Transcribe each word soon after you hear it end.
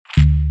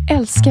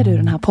Älskar du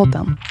den här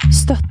podden?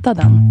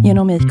 Stötta den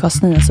genom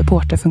IKAs nya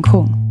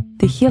supporterfunktion.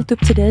 Det är helt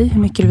upp till dig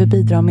hur mycket du vill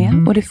bidra med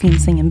och det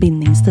finns ingen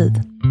bindningstid.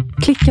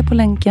 Klicka på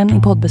länken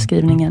i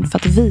poddbeskrivningen för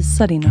att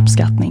visa din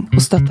uppskattning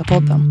och stötta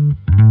podden.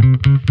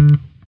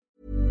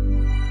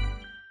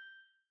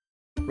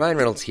 Ryan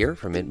Reynolds here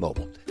from Mint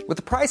Mobile.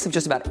 With the price of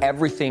just about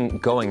everything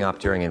going up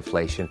during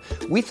inflation,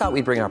 we thought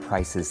we'd bring our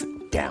prices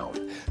down.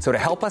 So to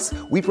help us,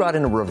 we brought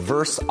in a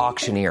reverse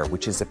auctioneer,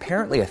 which is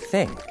apparently a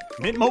thing.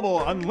 Mint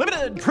Mobile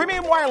Unlimited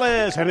Premium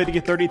Wireless. How to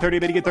get 30, 30,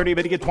 bit to get 30,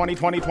 bit to get 20,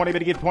 20, 20, bit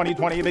to get 20,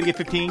 20, bit to get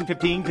 15,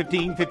 15,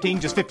 15,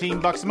 15, just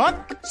 $15 a month?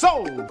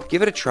 Sold!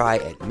 Give it a try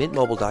at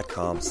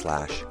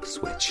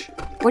mintmobile.com/switch.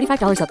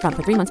 $45 up front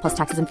for 3 months plus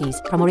taxes and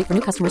fees. Promo rate for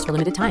new customers for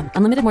limited time.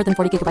 Unlimited more than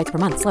 40 gigabytes per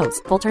month.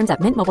 Slows full terms at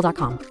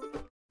mintmobile.com.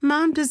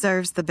 Mom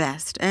deserves the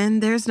best,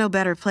 and there's no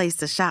better place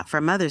to shop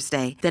for Mother's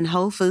Day than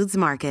Whole Foods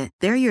Market.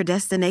 They're your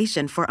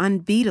destination for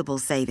unbeatable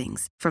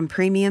savings, from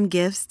premium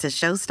gifts to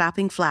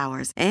show-stopping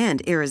flowers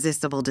and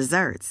irresistible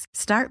desserts.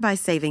 Start by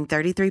saving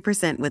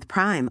 33% with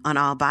Prime on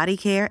all body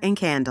care and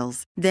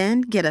candles.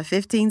 Then get a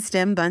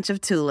 15-stem bunch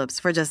of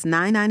tulips for just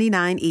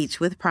 $9.99 each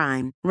with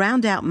Prime.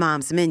 Round out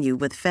Mom's menu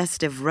with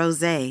festive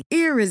rosé,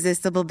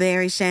 irresistible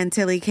berry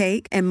chantilly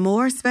cake, and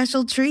more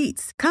special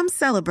treats. Come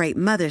celebrate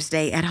Mother's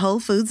Day at Whole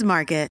Foods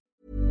Market.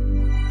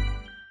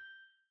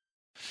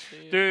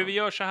 Du, vi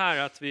gör så här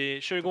att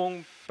vi kör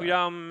igång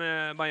program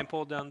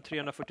Bajenpodden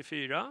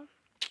 344.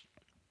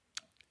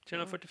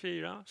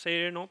 344,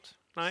 säger det något?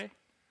 Nej?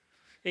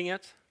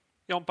 Inget?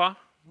 Jompa,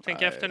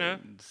 tänk efter nu.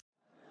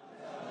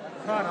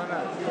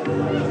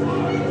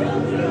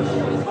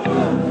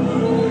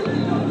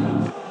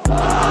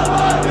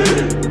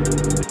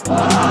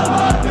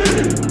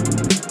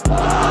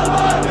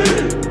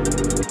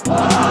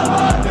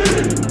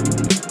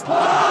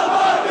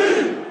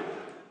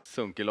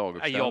 Sunkig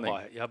laguppställning.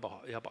 Jag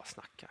bara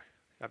snackar.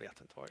 Jag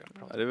vet inte vad jag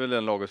pratar om. Det är väl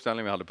en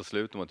laguppställning vi hade på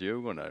slutet mot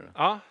Djurgården där.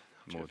 Ja.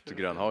 Mot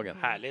Grönhagen.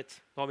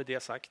 Härligt. Då har vi det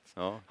sagt.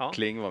 Ja.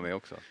 Kling var med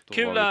också. Då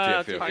kul var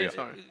att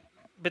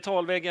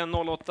betalväggen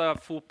 08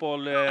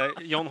 fotboll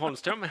John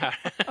Holmström är här.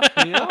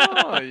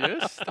 Ja,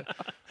 just det.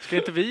 Ska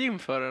inte vi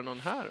införa någon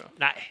här då?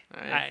 Nej.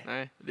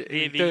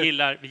 Vi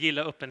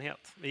gillar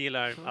öppenhet. Vi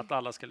gillar att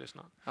alla ska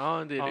lyssna.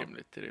 Ja, det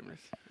är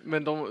rimligt.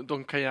 Men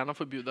de kan gärna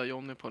få bjuda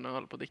Johnny på en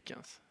öl på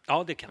Dickens.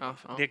 Ja, det kan.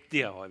 Ja.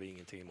 Det har vi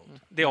ingenting emot.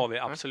 Det har vi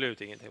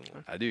absolut ingenting emot.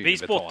 Nej, vi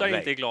spottar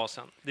inte i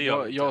glasen. Det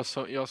gör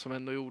jag som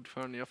ändå är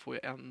ordförande, jag får ju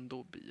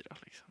ändå bira.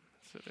 Liksom.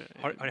 Så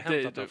har det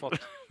hänt att du har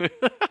fått?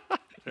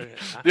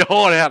 Det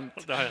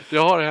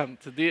har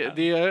hänt.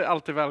 Det är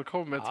alltid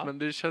välkommet, men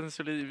det känns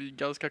ju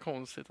ganska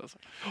konstigt. Alltså.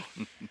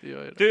 Det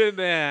gör det.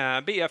 Du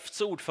är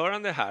BF:s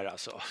ordförande här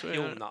alltså,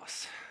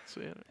 Jonas. Så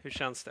är det. Hur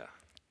känns det?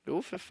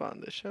 Jo, för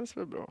fan, det känns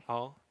väl bra.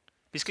 Ja.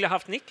 Vi skulle ha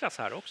haft Niklas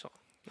här också.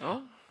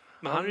 Ja.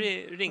 Men han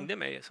ringde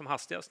mig som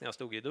hastigast när jag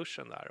stod i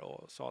duschen där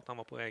och sa att han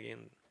var på väg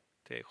in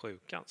till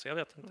sjukan. Så jag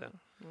vet inte.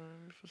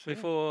 Det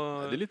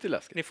är lite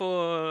läskigt. Ni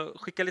får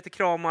skicka lite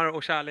kramar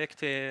och kärlek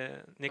till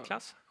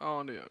Niklas.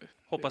 Ja, det gör vi.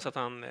 Hoppas att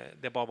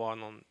det bara var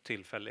någon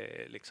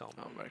tillfälle liksom.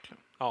 Ja,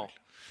 verkligen. Ja.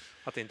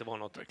 Att det inte var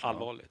något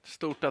allvarligt.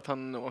 Stort att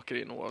han åker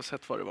in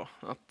oavsett vad det var.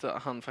 Att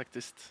han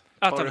faktiskt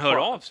hör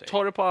av sig.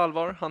 Tar det på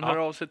allvar. Han hör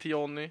av sig till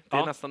Johnny. Det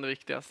är nästan det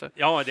viktigaste.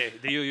 Ja,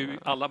 det gör ju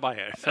alla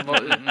Bajer.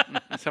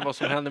 Sen vad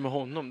som händer med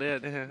honom, det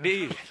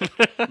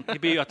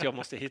blir ju att jag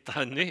måste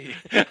hitta en ny.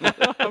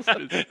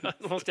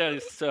 Då måste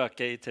jag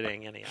söka i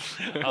terrängen igen.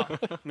 Ja,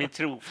 min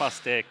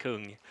trofaste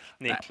kung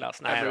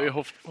Niklas. Nej,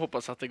 jag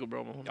hoppas att det går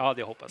bra med honom. Ja,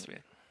 det hoppas vi.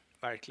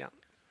 Verkligen.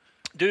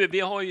 Du, vi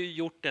har ju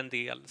gjort en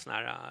del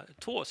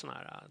två såna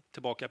här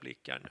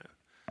tillbakablickar nu.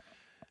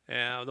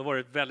 Då var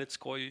det väldigt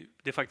skoj.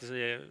 Det är faktiskt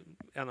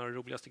en av de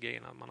roligaste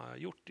grejerna man har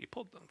gjort i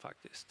podden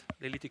faktiskt.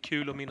 Det är lite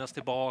kul att minnas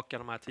tillbaka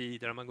de här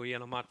tiderna. Man går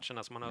igenom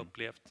matcherna som man har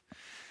upplevt.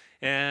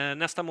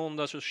 Nästa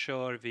måndag så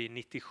kör vi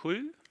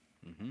 97.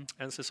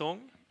 En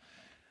säsong.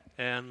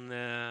 Då är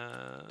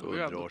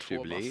det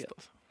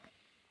 100-årsjubileet.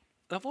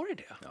 Ja, var det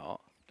det? Ja.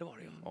 Det var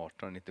det,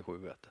 1897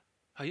 vet du.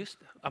 Ja, just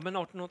det. Ja, men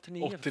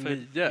 1889.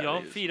 89.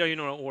 Jag firar ju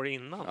några år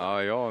innan.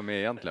 Ja, jag med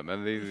egentligen.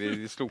 Men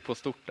vi slog på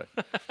stort där.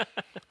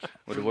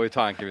 Och det var ju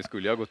tanken, vi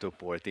skulle ha gått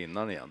upp året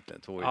innan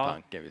egentligen. Så var ju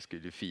tanken, vi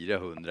skulle fira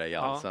 100 i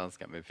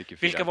Allsvenskan. Men vi fick ju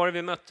fira. Vilka var det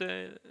vi mötte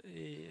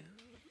i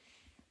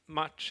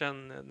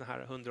matchen, den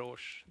här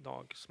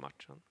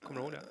 100-årsdagsmatchen? Kommer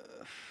du ihåg det?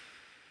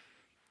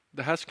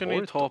 Det här ska ni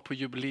ju ta på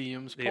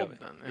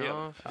jubileumspodden.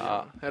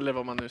 Ja. Eller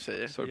vad man nu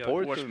säger. Så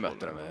Porto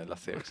mötte det med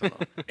Lasse Eriksson.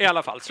 I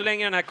alla fall, så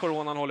länge den här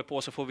coronan håller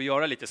på så får vi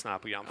göra lite såna här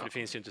program. För det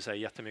finns ju inte så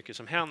jättemycket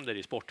som händer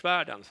i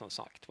sportvärlden som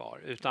sagt var.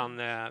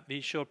 Utan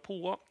vi kör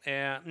på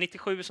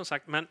 97 som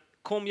sagt. Men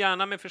kom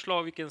gärna med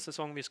förslag vilken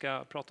säsong vi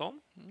ska prata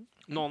om.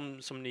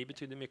 Någon som ni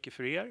betyder mycket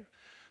för er.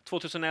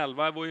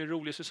 2011 var ju en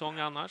rolig säsong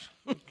annars.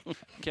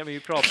 Kan vi ju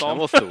prata om. Den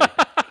var stor.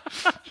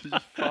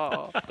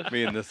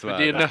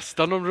 Det är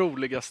nästan de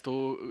roligaste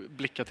att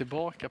blicka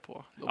tillbaka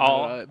på. De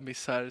här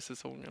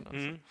misärsäsongerna.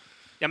 Alltså.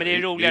 Ja, men det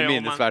är roligare det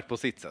är minnesvärt på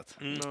sitt sätt.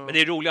 Men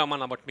det är roligare om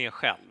man har varit med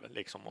själv.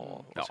 Liksom,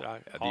 och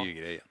sådär. Ja, det är ju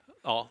grejen.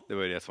 Ja. Det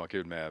var ju det som var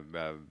kul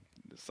med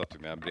satt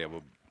med brev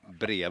och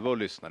bredvid och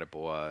lyssnade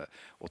på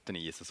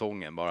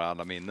 89-säsongen. Bara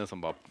alla minnen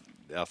som bara...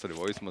 Alltså det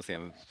var ju som att se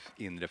en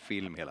inre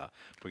film hela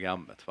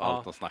programmet. För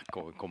allt de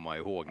snackade kommer man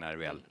ihåg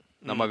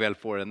när man väl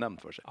får det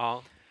nämnt för sig.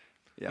 Ja.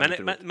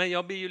 Men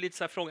jag blir ju lite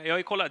så här frågan. Jag har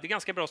ju kollat, det är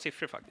ganska bra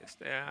siffror faktiskt.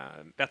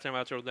 Bättre än vad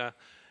jag trodde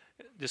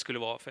det skulle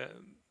vara.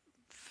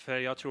 För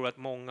jag tror att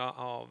många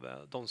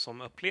av de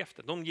som upplevt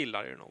det, de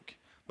gillar det nog.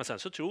 Men sen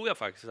så tror jag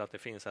faktiskt att det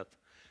finns att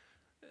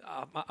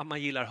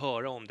man gillar att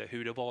höra om det,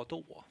 hur det var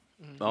då.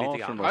 Ja,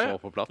 från de som var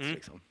på plats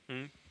liksom.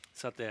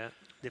 Så att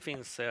det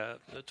finns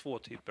 2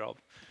 typer av...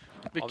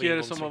 Vilka är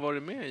det som har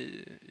varit med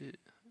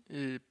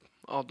i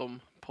de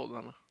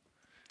poddarna?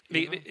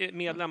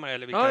 Medlemmar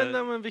eller vilka? Ja,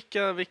 nej, men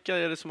vilka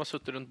är det som har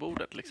suttit runt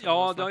bordet? Liksom,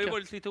 ja, det har ju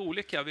varit lite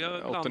olika. Vi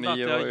har blandat.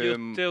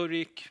 Jutte och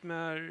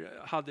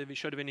Rickmer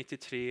körde vi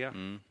 93.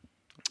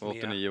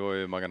 89 var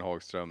ju Magan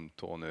Hagström,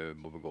 Tony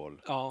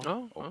Bobegård.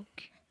 Ja,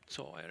 och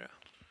så är det.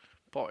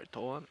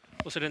 Barton.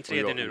 Och så den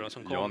tredje nu då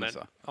som kommer.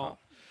 Ja.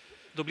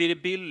 Då blir det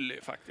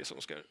Billy faktiskt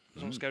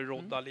som ska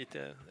rodda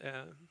lite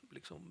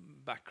liksom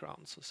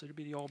backgrounds. Så det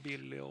blir jag,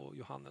 Billy och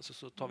Johannes och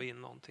så tar vi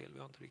in någon till. Vi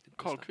har inte riktigt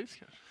Karlqvist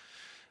kanske?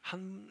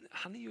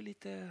 Han är ju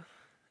lite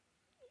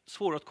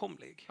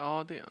svåråtkomlig.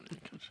 Ja, det är han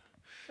kanske.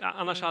 Ja,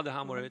 annars hade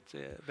han varit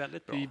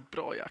väldigt bra. Det är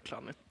bra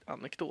jäkla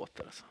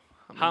anekdoter alltså.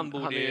 Han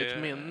är ju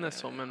ett minne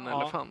som en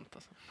elefant.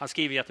 Alltså. Han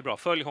skriver jättebra.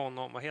 Följ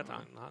honom. Vad heter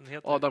han? Han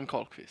heter Adam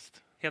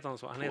Karlqvist. Heter han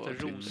så? Han heter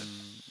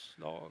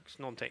Roslags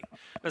någonting.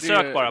 Men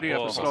sök bara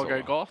på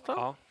Slagargatan.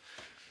 Ja.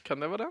 Kan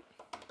det vara det?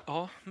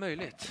 Ja,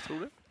 möjligt. Tror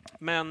du?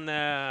 Men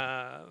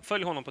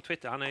följ honom på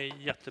Twitter. Han är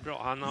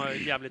jättebra. Han har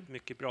jävligt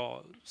mycket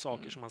bra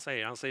saker som han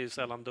säger. Han säger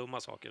sällan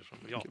dumma saker som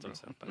jag till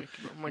exempel.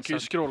 Man kan ju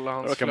scrolla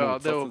hans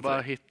flöde och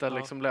bara hitta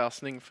liksom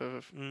läsning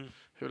för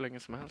hur länge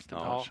som helst.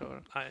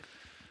 Nej,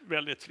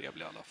 väldigt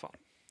trevlig i alla fall.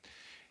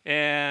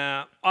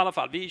 I alla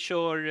fall, vi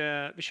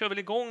kör väl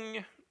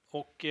igång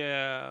och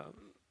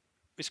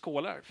vi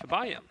skålar för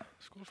Bayern.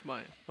 Skål för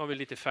Bayern. Nu har vi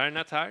lite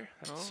Fernet här.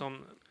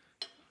 Som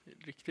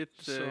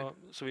riktigt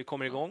så vi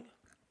kommer igång.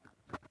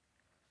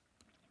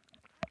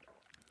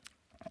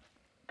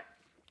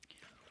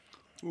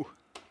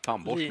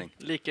 Tandborstning.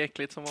 Lika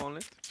äckligt som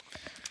vanligt.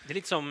 Det är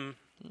lite som...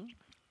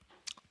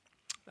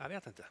 Jag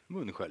vet inte.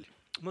 Munskölj.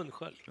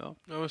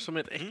 Ja, som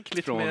ett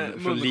äckligt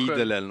från Lidl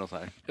eller något så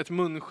här. Ett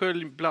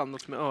munskölj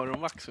blandat med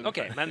öronvax.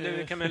 Okej, men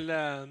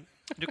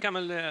du kan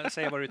väl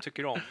säga vad du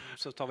tycker om,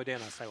 så tar vi det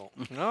nästa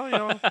gång.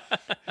 Ja.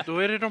 Då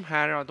är det de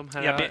här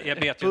jag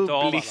vet ju inte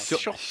av alla.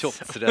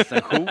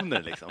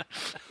 Shots-recensioner liksom.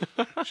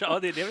 Ja,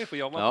 det är det vi får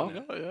jobba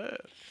med.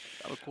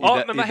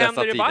 Ja, men vad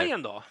händer i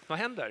Bayern då? Vad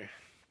händer?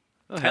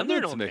 Händer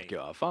inte så mycket,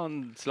 va?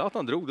 Fan,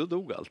 Zlatan drog, då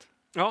dog allt.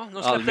 Ja,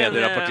 de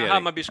släppte en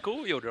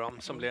Hammarby-sko gjorde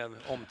de som blev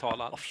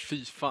omtalad.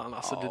 Fy fan,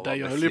 alltså det där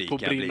jag höll ju på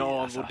att brinna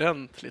av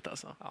ordentligt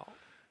alltså. Ja.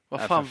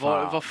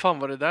 Vad fan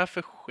var det där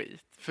för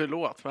skit?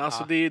 Förlåt, men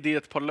alltså det är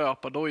ett par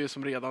löpardojor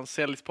som redan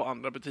säljs på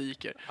andra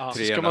butiker. Ja.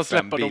 Så ska man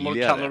släppa dem och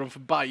kalla dem för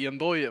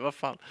Bayern-dojor, vad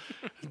fan?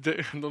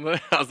 De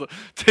är alltså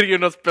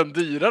 300 spänn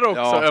dyrare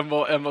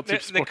också än vad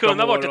typ det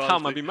kunde ha varit ett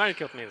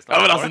Hammarby-märke åtminstone.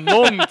 Ja, men alltså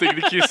någonting,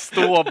 det kan ju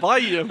stå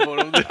Bayern på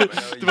dem.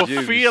 Det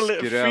var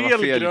fel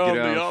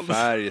grön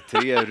färg,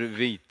 3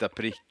 vita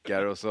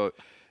prickar och så...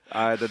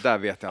 Nej, det där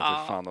vet jag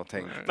inte fan att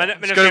tänka.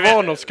 Men ska det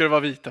vara något ska det vara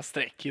vita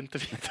streck, inte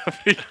vita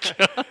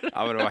prickar.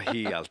 Ja, men det var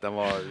helt, den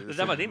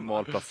var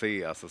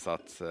malplacé alltså, så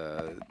att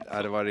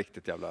det var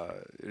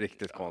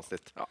riktigt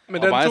konstigt. Ja,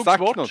 men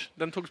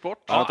den togs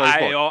bort.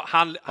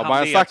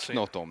 Har Bayern sagt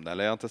något om det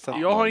eller jag har inte sett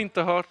Jag har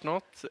inte hört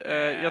något.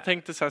 Jag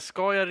tänkte så här,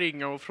 ska jag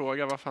ringa och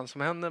fråga vad fan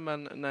som händer,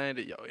 men nej,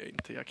 det gör jag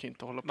inte. Jag kan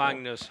inte hålla på.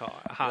 Magnus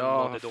han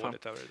mådde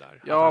dåligt över det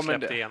där. Ja, han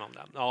släppte igenom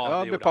den.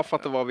 Ja, det blev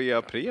att det var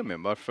via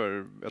premium.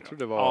 Varför? Jag tror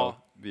det var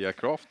via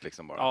Craft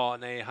liksom bara. Ja,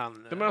 nej,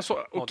 han... Det menar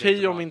så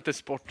okej om inte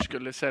Sport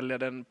skulle sälja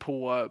den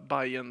på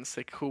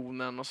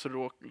Bayern-sektionen och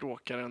så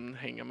råkar den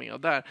hänga med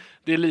där.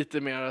 Det är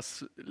lite mer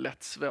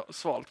lätt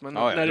svalt. Men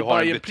när det är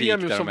Bayern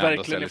Premium som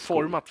verkligen är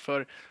format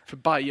för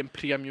Bayern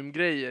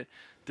Premium-grejer.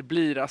 Det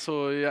blir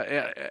alltså, jag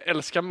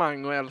älskar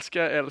Mang och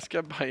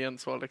älskar Bayern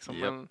så liksom.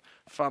 Yep. Men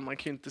fan, man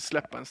kan ju inte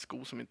släppa en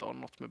sko som inte har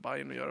något med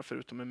Bayern att göra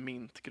förutom en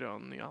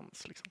mintgrön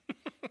nyans liksom.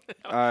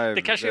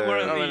 Det kanske är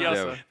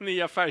vår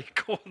nya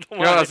färgkod.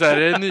 Ja, alltså är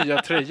det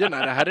nya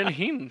tröjorna? Det här är en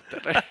hint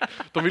eller?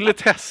 De ville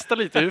testa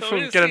lite, hur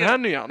funkar den här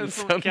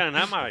nyansen? Hur funkar den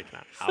här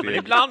marknaden? Ja, men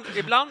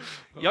ibland,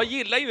 jag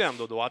gillar ju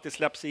ändå då att det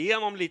släpps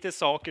igenom lite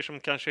saker som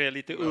kanske är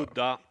lite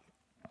udda.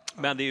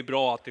 Men det är ju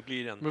bra att det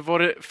blir en...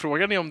 Men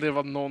frågan är om det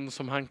var någon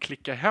som han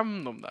klickade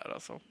hem dem där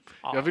alltså.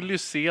 Ja. Jag vill ju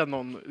se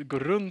någon gå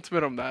runt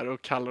med dem där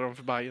och kalla dem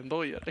för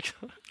Bayern-dojor.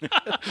 Liksom.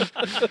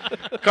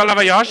 Kolla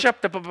vad jag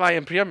köpte på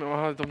Bayern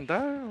Premium. De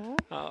där,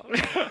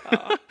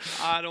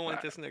 Ja, de var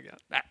inte snygga.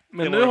 Nej,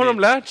 men nu har de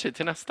lärt sig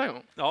till nästa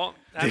gång. Ja,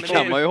 det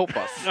kan man ju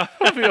hoppas.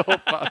 Vi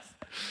hoppas.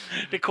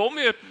 Det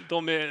kommer ju,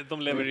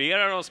 de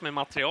levererar oss med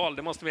material,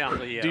 det måste vi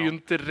ändå ge. Det är ju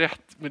inte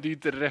rätt, men det är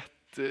inte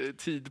rätt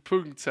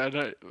tidpunkt så här,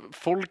 när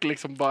folk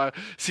liksom bara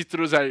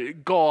sitter och så här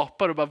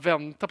gapar och bara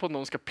väntar på att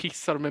någon ska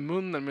pissa med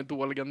munnen med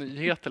dåliga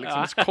nyheter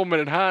liksom. Så kommer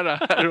den här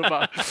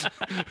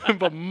och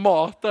bara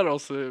matar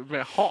oss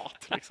med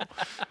hat liksom.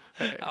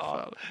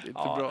 Ja, det är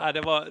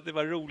inte bra. Det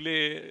var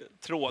rolig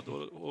tråd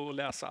att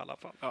läsa i alla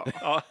fall.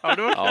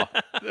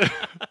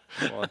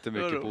 Det var inte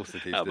mycket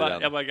positivt i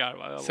den. Jag bara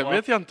garvar. Sen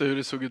vet jag inte hur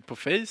det såg ut på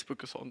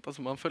Facebook och sånt.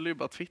 Alltså man följer ju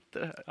bara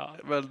Twitter här. Ja.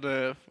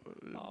 Men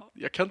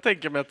jag kan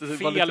tänka mig att det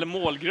var fel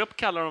målgrupp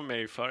kallar de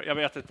mig för. Jag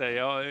vet inte.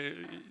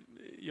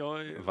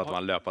 För att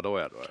man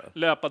löpardoja då?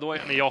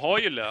 Löpardoja. Men jag har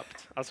ju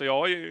löpt. Alltså jag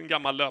har ju en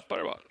gammal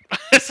löpare va.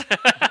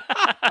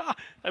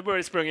 Jag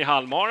började springa i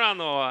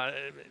halvmaran och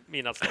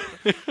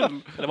midnattsloppet.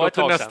 Det var ett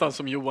tag nästan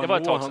som Johan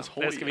Moe, hans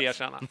hoj. Det ska vi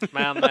erkänna.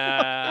 Men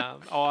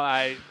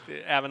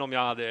även om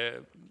jag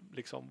hade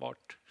liksom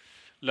varit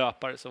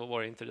löpare så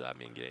var det inte det där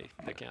min grej.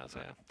 Det kan jag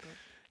säga.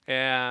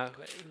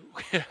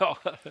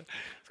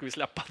 Ska vi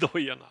släppa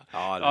dojorna?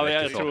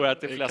 Jag tror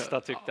att de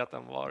flesta tyckte att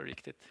den var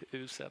riktigt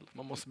usel.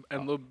 Man måste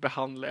ändå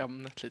behandla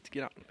ämnet lite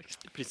grann.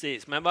 Liksom.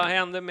 Precis, men vad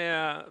händer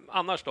med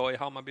annars då i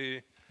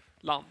Hammarby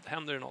land?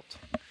 Händer det något?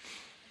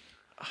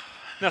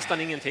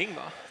 Nästan ingenting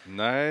va?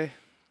 Nej,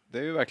 det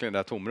är ju verkligen det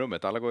här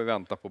tomrummet. Alla går och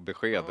väntar på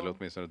besked eller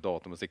åtminstone ett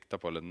datum att sikta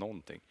på eller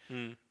någonting.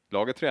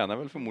 Laget tränar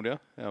väl förmodligen,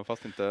 även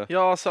fast inte...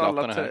 Ja, så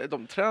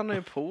de tränar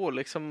ju på,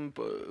 liksom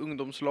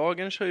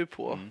ungdomslagen kör ju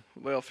på,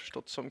 vad jag har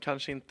förstått som.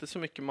 Kanske inte så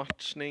mycket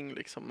matchning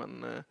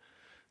liksom,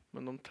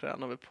 men de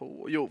tränar väl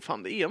på. Jo,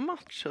 fan det är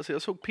match. Alltså,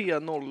 jag såg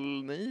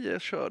P09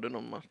 körde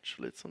någon match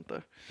och lite sånt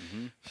där.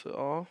 Så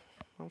ja,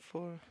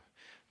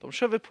 de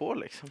kör väl på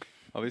liksom.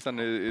 Ja, visst,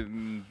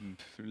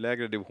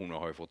 lägre divisioner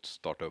har ju fått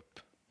starta upp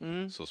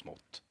så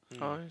smått.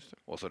 Ja, just det.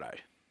 Och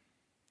sådär.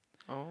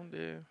 Ja,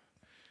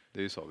 det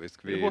är ju så.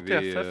 Det är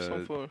HTFF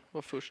som får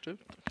vara först ut.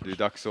 Det är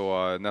dags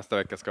att nästa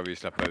vecka ska vi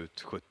släppa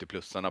ut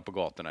 70-plussarna på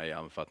gatorna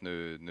igen för att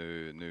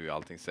nu är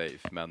allting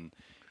safe. Men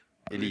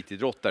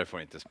elitidrottare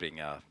får inte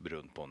springa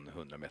runt på en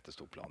 100 meter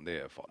stor plan. Det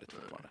är farligt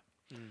fortfarande.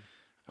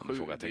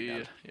 Det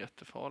är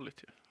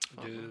jättefarligt ju.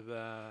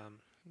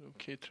 De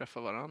kan ju träffa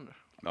varandra.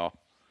 Ja.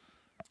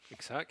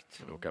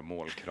 Exakt. Råkar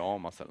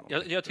målkramas eller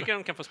något. Jag tycker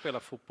de kan få spela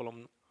fotboll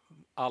om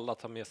alla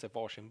tar med sig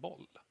varsin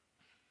boll.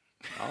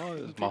 Ja,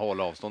 man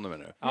håller avståndet med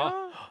nu.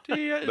 Ja,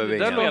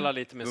 det spelar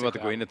lite med sig. Du måste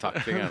gå in i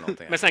tacklingar eller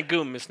någonting. Med sån här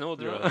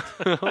gummisnodd runt.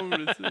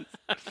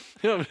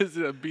 Ja,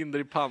 precis. Binder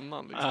i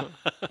pannan liksom.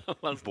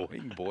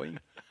 Boing, boing.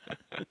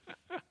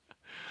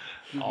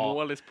 Du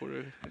målis på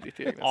ditt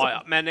eget.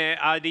 Ja, men det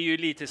är ju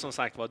lite som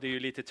sagt det är ju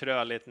lite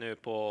tröligt nu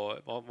på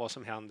vad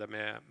som händer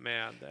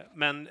med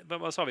men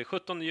vad sa vi?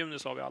 17 juni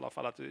sa vi i alla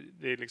fall att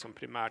det är liksom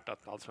primärt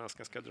att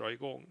Allsvenskan ska dra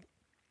igång.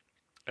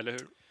 Eller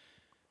hur?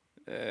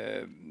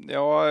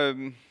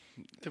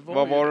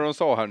 Vad var det de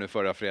sa här nu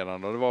förra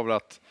fredagen då? Det var väl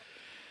att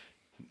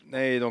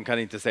nej, de kan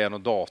inte säga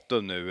något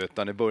datum nu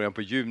utan i början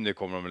på juni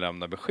kommer de att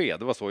lämna besked.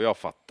 Det var så jag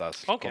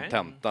fattar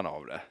kontentan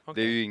av det.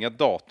 Det är ju inga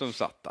datum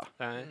satta.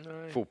 Nej.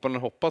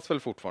 Fotbollen hoppas väl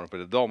fortfarande på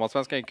det.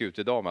 Damallsvenskan gick ut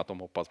idag med att de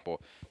hoppas på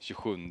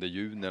 27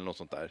 juni eller något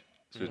sånt där.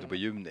 Slutet på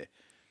juni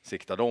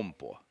siktar de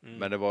på.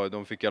 Men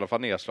de fick i alla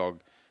fall nedslag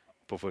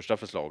på första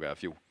förslaget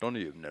 14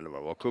 juni eller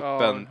vad det var.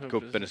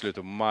 Kuppen i slutet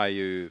på maj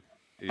är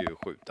ju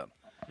skjuten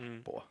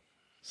på.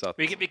 Så att,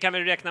 vi kan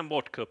väl räkna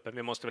bort kuppen.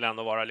 Vi måste väl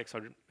ändå vara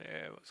liksom,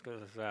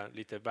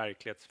 lite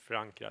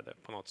verklighetsförankrade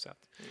på något sätt.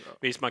 Ja.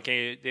 Visst, man kan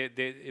ju,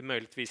 det är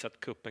möjligtvis att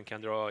kuppen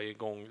kan dra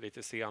igång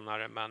lite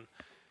senare, men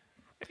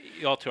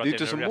jag tror det är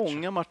att inte så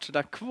många matcher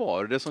där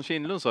kvar. Det som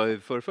Kindlund sa i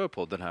förra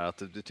podden här,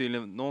 att det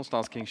tydligen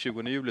någonstans kring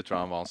 20 juli tror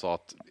jag han sa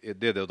att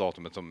det är det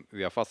datumet som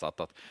vi har fastsatt,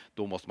 att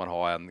då måste man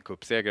ha en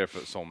cupsegrare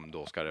som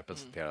då ska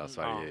representera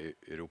Sverige i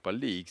Europa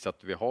League. Så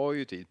att vi har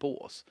ju tid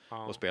på oss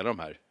att spela de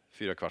här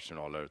 4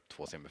 kvartsfinaler,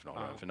 2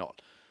 semifinaler och en final.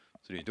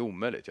 Så det är inte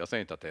omöjligt. Jag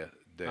säger inte att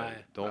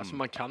alltså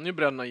man kan ju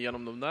bränna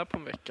igenom dem där på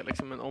en vecka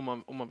liksom, men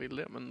om man vill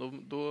det.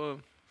 Men då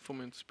får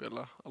man ju inte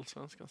spela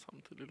Allsvenskan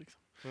samtidigt.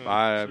 Liksom.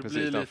 Nej,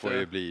 precis. Den får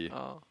ju bli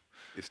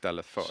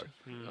istället för.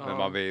 Men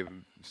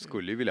man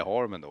skulle ju vilja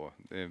ha dem ändå.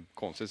 Det är en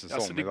konstig säsong.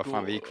 Alltså men vad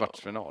fan, vi är i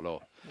kvartsfinal.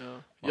 Och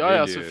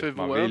alltså för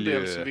vår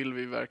del så vill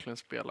vi verkligen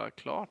spela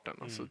klart den.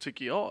 Alltså,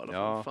 tycker jag.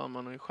 Fan,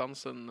 man har ju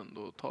chansen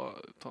ändå att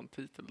ta en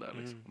titel där.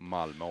 Liksom.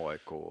 Malmö,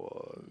 AIK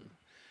och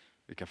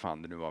vilka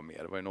fan det nu var mer.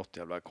 Det var ju något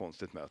jävla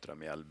konstigt möte där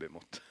med Mjällby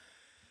mot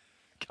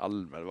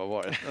Kalmar. Vad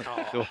var det?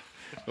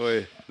 Det var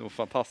ju något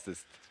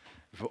fantastiskt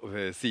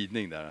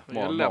sidning där.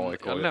 Jag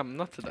har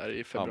lämnat det där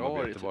i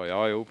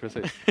februari.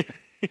 Precis.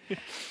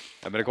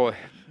 Men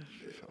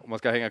om man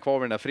ska hänga kvar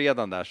vid den där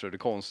fredagen där så är det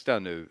konstiga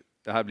nu.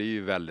 Det här blir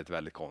ju väldigt,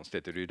 väldigt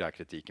konstigt. Det är ju där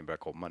kritiken börjar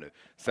komma nu.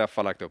 SEF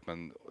har lagt upp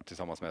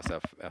tillsammans med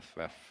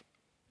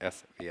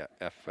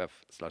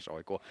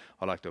SVFF/AIK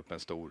har lagt upp en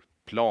stor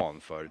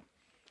plan för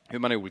hur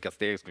man i olika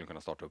steg skulle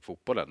kunna starta upp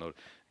fotbollen. Och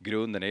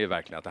grunden är ju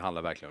verkligen att det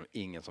handlar verkligen om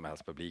ingen som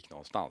helst publik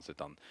någonstans,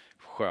 utan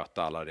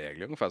sköta alla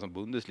regler. Ungefär som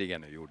Bundesliga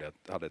nu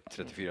hade ett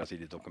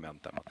 34-sidigt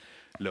dokument där man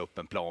la upp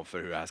en plan för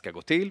hur det här ska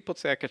gå till på ett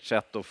säkert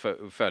sätt och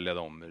följa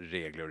de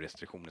regler och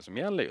restriktioner som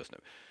gäller just nu.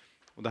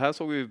 Och det här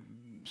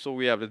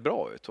såg jävligt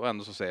bra ut. Och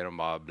ändå så säger de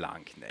bara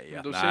blank nej.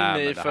 Då säger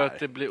nej för att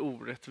det blir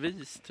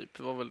orättvist, typ.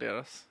 Det var väl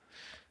deras...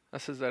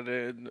 Alltså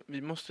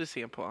vi måste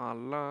se på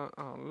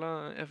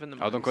alla evenemang.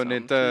 Ja,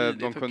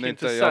 de kunde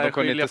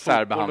inte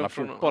särbehandla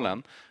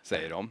fotbollen,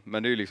 säger de.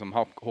 Men det är ju liksom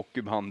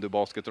hockey, bandy,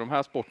 basket och de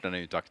här sporterna är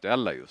ju inte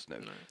aktuella just nu.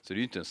 Nej. Så det är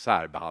ju inte en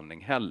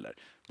särbehandling heller.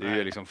 Det är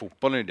ju liksom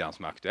fotbollen är den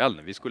som är aktuell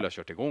nu. Vi skulle ha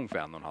kört igång för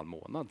 1,5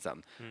 månad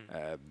sedan.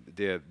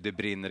 Det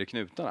brinner i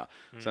knutarna.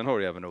 Sen har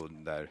du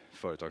även det där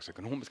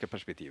företagsekonomiska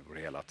perspektivet på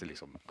det hela, att det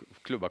liksom,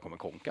 klubbar kommer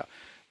konka.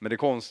 Men det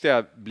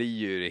konstiga blir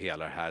ju det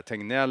hela det här.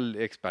 Tegnell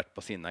är expert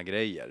på sina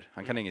grejer.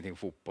 Han kan ingenting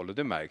fotboll och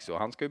det märks. Och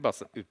han ska ju bara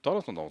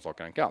uttala sig om de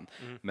saker han kan.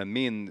 Men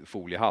min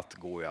foliehatt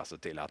går ju alltså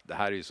till att det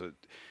här är ju så...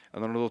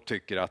 När de då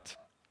tycker att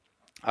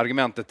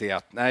argumentet är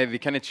att nej, vi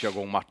kan inte köra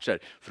igång matcher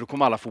för då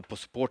kommer alla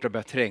fotbollssupportrar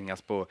börja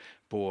trängas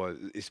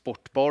i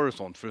sportbar och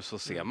sånt för att så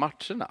se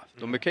matcherna.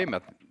 De är okej med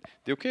att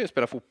det är okej att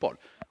spela fotboll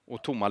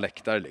och tomma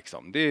läktare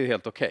liksom. Det är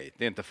helt okej.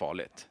 Det är inte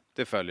farligt.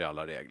 Det följer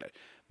alla regler.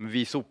 Men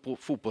vi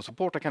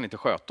fotbollssupportrar kan inte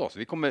sköta oss.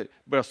 Vi kommer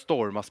börja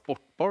storma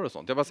sportbar och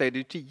sånt. Jag bara säger, det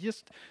är 10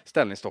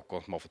 ställen i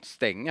Stockholm som har fått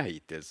stänga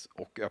hittills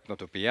och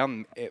öppnat upp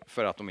igen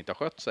för att de inte har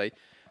skött sig.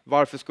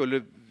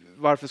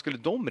 Varför skulle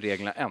de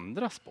reglerna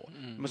ändras på?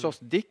 Men så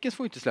Dickens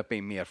får inte släppa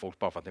in mer folk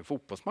bara för att det är en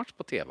fotbollsmatch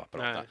på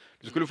tv-apparaten.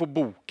 Du skulle få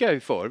boka i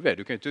förväg.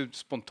 Du kan ju inte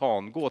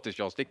spontant gå till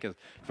Charles Dickens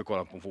för att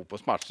kolla på en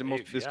fotbollsmatch.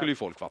 Det skulle ju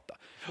folk fatta.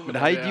 Men det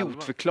här är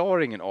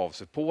idiotförklaringen av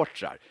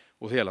supportrar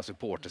och hela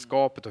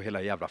supporterskapet och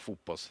hela jävla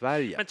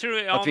fotbollssverige.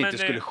 Att vi inte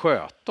skulle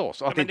sköta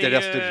oss och att inte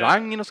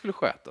restaurangerna skulle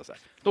sköta sig.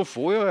 De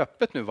får ju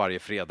öppet nu varje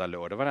fredag,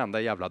 lördag,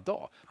 varenda jävla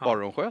dag. Bara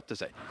de sköter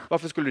sig.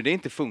 Varför skulle det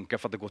inte funka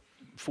för att det går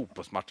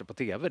fotbollsmatcher på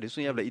tv? Det är så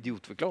en jävla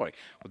idiotförklaring.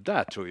 Och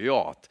där tror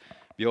jag att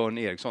Björn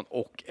Eriksson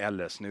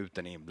eller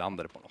Snuten är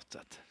inblandade på något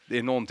sätt. Det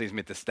är någonting som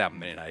inte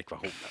stämmer i den här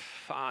ekvationen.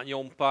 Fan,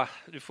 Jompa,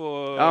 du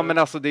får... Ja, men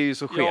alltså det är ju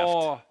så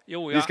skevt.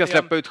 Vi ska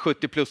släppa ut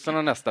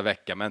 70-plussarna nästa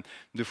vecka, men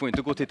du får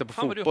inte gå och titta på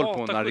fotboll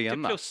på en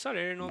arena. 70-plussare?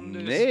 Är det någon...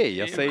 Nej,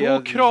 jag säger... Gå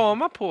och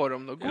krama på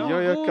dem då.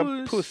 Jag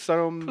kan pussa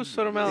dem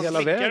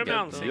hela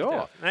vägen.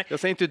 Ja, jag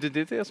säger inte att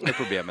det är det som är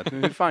problemet.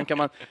 Men hur fan kan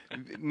man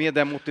med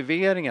den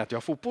motiveringen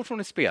att fotboll får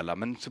ni spela,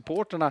 men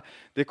supporterna,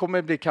 det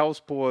kommer bli kaos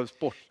på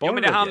sportbar. Ja,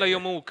 men det handlar ju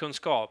om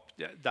okunskap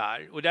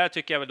där. Och där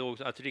tycker jag väl då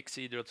att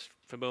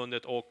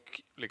Riksidrottsförbundet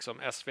och liksom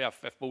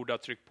SVFF borde ha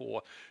tryckt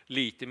på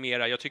lite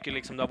mera. Jag tycker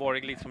liksom det har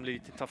varit liksom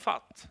lite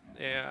tafatt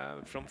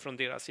från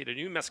deras sida. Det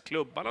är ju mest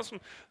klubbarna som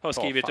har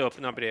skrivit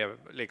öppna brev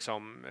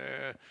liksom,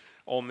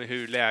 om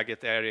hur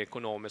läget är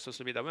ekonomiskt och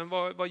så vidare. Men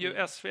vad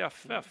gör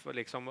SVFF?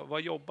 Liksom?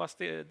 Vad jobbas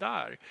det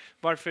där?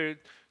 Varför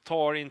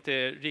tar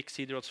inte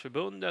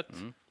Riksidrottsförbundet,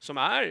 som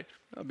är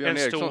en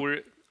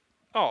stor...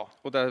 Ja.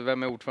 Och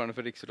vem är ordförande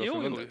för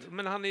Riksidrottsförbundet?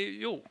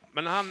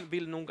 Men han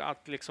vill nog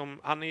att liksom,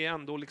 han är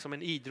ändå liksom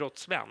en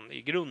idrottsvän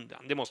i grunden.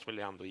 Det måste väl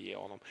ändå ge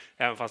honom.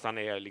 Även fast han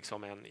är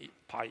liksom en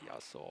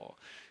pajas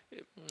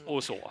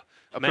och så.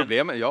 Ja,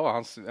 problemet,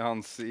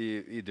 hans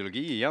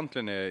ideologi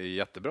egentligen är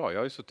jättebra. Jag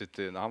har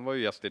ju han var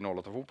ju gäst i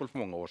 08-fotboll för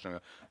många år sedan.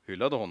 Jag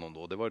hyllade honom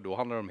då. Då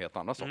handlade det om helt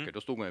andra saker.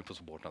 Då stod han ju på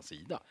supporternas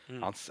sida.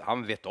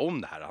 Han vet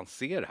om det här, han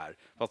ser det här.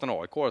 Fast han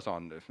är AIK, så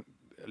han...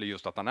 Eller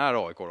just att han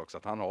är AIK också,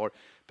 att han har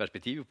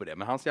perspektiv på det.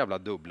 Men hans jävla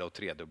dubbla och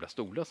tredubbla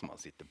stolar som han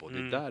sitter på,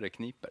 det där är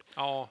kniper.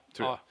 Ja,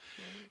 tror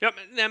jag.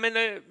 Ja,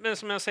 men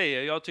som jag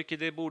säger, jag tycker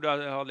det borde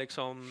ha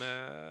liksom...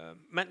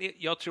 Men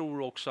jag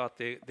tror också att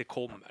det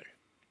kommer.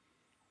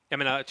 Jag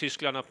menar,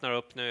 Tyskland öppnar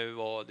upp nu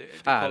och...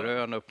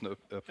 Färöarna öppnar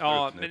upp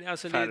ja, nu. Men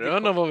alltså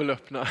Färöarna var väl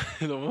öppna.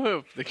 De var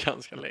öppna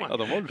ganska länge. Ja,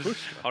 de var väl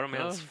först. Har de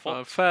ens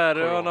fått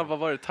Färöarna, vad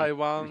var det?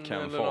 Taiwan?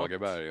 Ken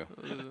Fagerberg.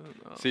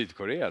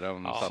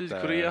 Sydkorea,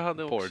 Sydkorea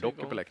hade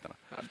porrdockor på läktarna.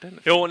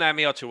 Ja, men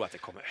jag tror att det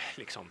kommer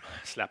liksom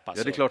släppas.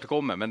 Ja, det är klart det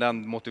kommer. Men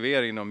den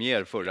motiveringen de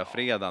ger förra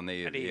fredagen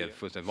är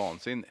fullständigt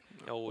vansinnig.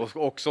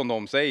 Och som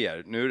de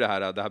säger, nu det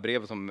här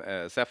brevet som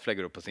SEF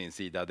lägger upp på sin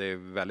sida, det är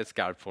väldigt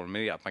skarpt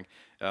formulerat. Man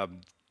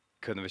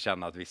kunde vi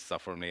känna att vissa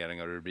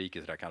formuleringar och rubriker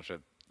så där kanske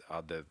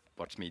hade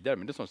varit smidigare.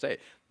 Men det är som de säger,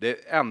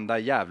 det är enda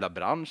jävla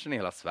branschen i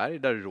hela Sverige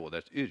där det råder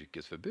ett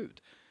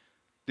yrkesförbud.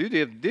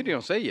 Det är det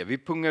de säger. Vi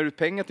pungar ut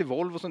pengar till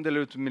Volvo som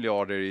delar ut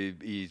miljarder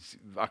i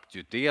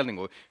aktieutdelning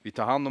och vi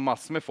tar hand om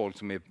massor med folk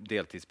som är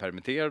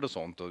deltidspermitterade och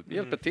sånt och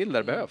hjälper till där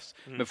det behövs.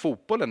 Men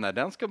fotbollen,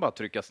 den ska bara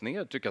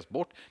tryckas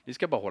bort. Vi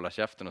ska bara hålla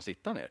käften och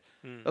sitta ner.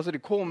 Alltså det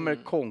kommer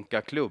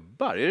konka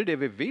klubbar. Är det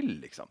vi vill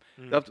liksom?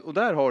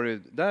 Och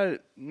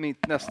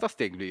mitt nästa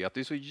steg blir att det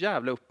är så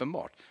jävla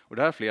uppenbart. Och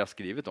det här har flera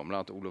skrivit om, bland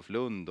annat Olof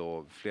Lund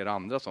och flera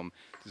andra som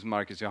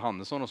Marcus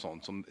Johannesson och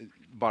sånt som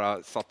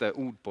bara satte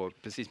ord på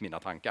precis mina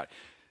tankar.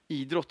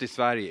 Idrott i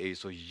Sverige är ju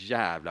så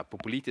jävla, på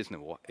politisk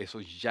nivå, är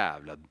så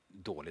jävla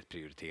dåligt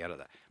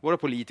prioriterade. Våra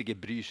politiker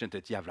bryr sig inte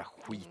ett jävla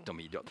skit om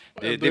idrott.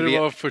 Det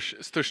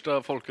var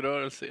största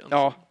folkrörelse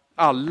egentligen. Ja,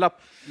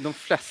 de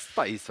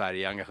flesta i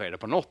Sverige är engagerade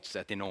på något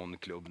sätt i någon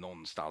klubb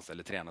någonstans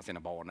eller tränar sina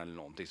barn eller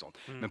någonting sånt.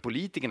 Men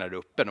politikerna där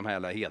uppe, de här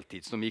jävla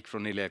heltids, de gick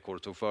från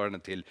elevkårsordförande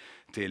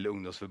till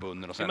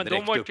ungdomsförbunden och sen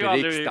direkt upp i riksdagen. Men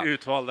de var ju aldrig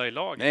utvalda i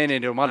laget. Nej,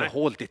 de har aldrig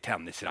hållit i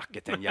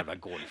tennisracket en jävla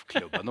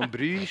golfklubba. De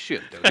bryr sig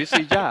inte. Det är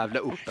så jävla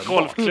uppenbart.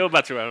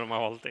 Golfklubba tror jag de har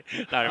hållit i.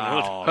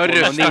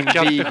 Hörru,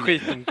 snacka inte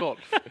skit om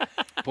golf.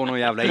 På någon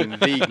jävla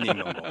invigning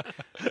någon gång.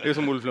 Det är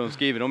som Olof Lund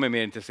skriver, de är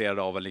mer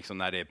intresserade av liksom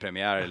när det är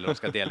premiär eller de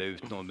ska dela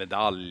ut några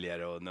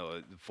medaljer och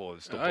få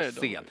stå på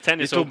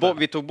scen.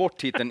 Vi tog bort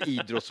titeln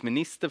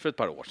idrottsminister för ett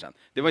par år sedan.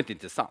 Det var inte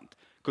intressant.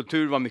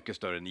 Kultur var mycket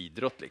större än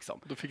idrott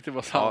liksom. Då fick det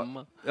vara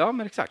samma. Ja,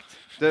 men exakt.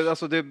 Det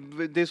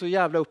är så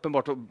jävla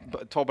uppenbart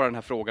att ta bara den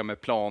här frågan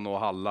med planer och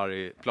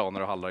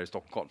hallar i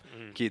Stockholm.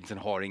 Kidsen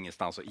har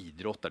ingenstans att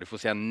idrotta. Du får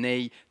säga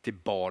nej till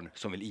barn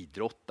som vill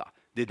idrotta.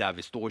 Det är där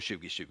vi står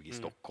 2020 i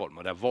Stockholm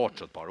och det har varit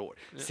så ett par år.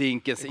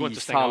 Zinkens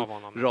ishall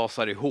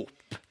rasar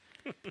ihop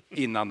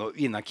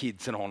innan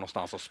kidsen har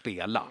någonstans att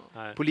spela.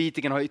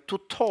 Politikerna har ju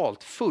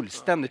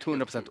fullständigt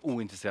 100%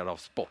 ointresserade av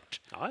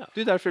sport.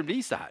 Det är därför det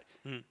blir så här.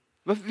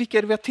 Vilka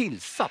är det vi har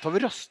tillsatt? Har vi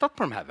röstat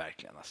på de här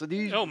verkligen? Alltså, det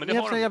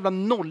är ju jävla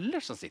nollor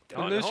som sitter.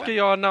 Ja, nu ska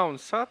jag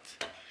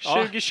annonsat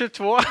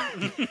 2022.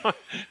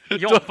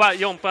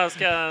 Jompa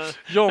ska...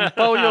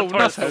 Jompa och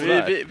Jonas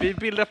här. Vi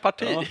bildar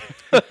parti.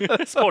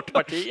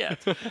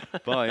 Sportpartiet.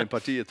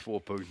 Bajenpartiet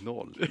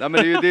 2.0. Nej,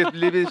 men det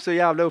blir så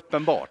jävla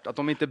uppenbart att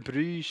de inte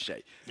bryr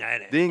sig.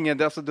 Nej. Det är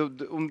ingen... Alltså,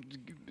 om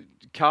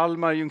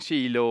Kalmar,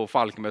 Ljungskile och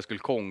Falkenberg skulle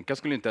konka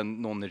skulle inte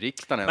någon i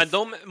riksdagen ens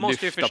men de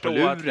måste ju förstå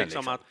luren, att,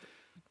 liksom att...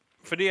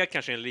 För det är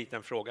kanske en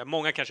liten fråga.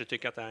 Många kanske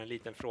tycker att det är en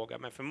liten fråga.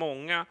 Men för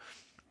många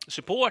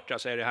supportrar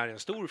så är det här en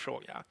stor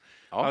fråga.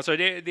 Ja. Alltså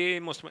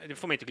det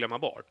får man inte glömma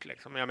bort.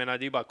 Liksom. Jag menar,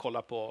 det är bara att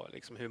kolla på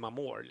liksom, hur man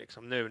mår.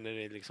 Liksom, nu när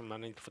det, liksom,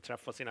 man inte får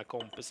träffa sina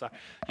kompisar.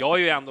 Jag har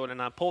ju ändå den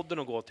här podden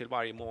att gå till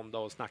varje måndag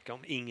och snacka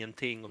om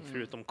ingenting.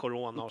 Förutom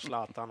corona och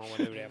Zlatan och vad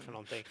nu det är för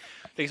någonting.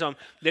 Liksom,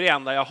 det är det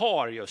enda jag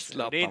har just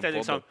nu. Det är inte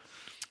liksom...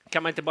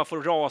 Kan man inte bara få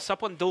rasa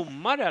på en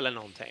domare eller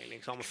någonting?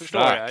 Liksom?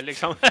 Förstår du?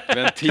 Liksom.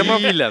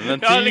 Ventilen.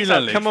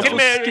 Kan man få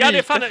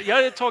jag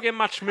hade tagit en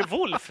match med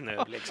Wolf nu.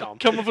 Liksom.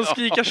 Kan man få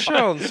skrika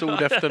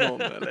könsord efter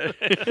någon? Eller?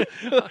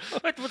 Jag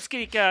har inte fått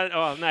skrika...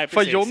 Ja, nej,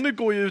 precis. För Johnny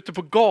går ju ute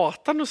på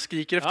gatan och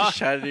skriker efter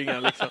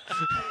kärringar. Liksom.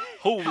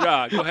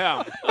 Hora, gå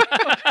hem.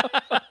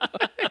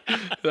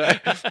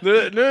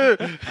 Nu.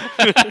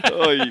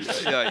 Oj.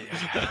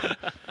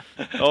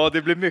 Ja,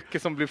 det blir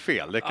mycket som blir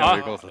fel. Det kan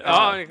vi konstatera.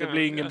 Ja, det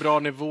blir ingen bra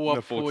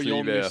nivå på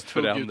Johnnys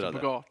tugg ute på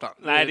gatan.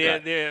 Nej,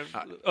 det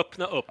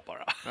öppna upp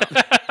bara.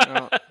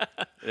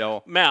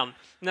 Ja. Men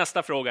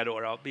nästa fråga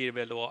då blir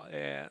väl då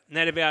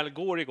när det väl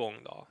går igång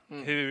då.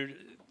 Hur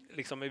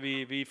liksom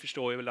vi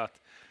förstår ju väl att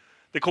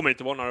det kommer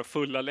inte vara några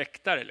fulla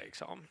läktare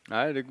liksom.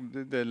 Nej,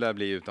 det lär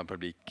bli utan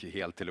publik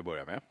helt till att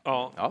börja med.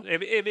 Ja.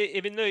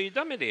 Är vi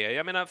nöjda med det?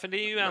 Jag menar, för det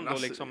är ju ändå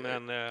liksom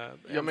en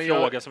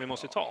fråga som vi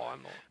måste ta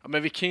ändå. Ja,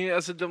 men vi kan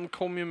alltså de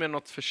kom ju med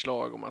något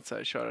förslag om att så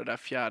här, köra det där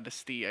fjärde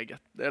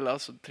steget eller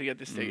alltså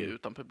tredje steget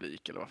utan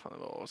publik eller vad fan det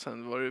var. Och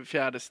sen var det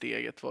fjärde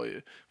steget var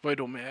ju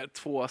då med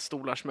 2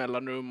 stolars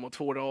mellanrum och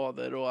 2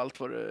 rader och allt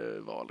vad det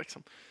var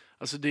liksom.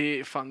 Alltså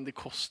det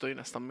kostar ju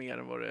nästan mer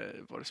än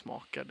vad det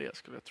smakar, det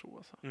skulle jag tro.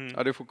 Alltså.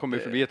 Ja, det kommer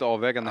förbi ett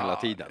avvägande hela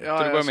tiden. Ja,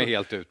 så det börjar med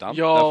helt utan.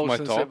 Ja, och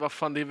sen så, vad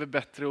fan, det är väl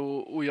bättre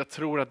och jag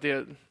tror att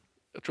jag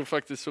tror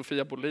faktiskt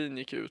Sofia Bolin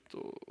gick ut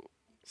och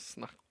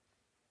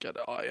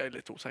snackade. Ja, jag är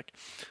lite osäker.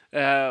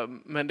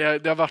 Men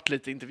det har varit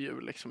lite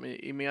intervjuer liksom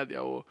i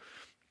media och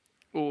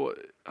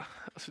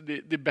alltså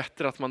det är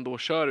bättre att man då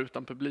kör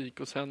utan publik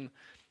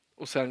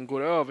och sen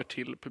går över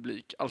till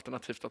publik,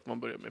 alternativt att man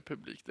börjar med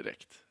publik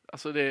direkt.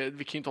 Alltså vi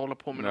kan ju inte hålla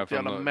på med något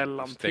jävla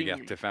mellanting. Steg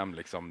 1-5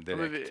 liksom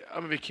direkt.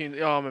 Vi kan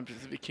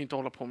ju inte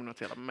hålla på med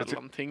något jävla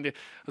mellanting.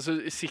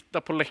 Alltså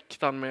sitta på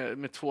läktaren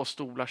med 2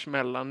 stolars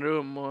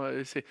mellanrum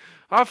och se,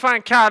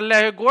 fan Kalle,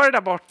 hur går det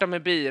där borta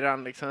med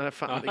biran liksom?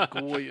 Fan, det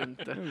går ju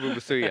inte.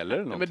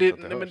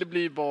 Men det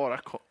blir ju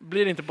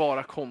blir inte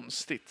bara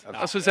konstigt.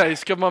 Alltså så här,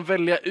 ska man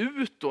välja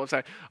ut då så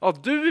här,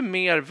 du är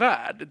mer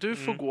värd. Du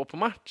får gå på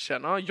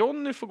matchen. Ja,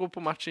 Johnny får gå på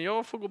matchen,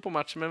 jag får gå på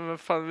matchen, men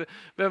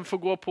vem får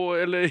gå på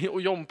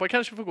och Jompa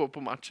kanske får gå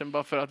på matchen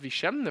bara för att vi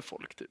känner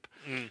folk typ.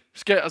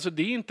 Alltså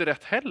det är inte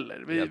rätt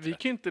heller. Vi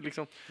kan inte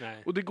liksom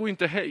och det går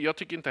inte jag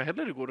tycker inte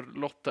heller det går att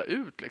lotta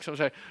ut liksom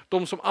så här,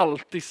 de som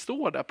alltid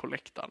står där på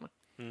läktaren.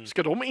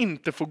 Ska de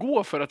inte få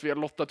gå för att vi har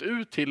lottat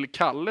ut till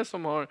Kalle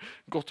som har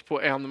gått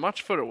på en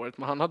match förra året,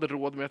 men han hade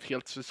råd med ett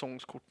helt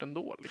säsongskort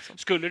ändå liksom.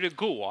 Skulle det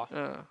gå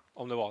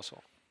om det var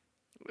så?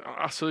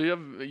 Alltså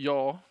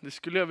det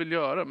skulle jag vilja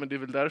göra, men det är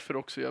väl därför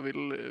också jag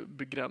vill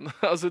begränsa.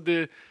 Alltså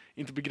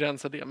inte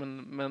begränsa det,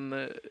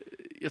 men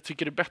jag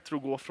tycker det är bättre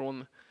att gå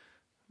från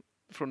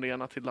det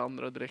ena till det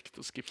andra direkt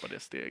och skippa det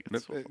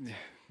steget.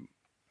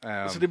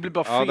 Så det blir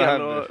bara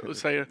fel och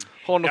säger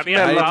ha något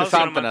mellan. Det är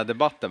intressant den här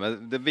debatten,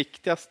 men det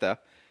viktigaste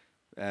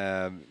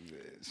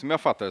som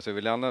jag fattar det så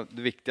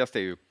det viktigaste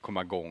är ju att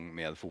komma igång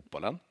med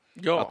fotbollen.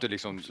 Ja, att du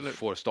liksom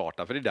får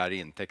starta, för det är där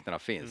intäkterna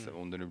finns.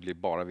 Om det nu blir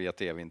bara via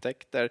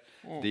tv-intäkter,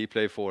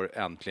 Dplay får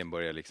äntligen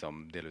börja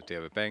liksom dela ut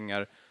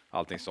tv-pengar,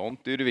 allting sånt,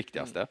 det är det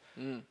viktigaste.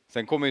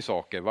 Sen kommer ju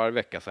saker, varje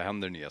vecka så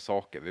händer nya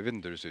saker. Vi vet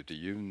inte hur det ser ut i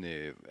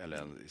juni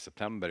eller i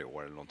september i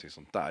år eller någonting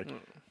sånt där.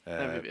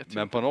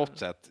 Men på något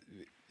sätt,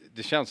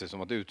 det känns ju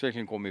som att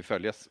utvecklingen kommer ju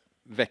följas.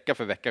 Vecka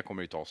för vecka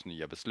kommer det tas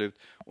nya beslut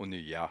och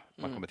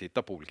man kommer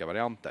titta på olika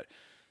varianter.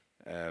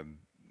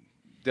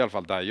 Det är i alla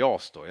fall där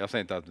jag står. Jag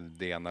säger inte att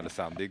det ena eller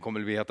sen. Det kommer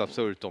bli helt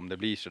absurt om det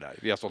blir så där.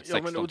 Vi har sålt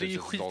 16 000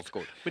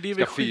 säsongskort.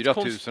 Ska 4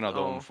 000 av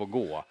dem få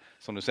gå?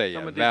 Som du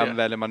säger. Vem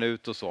väljer man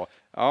ut och så?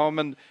 Ja,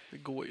 men det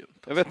går ju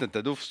inte. Jag vet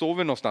inte. Då står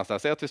vi någonstans där.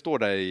 Säg att vi står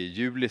där i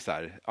juli så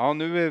här. Ja,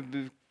 nu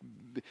är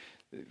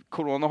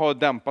corona har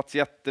dämpats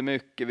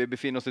jättemycket. Vi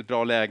befinner oss i ett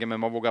bra läge, men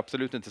man vågar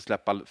absolut inte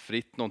släppa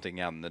fritt någonting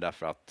ännu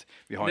därför att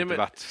vi har inte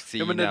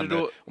vaccin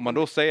ännu. Om man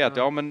då säger att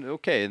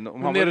okej,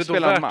 om man vill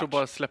spela en match. Är det då värt att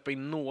bara släppa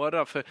in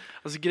några? För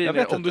alltså, grejen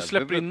är, om du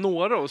släpper in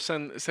några och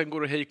sen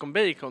går du hejkon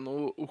bacon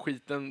och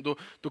skiten,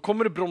 då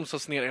kommer det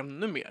bromsas ner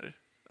ännu mer.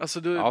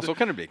 Alltså så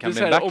kan det bli.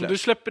 Om du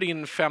släpper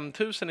in 5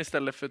 000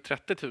 istället för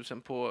 30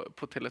 000 på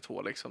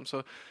Tele2 liksom,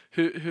 så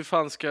hur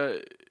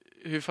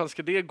fan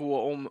ska det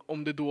gå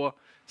om det då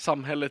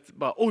samhället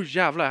bara,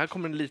 jävlar, här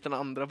kommer en liten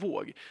andra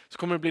våg. Så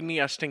kommer det bli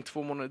nedstängt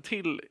 2 månader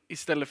till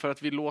istället för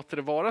att vi låter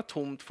det vara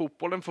tomt.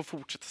 Fotbollen får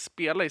fortsätta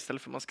spela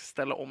istället för att man ska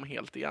ställa om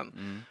helt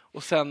igen.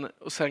 Och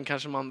sen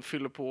kanske man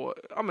fyller på,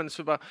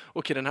 så bara,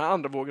 okej, den här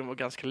andra vågen var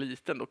ganska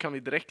liten, då kan vi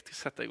direkt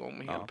sätta igång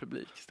med hel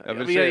publik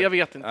istället. Jag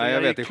vet inte.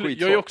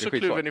 Jag är också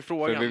kluven i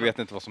frågan. För vi vet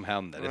inte vad som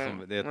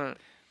händer.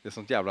 Det är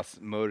sånt jävla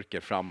mörker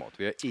framåt.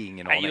 Vi har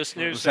ingen aning. Just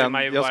nu sen,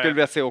 jag skulle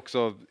vilja se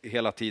också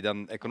hela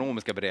tiden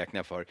ekonomiska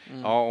beräkningar för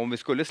om vi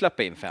skulle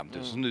släppa in 5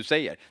 000 som du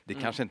säger, det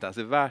kanske inte ens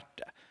är värt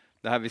det.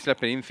 Det här, vi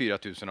släpper in 4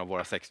 000 av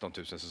våra 16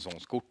 000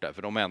 säsongskort där,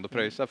 för de är ändå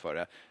pröjsar för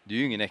det. Det är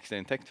ju ingen extra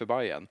intäkt för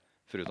Bayern,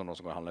 förutom de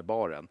som går och handlar i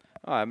baren.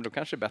 Men då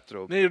kanske det är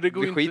bättre att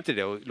vi skiter i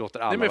det och låter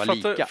alla vara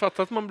lika.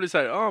 Fatta att man blir så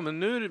här, men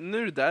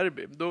nu är det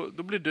derby.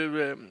 Då blir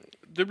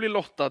du blir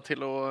lottad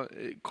till att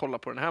kolla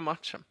på den här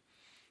matchen.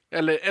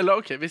 Eller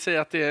okej, vi säger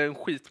att det är en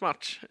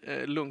skitmatch,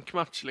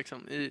 lunkmatch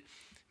liksom,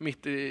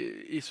 mitt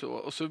i så.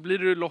 Och så blir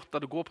du lottad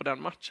att gå på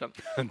den matchen.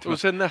 Och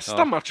sen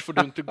nästa match får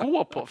du inte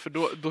gå på, för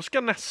då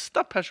ska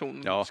nästa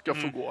person ska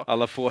få gå.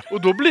 Alla får.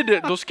 Och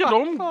då ska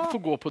de få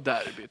gå på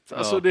derbyt.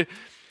 Alltså det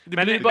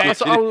blir bara,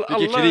 alltså alla...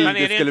 Men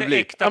är det inte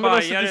äkta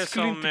bajare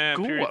som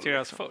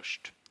prioriteras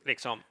först?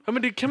 Liksom. Ja,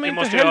 men det kan man vi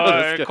inte måste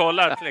heller. ju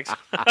kolla liksom.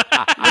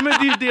 Ja, men det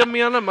är ju det jag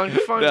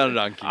menar. Den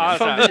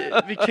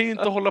rankingen. Vi kan ju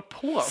inte hålla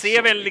på.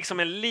 Ser väl liksom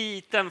en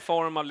liten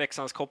form av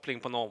Leksandskoppling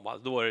på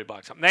någon, då är det bara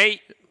liksom,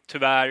 nej,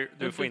 tyvärr,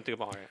 du får inte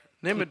vara här.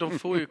 Nej, men de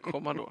får ju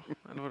komma då.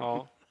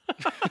 Ja.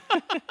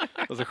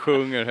 Och så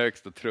sjunger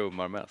högst och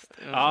trummar mest.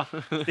 Ja,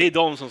 det är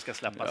de som ska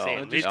släppas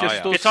in. Vi ska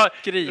stå och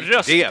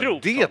skrika.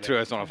 Det tror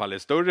jag i sådana fall är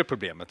större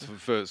problemet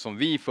för som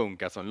vi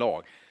funkar som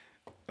lag.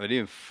 Det är ju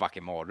en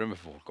fucking mardröm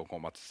för folk att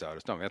komma till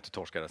Söderström. Vi har inte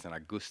torskat sedan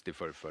augusti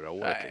förra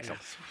året. Liksom.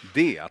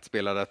 Det att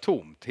spela där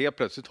tomt, helt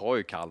plötsligt har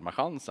ju Kalmar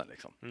chansen.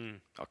 Liksom.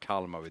 Ja,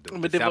 Kalmar var ju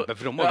dumt exempel,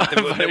 för de har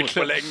inte vunnit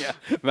på länge.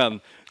 Men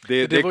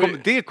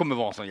det kommer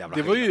vara en sån jävla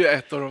skillnad. Det var ju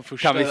ett av de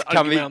första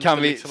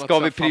argumenten. Liksom, ska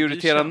vi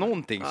prioritera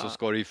någonting så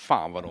ska det ju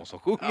fan vara de som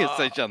sjunger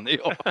sig, känner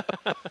jag.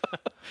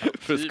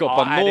 För att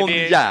skapa någon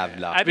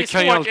jävla... Vi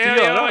kan ju alltid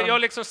göra...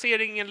 Jag liksom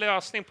ser ingen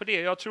lösning på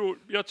det.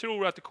 Jag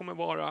tror att det kommer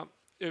vara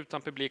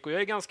utan publik, och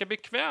jag är ganska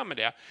bekväm med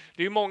det.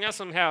 Det är ju många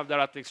som hävdar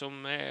att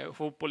liksom,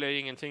 fotboll är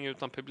ingenting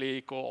utan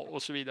publik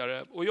och så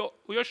vidare.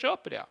 Och jag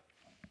köper det.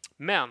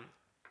 Men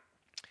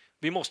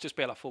vi måste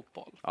spela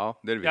fotboll. Ja,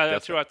 det är det viktigaste.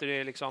 Jag tror att det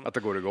är liksom... Att det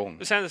går igång.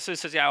 Sen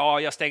så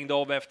jag stängde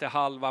av efter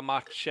halva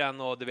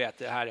matchen och du vet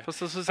det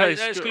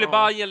här. Skulle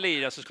Bayern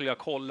lira så skulle jag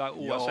kolla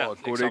oavsett. Ja,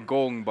 går det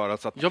igång bara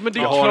så att... Ja, men det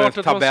är klart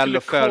att man skulle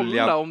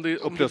kolla om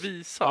det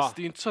visas. Ja. Det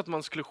är ju inte så att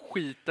man skulle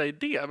skita i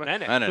det.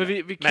 Men,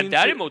 men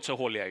däremot så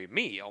håller jag ju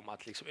med om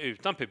att liksom,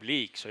 utan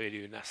publik så är det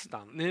ju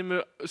nästan... Nej,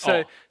 men,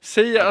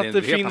 säg att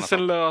det finns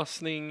en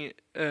lösning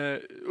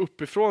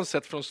uppifrån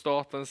sett från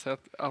statens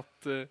sätt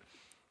att...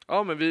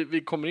 Ja, men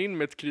vi kommer in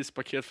med ett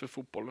krispaket för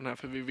fotbollen här,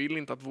 för vi vill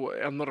inte att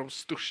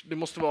det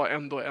måste vara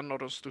ändå en av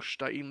de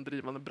största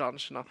indrivande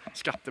branscherna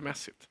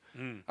skattemässigt.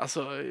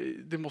 Alltså,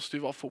 det måste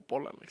ju vara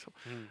fotbollen liksom.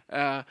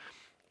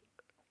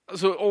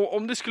 Alltså,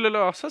 om det skulle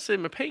lösa sig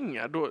med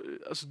pengar,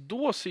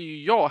 då ser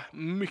ju jag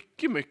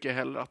mycket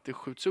hellre att det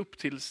skjuts upp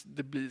tills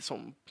det blir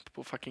som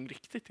på fucking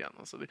riktigt igen.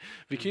 Alltså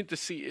vi kan ju inte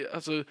se,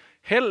 alltså,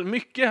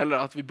 mycket hellre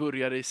att vi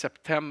börjar i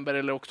september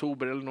eller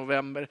oktober eller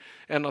november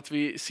än att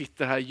vi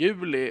sitter här i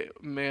juli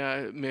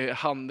med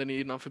handen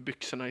innanför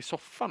byxorna i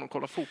soffan och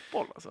kollar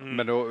fotboll. Alltså.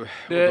 Men då,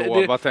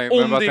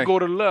 det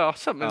går att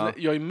lösa, men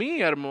jag är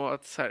mer med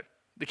att så här,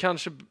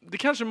 Det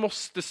kanske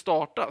måste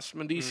startas,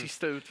 men det är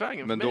sista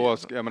utvägen. Men för då, mig,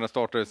 alltså. jag menar,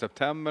 startar i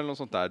september eller något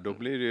sånt där, då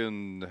blir det ju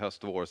en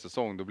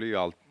höst-vårsäsong. Då blir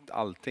ju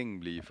allting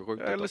blir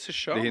förskjutet. Eller så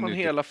kör man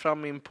hela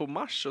fram in på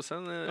mars och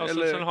sen,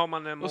 sen har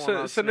man en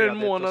månads sen är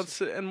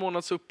det en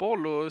månads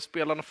uppehåll och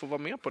spelarna får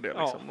vara med på det.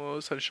 Liksom.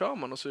 Och sen kör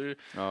man. Och så, det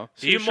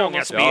är ju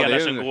många spelare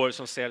som går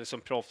som säljs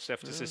som proffs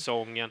efter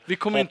säsongen. Vi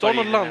kommer inte ha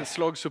någon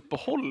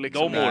landslagsuppehåll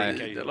liksom,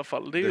 i alla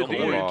fall. De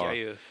orkar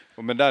ju.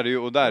 Men där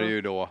är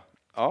ju då.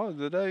 Ja,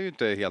 det där är ju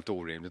inte helt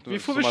orimligt. Vi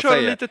får väl köra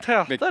lite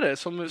tätare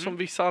som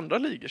vissa andra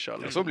ligor kör.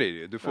 Liksom. Så blir det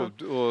ju. Du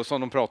får, och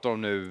som de pratar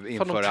om nu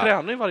införa... de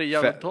tränar ju varje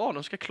jävla dag.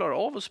 De ska klara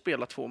av att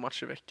spela 2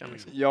 matcher i veckan.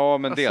 Liksom. Ja,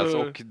 men dels.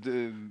 Och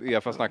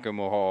EFA snackar om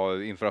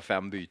att införa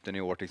 5 byten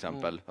i år till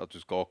exempel. Att du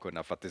ska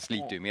kunna, för att det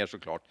sliter ju mer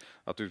såklart.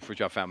 Att du får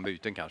köra 5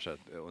 byten kanske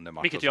under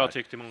matchen. Vilket jag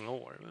tyckte i många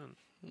år. Men...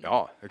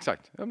 Ja,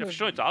 exakt. Jag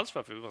förstår inte alls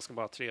varför man ska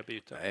bara ha 3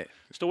 byten. Nej.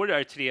 Står det där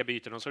i 3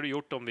 byten och så har du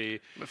gjort dem vid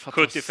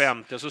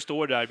 75 och så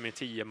står det där med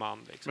 10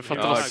 man. Liksom. För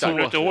att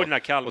jag inte ihåg den här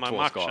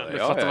Kalmar-matchen.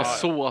 För att det var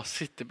så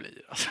City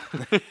blir. Alltså.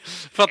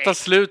 Fatta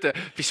slutet.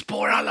 Vi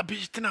sparar alla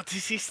bytena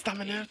till sista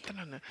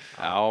minuterna nu.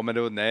 Ja, men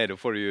då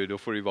får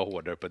du ju vara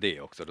hårdare på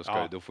det också.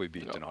 Då får ju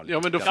byten ha lite. Ja,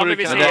 men då får du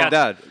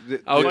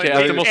Okej,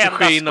 att det måste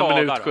ske inom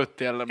minut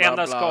 70 eller bla,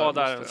 enda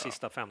skada de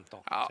sista 15.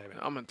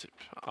 Ja, men typ.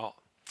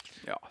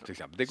 Ja, till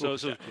exempel. Det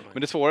går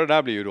men det svåra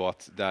där blir ju då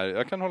att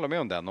jag kan hålla med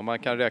om den. Om man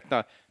kan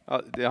räkna,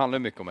 det handlar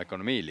mycket om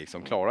ekonomi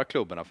liksom. Klara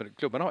klubbarna, för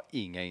klubbarna har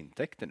inga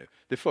intäkter nu.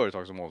 Det är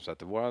företag som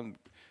omsätter, våra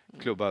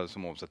klubbar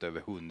som omsätter över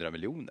 100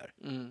 miljoner.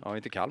 Ja,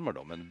 inte Kalmar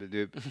då,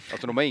 men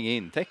alltså de har inga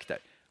intäkter.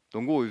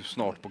 De går ju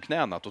snart på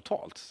knäna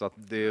totalt. Så att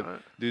det är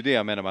ju det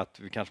jag menar med att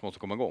vi kanske måste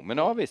komma igång. Men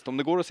ja visst, om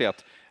det går att se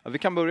att vi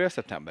kan börja i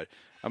september.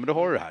 Ja, men då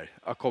har du det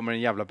här. Kommer en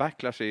jävla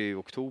backlash i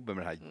oktober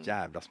med det här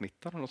jävla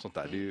smittan och sånt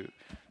där. Det är ju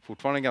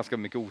fortfarande ganska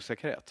mycket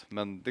osäkerhet.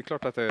 Men det är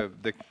klart att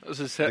det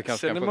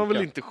sen är man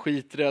väl inte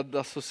skiträdd,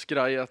 alltså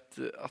skraj att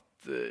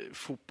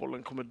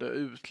fotbollen kommer dö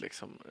ut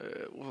liksom.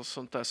 Och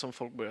sånt där som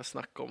folk börjar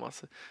snacka om.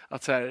 Alltså,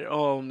 att så här,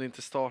 om det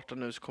inte startar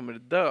nu så kommer det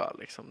dö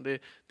liksom. Det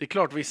är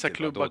klart vissa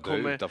klubbar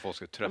kommer... Ut, folk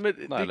ska tröttna,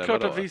 det är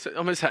klart att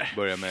vissa... men så här,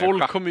 börja med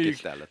folk kommer ju...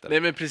 istället,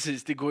 nej men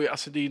precis, det går ju,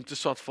 alltså det är ju inte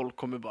så att folk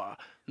kommer bara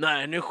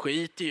nej, nu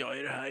skiter jag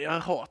i det här. Jag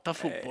hatar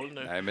fotboll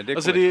nu. Nej, men det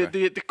alltså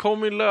det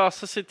kommer ju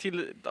lösa sig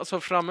till alltså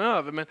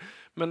framöver,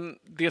 men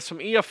det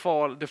som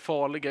är det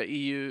farliga är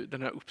ju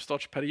den här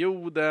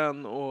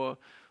uppstartsperioden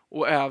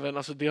och även,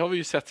 alltså det har vi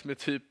ju sett med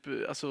typ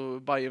alltså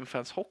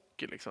Bayern-fans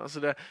hockey liksom.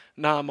 Alltså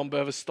när man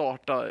behöver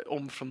starta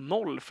om från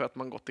noll för att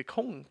man gått i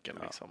konken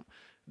liksom.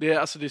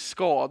 Det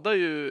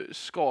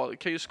skadar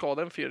kan ju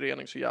skada en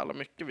förening så jävla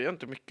mycket. Vi har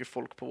inte mycket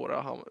folk på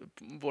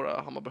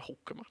våra Hammarby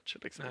hockeymatcher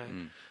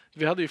liksom.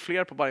 Vi hade ju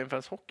fler på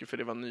Bayern-fans hockey för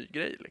det var en ny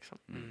grej liksom.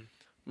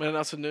 Men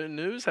alltså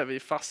nu så är vi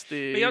fast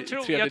i men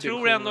jag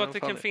tror ändå att det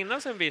kan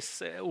finnas en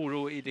viss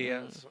oro i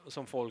det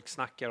som folk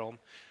snackar om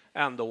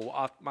ändå,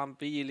 att man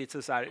blir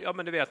lite så här, ja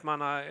men du vet,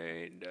 man har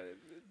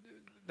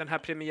den här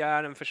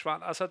premiären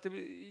försvann, alltså att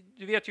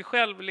du vet ju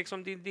själv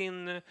liksom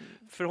din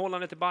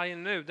förhållande till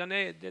Bayern nu,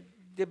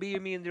 det blir ju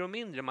mindre och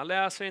mindre, man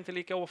läser inte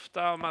lika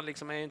ofta, man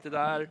liksom är inte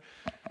där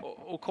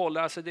och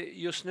kollar, alltså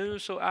just nu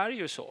så är det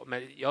ju så,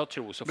 men jag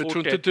tror så fort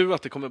tror inte du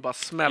att det kommer bara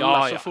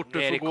smälla så fort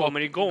du får gå kommer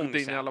igång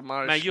din jävla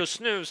marsch. Men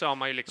just nu så har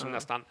man ju liksom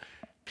nästan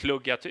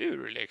pluggat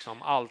ur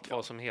liksom allt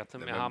vad som heter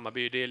med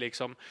Hammarby, det är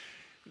liksom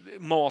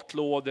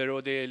matlådor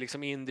och det är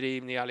liksom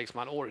indrivningar, liksom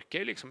man orkar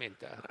ju liksom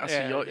inte. Alltså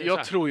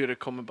jag tror ju det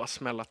kommer bara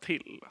smälla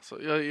till.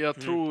 Alltså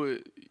jag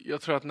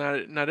tror att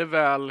när det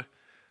väl,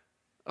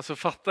 alltså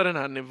fatta den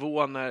här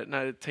nivån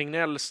när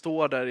Tegnell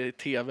står där i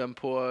tvn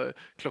på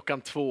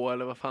 2:00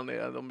 eller vad fan det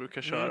är de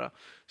brukar köra,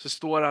 så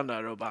står han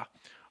där och bara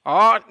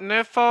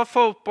nu får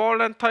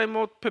fotbollen ta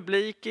emot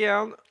publik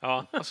igen.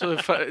 Ja. Alltså,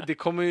 det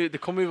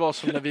kommer ju vara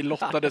som när vi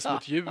lottades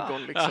mot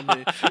Djurgården. Liksom,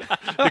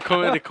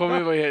 det kommer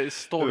ju vara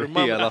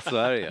stormar. Hela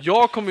Sverige.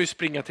 Jag kommer ju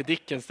springa till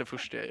Dickens det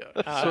första jag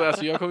gör. Så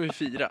alltså, jag kommer ju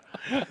fira.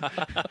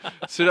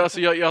 Så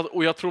alltså,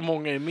 jag tror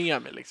många är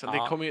med mig. Liksom.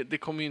 Det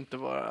kommer ju inte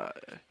vara...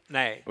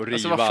 Nej. Och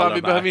alltså, vad fan,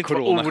 vi behöver inte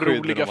vara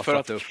oroliga för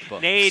att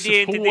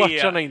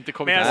supportrarna inte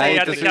kommer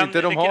till. Nej,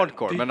 inte de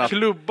hardcore. Det är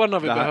klubbarna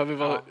vi behöver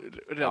vara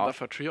rädda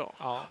för, tror jag.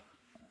 Ja.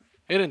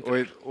 Är det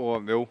inte?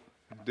 Jo,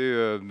 det är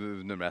ju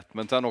nummer 1.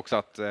 Men sen också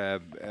att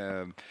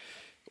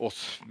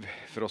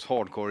för oss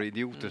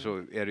hardcore-idioter så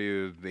är det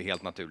ju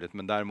helt naturligt.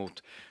 Men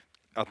däremot,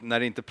 att när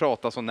det inte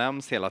pratas och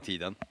nämns hela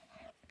tiden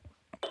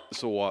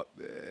så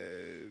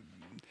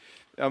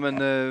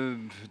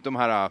de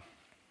här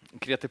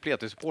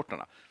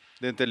kreativitetsupporterna.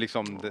 Det är inte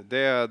liksom,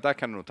 där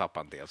kan du nog tappa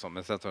en del,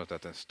 men sen tror jag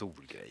att det är en stor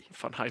grej.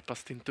 Fan,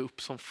 hypas det inte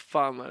upp som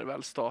fan när det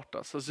väl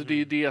startas. Alltså,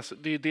 det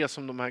är det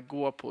som de här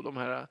går på,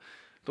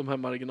 de här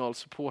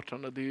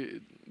marginalsupportrarna.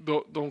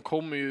 De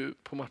kommer ju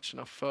på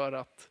matcherna för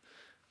att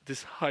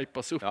det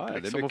hypas upp. Ja,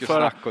 liksom. Det är mycket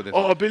snack och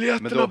det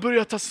biljetterna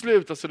börjar ta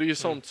slut. Alltså, det är ju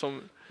sånt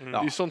som, det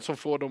är sånt som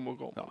får dem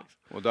igång. Ja.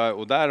 Liksom.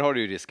 Och där har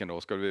du ju risken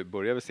då, ska vi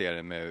börja med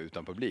serien med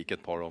utan publik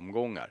ett par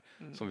omgångar,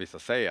 som vissa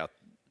säger att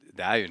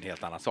det är ju en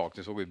helt annan sak.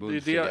 Du såg ju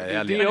Bundesliga.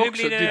 Det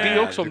är det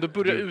också, om du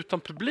börjar utan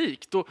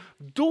publik,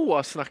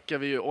 då snackar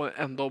vi ju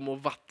ändå om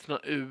att vattna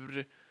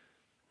ur.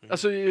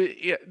 Alltså,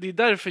 det är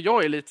därför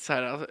jag är lite så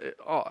här,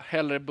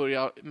 hellre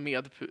börja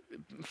med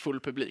full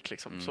publik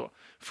liksom, så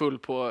full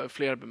på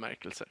fler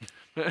bemärkelser.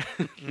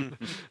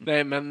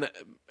 Nej, men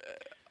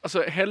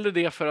alltså hellre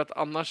det, för att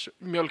annars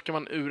mjölkar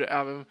man ur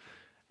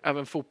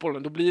även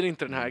fotbollen. Då blir det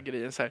inte den här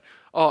grejen så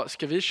här,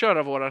 ska vi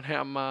köra våran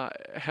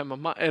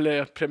hemma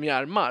eller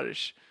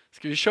premiärmarsch?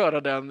 Ska vi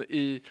köra den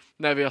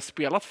när vi har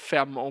spelat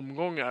 5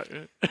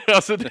 omgångar?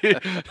 Alltså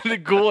det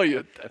går ju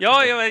inte.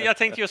 Ja, jag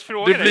tänkte just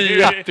fråga dig. Det blir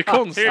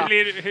jättekonstigt.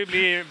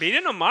 Blir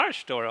det någon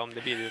marsch då om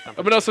det blir utan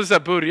publik? Men alltså så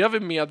här, börjar vi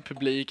med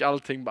publik,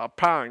 allting bara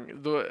pang,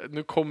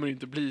 nu kommer det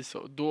inte bli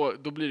så.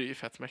 Då blir det ju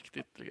fett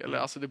mäktigt. Eller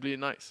alltså det blir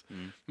nice.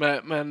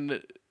 Men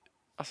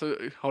alltså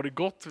har det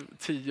gått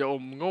 10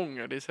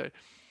 omgångar, det är så här,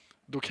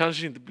 då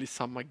kanske det inte blir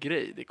samma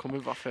grej. Det kommer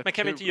vara fett. Men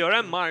kan vi inte göra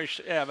en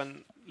marsch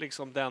även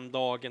liksom den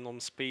dagen de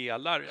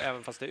spelar,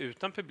 även fast det är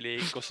utan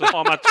publik, och så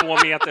har man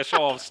 2 meters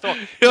avstånd?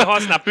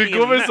 Vi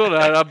går med sådana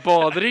här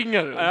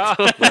badringar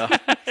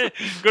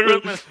går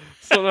runt med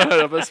sådana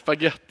här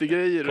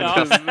spagettigrejer.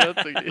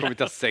 Det kommer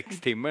ta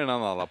 6 timmar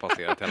innan alla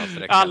passerat hela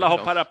sträckan. Alla har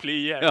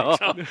paraplyer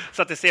liksom,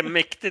 så att det ser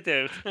mäktigt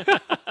ut.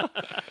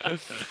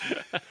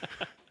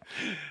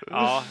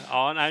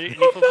 Nej, ni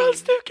får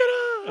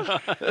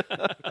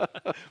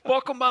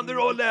bakom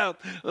banderollen.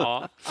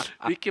 Ja,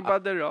 vilken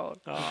banderoll.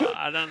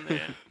 Ja,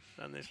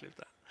 den är slut.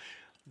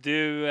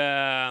 Du,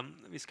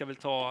 vi ska väl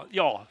ta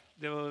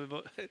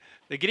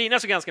det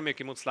grinas så ganska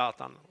mycket mot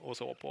Zlatan och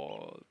så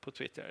på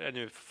Twitter.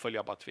 Nu följer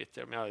jag bara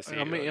Twitter, men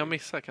jag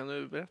missar, kan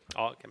du berätta?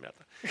 Ja, jag kan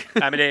berätta.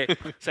 Nej, men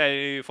så är det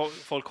ju,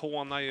 folk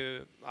hånar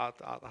ju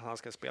att han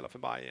ska spela för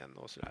Bayern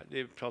och sådär.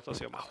 Det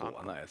pratas ju om att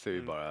han ser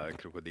ju bara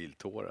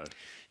krokodiltårar.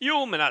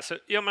 Jo, men alltså,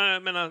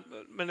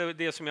 men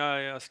det som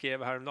jag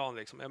skrev häromdagen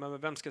liksom,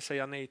 men vem ska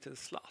säga nej till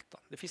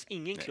Zlatan? Det finns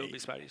ingen klubb i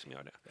Sverige som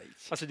gör det. Nej.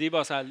 Alltså det är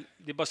bara så här,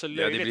 det är bara så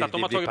löjligt att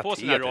de har tagit på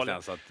sig den här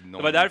rollen.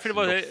 Det var därför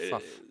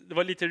det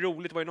var lite roligt.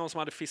 Det var ju någon som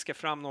hade fiskat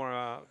fram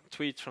några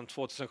tweets från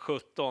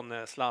 2017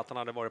 när Zlatan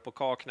hade varit på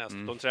Kaknäs.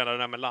 De tränade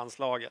där med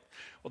landslaget.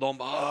 Och de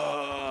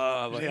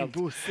bara... Var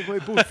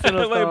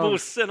är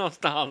Bosse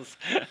någonstans?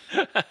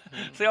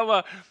 Så jag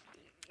bara...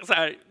 Så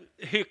här,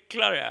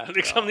 hycklare.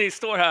 Liksom ni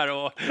står här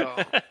och...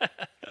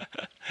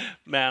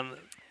 Men...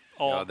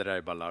 Ja, det där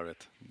är bara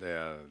larvigt.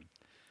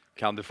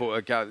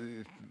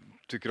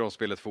 Tycker du om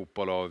spelet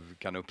fotboll och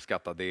kan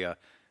uppskatta det,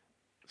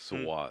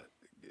 så...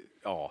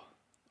 Ja...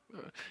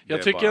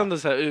 Jag tycker ändå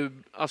så här,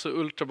 alltså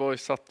Ultra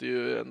Boys satte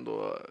ju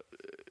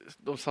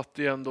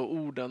ändå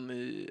orden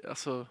i,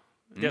 alltså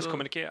deras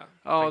kommuniké.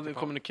 Ja, den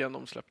kommuniken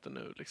de släppte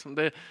nu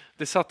liksom.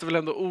 Det satte väl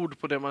ändå ord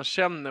på det man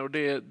känner, och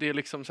det är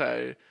liksom så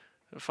här,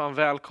 fan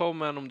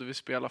välkommen om du vill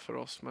spela för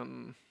oss,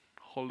 men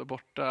håll dig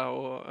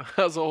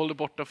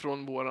borta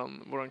från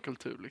våran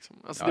kultur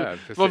liksom. Alltså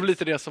det var väl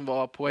lite det som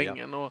var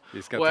poängen, och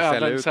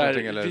även så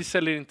här, vi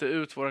säljer inte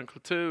ut våran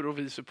kultur, och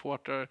vi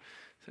supportar.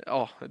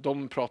 Ja,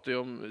 de pratar ju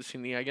om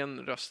sin egen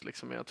röst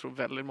liksom, men jag tror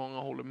väldigt många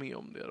håller med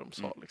om det de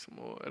sa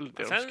liksom, eller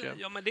det de skrev.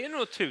 Ja, men det är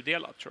nog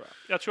tudelat, tror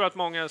jag. Jag tror att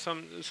många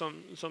som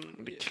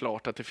det är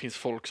klart att det finns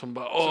folk som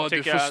bara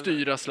du får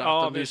styra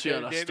Zlatan, det är så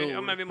jävla stor.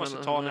 Ja, men vi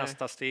måste ta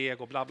nästa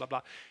steg och bla bla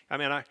bla. Jag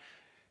menar,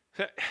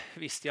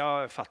 visst,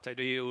 jag fattar,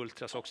 det är ju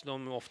ultras också.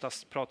 De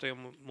oftast pratar ju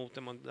mot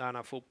den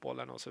moderna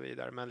fotbollen och så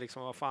vidare, men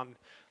liksom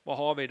vad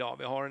har vi idag?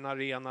 Vi har en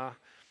arena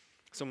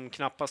som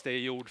knappast är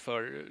gjord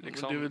för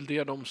liksom... Det är väl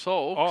det de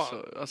sa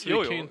också. Ja, alltså, vi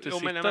kan ju inte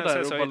sitta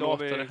där och bara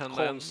låta det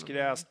hända.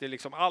 Konstgräs, det är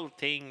liksom,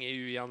 allting är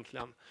ju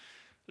egentligen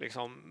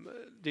liksom,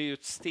 det är ju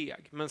ett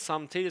steg. Men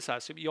samtidigt så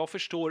jag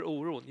förstår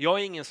oron. Jag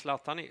är ingen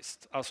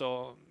zlatanist.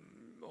 Alltså,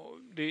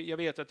 jag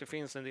vet att det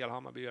finns en del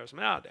Hammarbyare som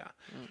är det.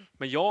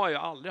 Men jag har ju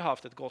aldrig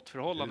haft ett gott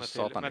förhållande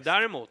till det. Men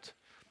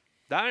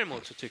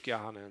däremot så tycker jag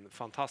han är en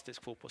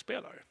fantastisk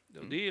fotbollsspelare.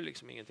 Det är ju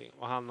liksom ingenting.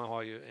 Och han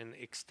har ju en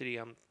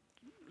extrem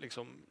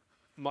liksom...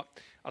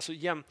 Alltså,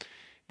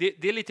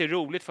 det är lite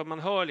roligt, för man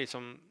hör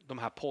liksom de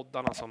här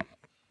poddarna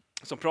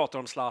som pratar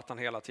om Zlatan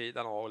hela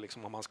tiden, och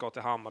liksom om man ska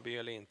till Hammarby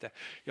eller inte.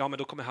 Ja, men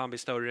då kommer han bli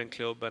större än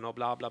klubben och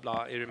bla bla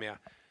bla. Är du med?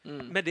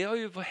 Men det har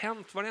ju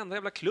hänt varenda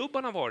jävla klubb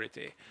han har varit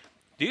i.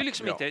 Det är ju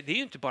liksom inte, det är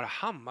ju inte bara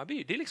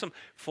Hammarby. Det är liksom,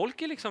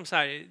 folk är liksom så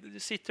här,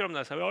 sitter de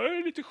där så här, jag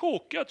är lite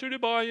chockad, jag tror det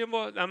bara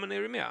var, nej, men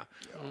är du med?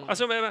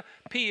 Alltså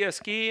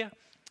PSG,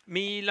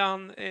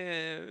 Milan,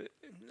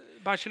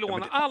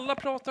 Barcelona, alla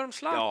pratar om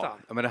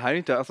Zlatan. Ja, men det här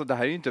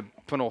är ju inte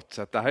på något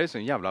sätt, det här är en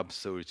sån jävla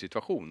absurd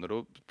situation, och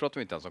då pratar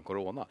vi inte ens om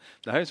corona.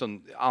 Det här är en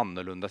sån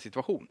annorlunda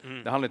situation.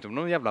 Det handlar inte om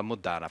någon jävla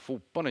moderna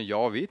fotboll.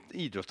 Ja, vi är ett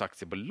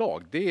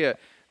idrottsaktiebolag.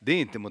 Det är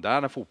inte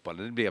moderna fotboll,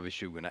 det blev vi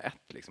 2001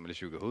 liksom,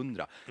 eller 2000.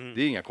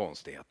 Det är inga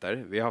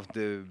konstigheter. Vi har haft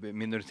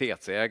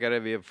minoritetsägare,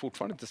 vi har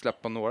fortfarande inte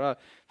släppt på några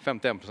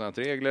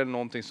 51%-regler eller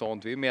någonting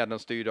sånt. Vi är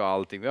medlemsstyrda och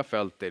allting. Vi har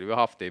följt det, vi har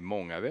haft det i vi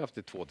har haft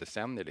det i 2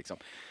 decennier liksom.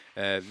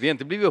 Vi har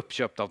inte blivit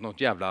uppköpta av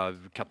något jävla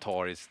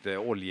katariskt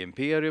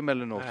oljeimperium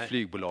eller något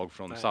flygbolag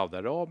från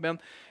Saudiarabien.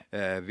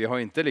 Vi har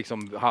inte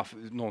liksom haft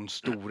någon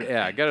stor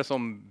ägare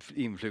som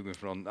influgen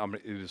från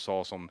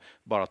USA som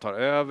bara tar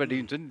över. Det är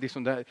ju inte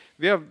liksom det här.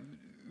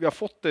 Vi har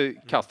fått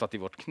det kastat i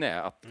vårt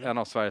knä att en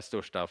av Sveriges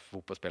största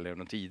fotbollsspelare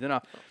genom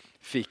tiderna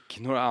fick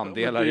några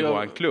andelar i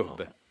våran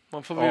klubb.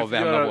 Man får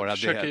väl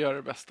försöka göra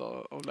det bästa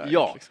av läget.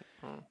 Ja. Liksom.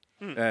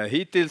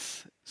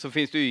 Hittills så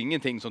finns det ju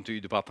ingenting som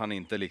tyder på att han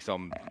inte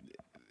liksom...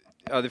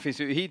 Ja,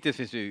 hittills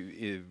finns det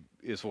ju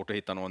är svårt att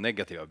hitta några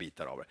negativa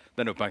bitar av det.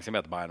 Den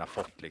uppmärksamhet Bayern har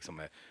fått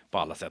liksom på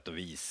alla sätt och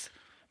vis.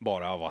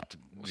 Bara av att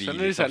vi sen är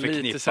det liksom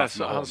förknippas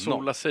med honom. Han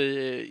solar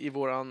sig i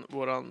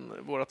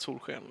vårat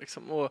solsken.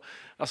 Liksom. Och,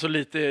 alltså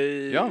lite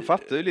ja, han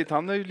fattar ju lite.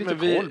 Han har ju lite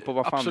koll på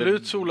vad fan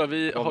absolut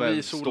har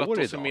vi solat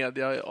oss i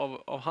media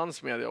av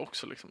hans media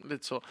också. Liksom.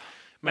 Lite så.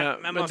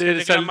 Men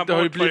det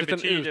har ju blivit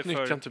en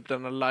utnyttjande typ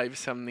denna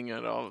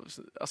livesändningar av...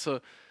 Alltså,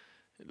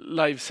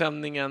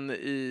 livesändningen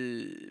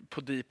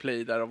på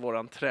Dplay där av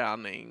våran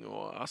träning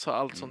och alltså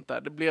allt sånt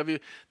där. Det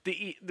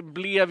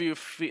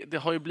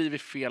har ju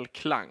blivit fel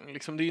klang.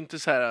 Liksom, det är ju inte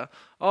så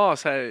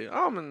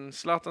här, men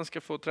Zlatan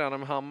ska få träna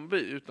med Hammarby,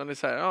 utan det är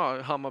så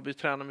här, Hammarby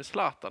tränar med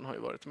Zlatan har ju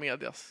varit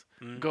medias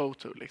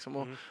go-to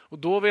liksom. Och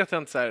då vet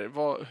jag inte så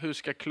här, hur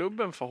ska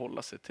klubben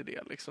förhålla sig till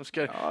det liksom?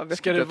 Ska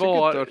det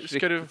vara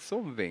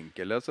som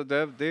vinkel? Alltså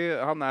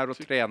han är och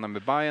tränar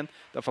med Bayern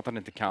därför att han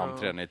inte kan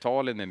träna i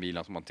Italien med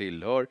Milan som han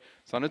tillhör.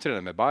 Så han är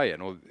tränat med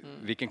Bayern och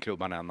vilken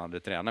klubb han än hade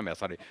tränat med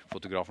så hade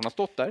fotograferna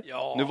stått där.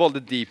 Ja. Nu valde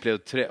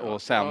Dplay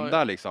att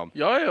sända liksom.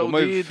 Ja, och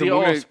det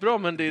är asbra,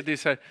 men det är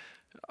så här,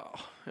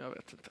 jag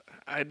vet inte.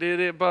 Nej, det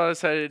är bara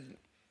så här,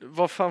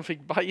 vad fan fick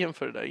Bayern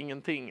för det där?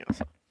 Ingenting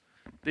alltså.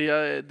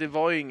 Det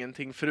var ju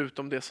ingenting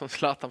förutom det som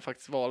Zlatan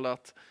faktiskt valde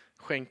att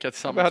skänka till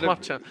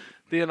sammanmatchen.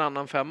 Det är en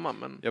annan femma,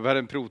 men jag hade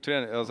en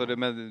provträning alltså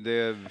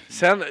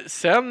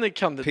sen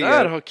kan det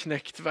där ha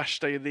knäckt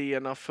värsta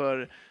idéerna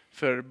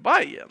för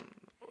Bayern.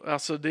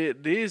 Alltså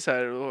det är så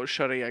här att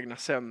köra egna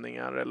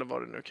sändningar eller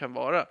vad det nu kan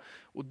vara.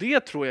 Och det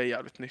tror jag är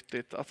jävligt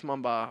nyttigt. Att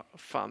man bara,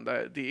 fan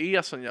det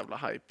är sån jävla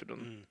hype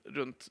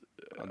runt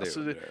ja, det alltså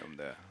om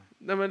det.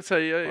 Nej, men så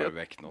här, har det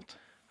väckt något?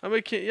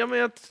 Ja,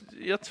 men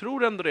jag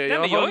tror ändå det.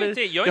 Nej,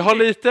 jag har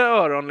lite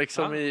öron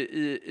liksom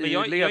i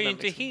leden. Jag är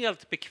inte liksom.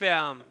 helt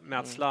bekväm med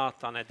att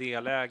Zlatan är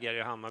delägare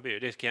i Hammarby,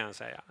 det kan jag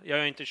säga. Jag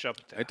har inte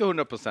köpt det. Jag är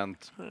inte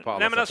 100% på alla.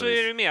 Nej, men alltså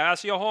är du med?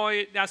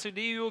 Alltså,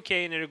 det är ju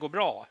okej när det går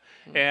bra.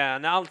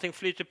 När allting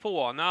flyter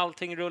på, när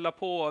allting rullar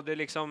på, det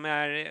liksom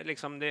är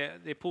liksom det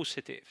är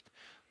positivt.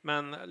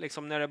 Men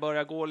liksom när det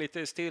börjar gå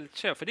lite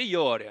stiltje, för det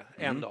gör det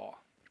en dag.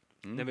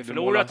 När vi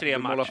förlorar 3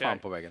 matcher. Fan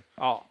på väggen.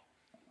 Ja.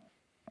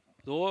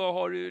 Då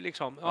har du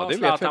liksom,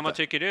 Zlatan, vad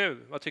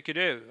tycker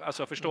du?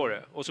 Alltså, förstår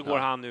du? Och så går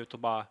han ut och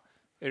bara,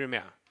 är du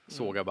med?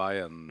 Såga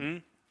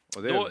Bayern.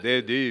 Och det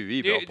är ju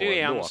vi bra på.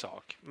 Det är en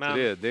sak. Men,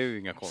 det är ju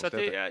inga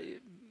konstigheter.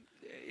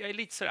 Jag är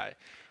lite sådär,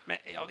 men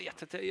jag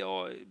vet inte,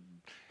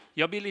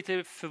 jag blir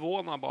lite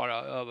förvånad bara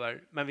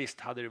över, men visst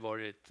hade det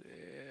varit,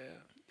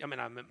 jag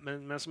menar,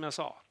 men som jag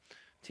sa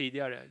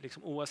tidigare,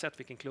 liksom, oavsett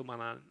vilken klubb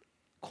man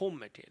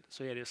kommer till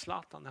så är det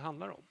Zlatan det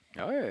handlar om.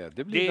 Ja,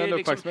 det blir den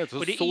uppmärksamhet.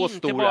 Och det är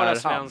inte bara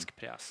svensk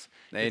press,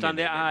 utan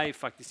det är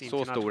faktiskt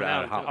internationellt. Så stor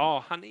är han.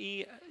 Ja, han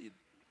är...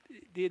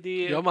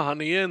 Ja, men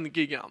han är en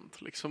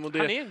gigant. Liksom, och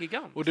han är en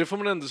gigant. Och det får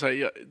man ändå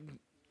säga.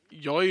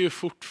 Jag är ju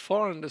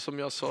fortfarande, som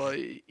jag sa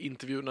i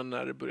intervjun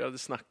när det började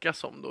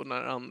snackas om då,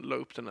 när han la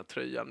upp den här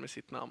tröjan med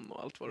sitt namn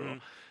och allt vad det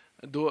var.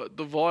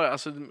 Då var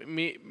alltså,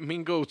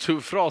 min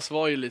go-to-fras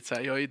var ju lite så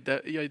här, jag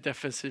är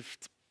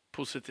defensivt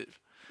positiv.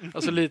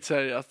 Alltså lite så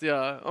här att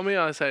jag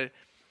är så här,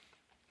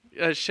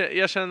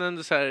 jag känner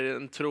ändå så här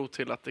en tro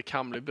till att det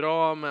kan bli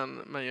bra,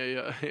 men jag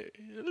är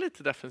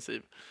lite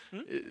defensiv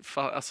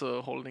alltså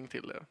hållning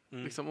till det.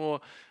 Liksom,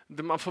 och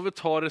man får väl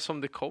ta det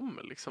som det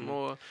kommer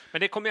liksom.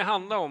 Men det kommer ju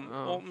handla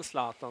om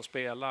Zlatan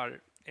spelar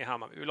i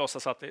Hammarby. Vi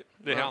låtsas att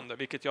det händer,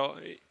 vilket jag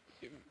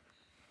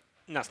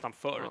nästan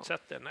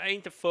förutsätter. Nej,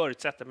 inte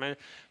förutsätter,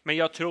 men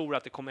jag tror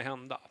att det kommer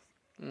hända.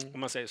 Om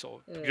man säger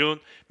så.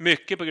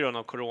 Mycket på grund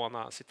av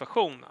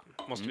coronasituationen,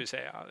 måste vi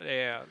säga.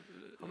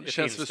 Det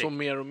känns väl som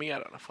mer och mer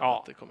i alla fall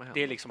att det kommer hända.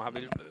 Det är liksom, han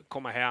vill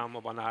komma hem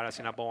och vara nära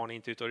sina barn,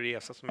 inte ut och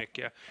resa så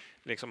mycket.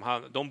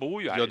 Liksom, de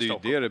bor ju här i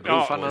Stockholm. Det beror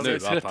på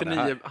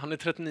han är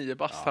 39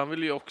 bast. Han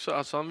vill ju också,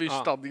 alltså han vill ju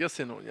stadga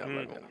sig någon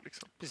jävla gång.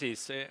 Liksom.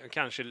 Precis,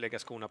 kanske lägga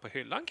skorna på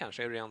hyllan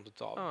kanske är rent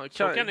utav.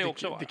 Så kan det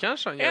också vara. Det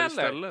kanske han gör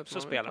istället. Så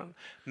spelar han.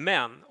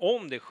 Men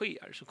om det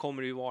sker så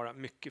kommer det ju vara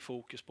mycket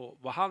fokus på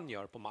vad han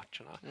gör på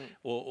matcherna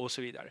och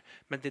så vidare.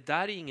 Men det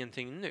där är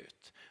ingenting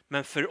nytt.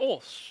 Men för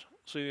oss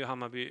så är ju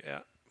Hammarby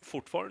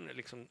fortfarande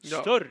liksom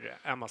större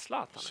än vad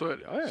Zlatan. Så är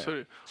det.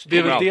 Det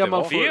är väl det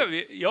man får...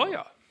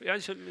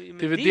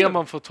 Det är väl det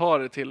man får ta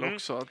det till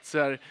också. Att så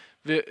här,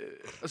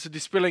 alltså det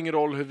spelar ingen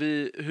roll hur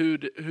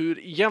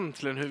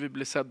vi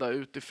blir sedda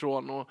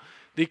utifrån. Och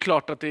det är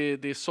klart att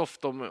det är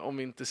soft om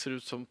vi inte ser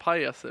ut som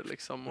pajaser.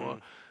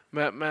 Liksom.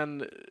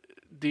 Men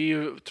det är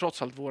ju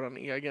trots allt våran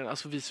egen,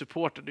 alltså vi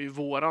supporter, det är ju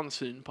våran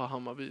syn på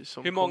Hammarby.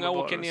 Som hur många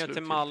åker ner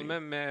till Malmö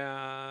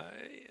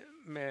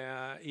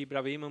med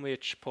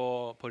Ibrahimovic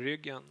på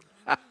ryggen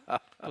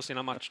på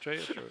sina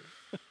matchtröjor, tror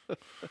du?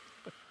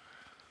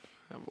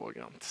 Jag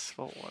vågar inte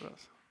svara.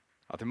 Alltså.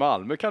 Ja, till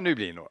Malmö kan det ju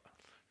bli några.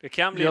 Det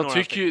kan bli jag några.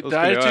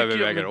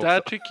 Där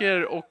tycker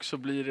jag också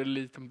blir det en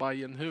liten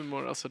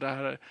Bayern-humor. Alltså det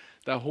här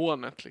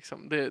hånet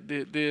liksom.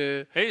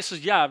 Jag är så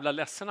jävla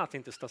ledsen att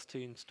inte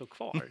statyn står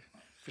kvar.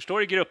 Förstår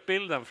du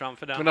gruppbilden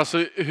framför den? Men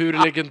alltså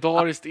hur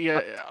legendariskt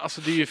är...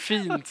 Alltså det är ju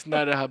fint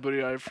när det här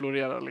börjar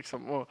florera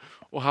liksom.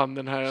 Och han,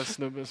 den här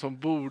snubben som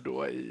bor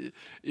då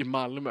i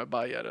Malmö,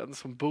 Bajaren,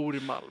 som bor i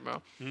Malmö.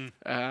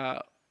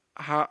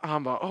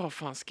 Han bara,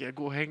 fan ska jag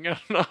gå och hänga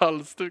en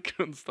halsduk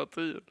runt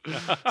statyn?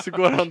 Så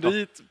går han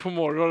dit på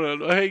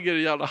morgonen och hänger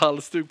en jävla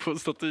halsduk på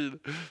statyn.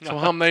 Som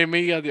hamnar i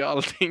media och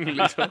allting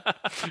liksom.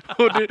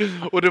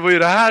 och det var ju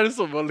det här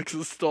som var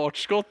liksom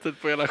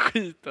startskottet på hela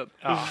skiten.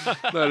 Ja.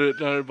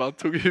 När det bara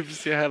tog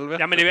hus i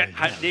helvete. Ja, men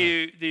det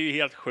är ju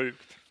helt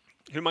sjukt.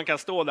 Hur man kan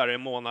stå där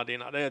en månad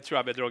innan. Det tror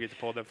jag vi har dragit i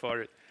podden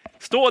förut.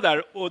 Stå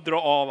där och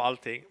dra av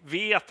allting.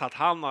 Vet att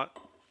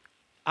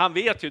han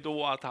vet ju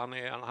då att han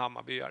är en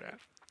Hammarbyare.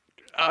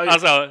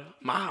 Alltså,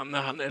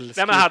 han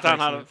älskar att han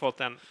hade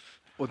fått en...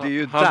 Och det är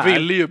ju han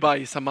ville ju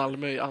bajsa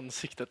Malmö i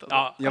ansiktet.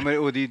 Alltså. Ja, men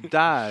och det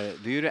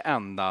är ju det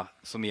enda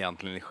som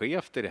egentligen är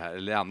skevt i det här.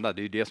 Eller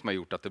det är ju det som har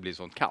gjort att det blir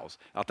sånt kaos.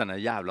 Att den här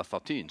jävla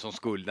statyn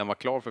den var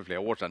klar för flera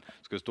år sedan,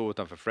 skulle stå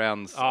utanför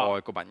Friends,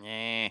 AIK bara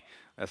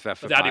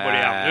SVF. Det hade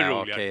varit ännu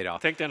roligare.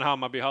 Tänk dig en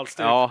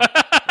Hammarby-halsduk. Ja,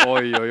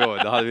 oj.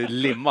 Det hade vi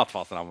limmat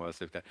fast en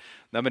Hammarby-halsduk där.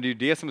 Nej, men det är ju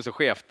det som är så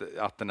skevt,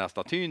 att den här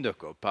statyn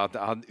dök upp.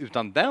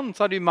 Utan den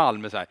så hade ju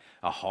Malmö så här,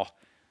 jaha,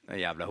 den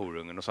jävla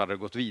horungen, och så hade det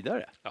gått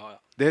vidare.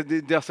 Ja.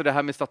 Alltså det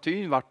här med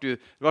statyn vart ju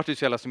så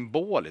jävla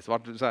symboliskt. Det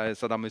vart så här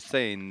Saddam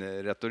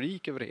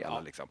Hussein-retorik över det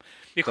hela. Liksom.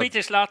 Vi skiter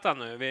i Zlatan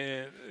nu.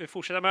 Vi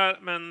fortsätter med,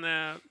 men...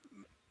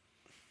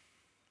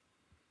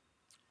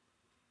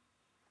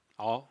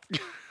 Ja.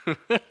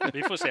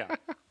 Vi får se.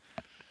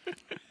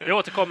 Vi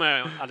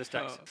återkommer alldeles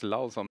strax.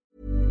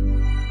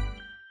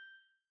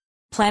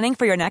 Planning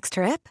for your next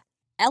trip?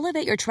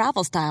 Elevate your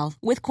travel style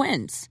with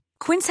Quince.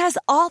 Quince has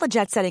all the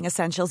jet-setting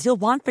essentials you'll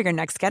want for your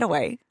next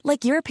getaway,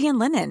 like European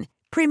linen,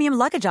 premium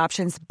luggage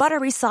options,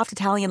 buttery soft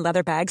Italian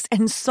leather bags,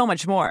 and so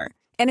much more.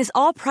 And is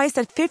all priced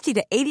at 50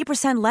 to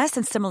 80% less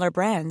than similar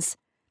brands.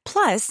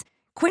 Plus,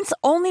 Quince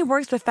only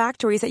works with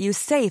factories that use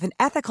safe and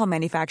ethical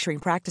manufacturing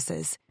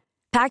practices.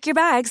 Pack your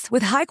bags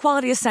with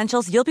high-quality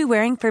essentials you'll be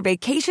wearing for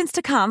vacations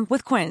to come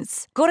with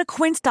Quince. Go to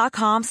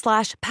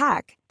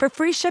quince.com/pack for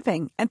free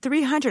shipping and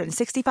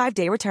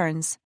 365-day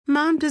returns.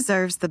 Mom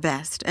deserves the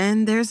best,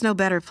 and there's no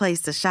better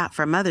place to shop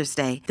for Mother's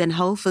Day than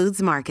Whole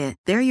Foods Market.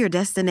 They're your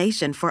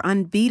destination for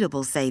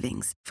unbeatable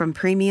savings, from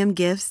premium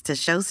gifts to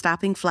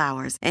show-stopping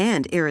flowers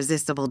and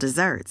irresistible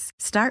desserts.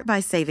 Start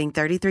by saving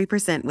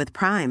 33% with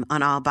Prime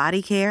on all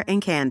body care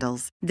and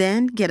candles.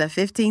 Then get a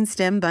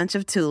 15-stem bunch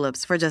of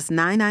tulips for just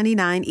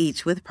 $9.99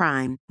 each with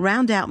Prime.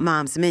 Round out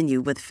Mom's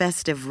menu with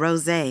festive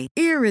rosé,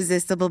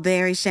 irresistible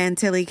berry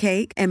chantilly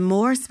cake, and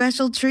more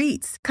special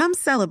treats. Come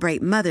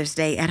celebrate Mother's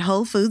Day at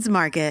Whole Foods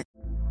Market.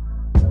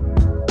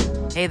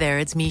 Hey there,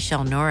 it's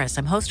Michelle Norris.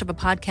 I'm host of a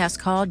podcast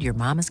called Your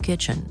Mama's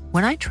Kitchen.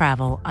 When I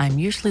travel, I'm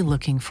usually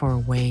looking for a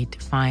way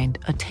to find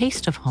a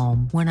taste of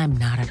home when I'm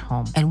not at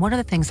home. And one of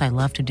the things I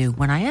love to do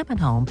when I am at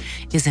home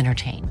is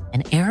entertain.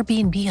 And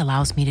Airbnb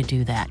allows me to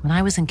do that. When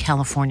I was in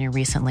California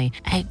recently,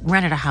 I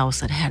rented a house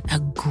that had a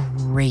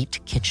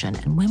great kitchen.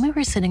 And when we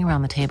were sitting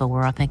around the table, we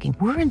were all thinking,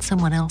 we're in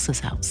someone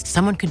else's house.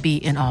 Someone could be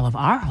in all of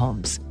our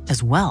homes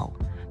as well.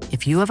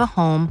 If you have a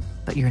home,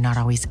 but you're not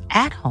always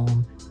at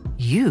home,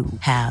 you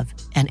have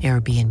an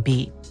Airbnb.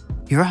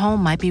 Your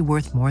home might be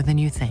worth more than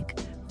you think.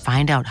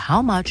 Find out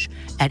how much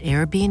at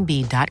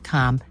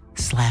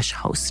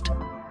airbnb.com/host.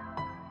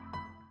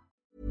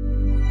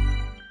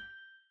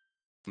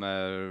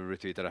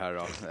 Retweetade här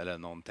då, eller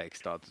någon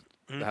text att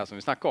det här som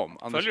vi snackade om.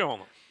 Anders, följer du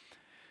honom?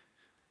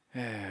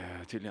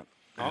 Tydligen.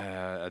 Ja.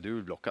 Är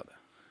du blockad?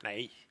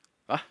 Nej.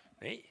 Va?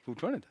 Nej.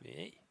 Fortfarande inte?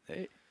 Nej.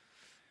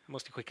 Jag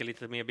måste skicka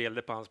lite mer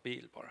bilder på hans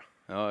bil bara.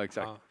 Ja,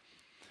 exakt. Ja.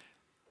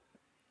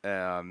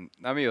 Nej,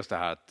 men just det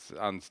här att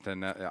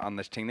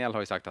Anders Tegnell har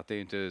ju sagt att det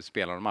är inte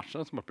spelarna och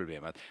matchen som har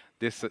problemet.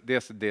 Det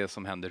är det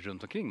som händer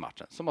runt omkring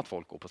matchen, som att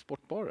folk går på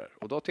sportbarer.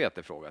 Och då har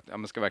TT frågat,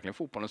 men ska verkligen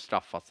fotbollen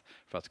straffas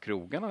för att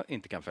krogarna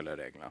inte kan följa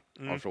reglerna?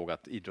 Har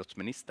frågat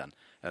idrottsministern,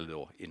 eller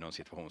då inom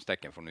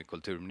situationstecken från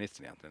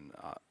kulturministern egentligen,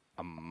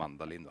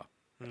 Amanda Lind, va?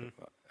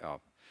 Ja.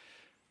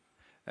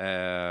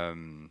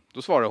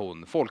 Då svarar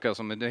hon,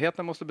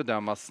 Folkhälsomyndigheten måste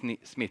bedöma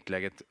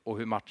smittläget och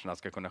hur matcherna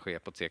ska kunna ske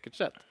på ett säkert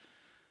sätt.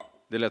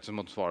 Det lät som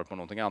att svara på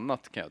någonting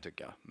annat, kan jag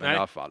tycka. Men i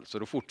alla fall, så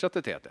då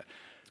fortsätter TT.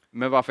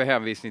 Men varför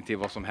hänvisning till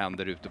vad som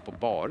händer ute på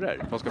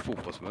barer? Vad ska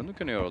fotbollsförbundet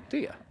kunna göra åt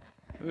det?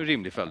 Det är en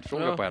rimlig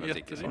följdfråga på hennes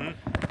artikel.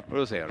 Och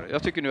då säger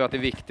jag tycker nu att det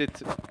är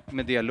viktigt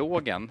med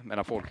dialogen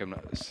mellan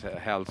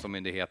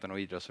Folkhälsomyndigheten och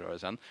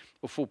idrottsrörelsen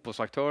och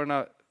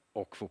fotbollsaktörerna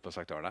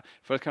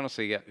för att kunna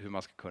se hur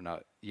man ska kunna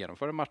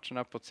genomföra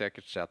matcherna på ett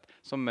säkert sätt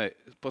som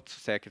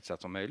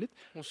möjligt.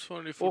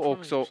 Och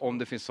också om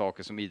det finns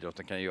saker som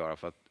idrotten kan göra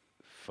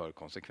för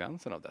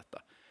konsekvenserna av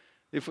detta.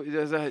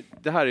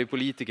 Det här är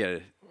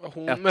politiker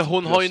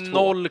Hon har ju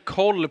noll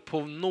koll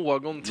på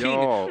någonting.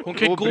 Ja, hon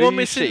kan gå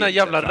med sina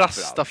jävla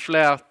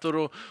rastaflätor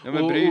och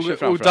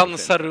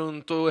dansa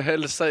runt och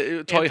hälsa,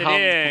 ta i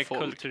hand på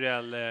folk.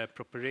 Kulturell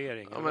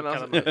appropriering? Ja, men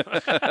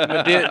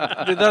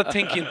det där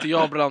tänker inte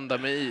jag blanda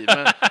mig i.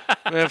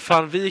 Men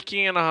fan,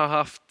 vikingarna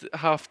har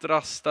haft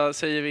rasta,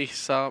 säger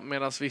vissa,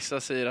 medan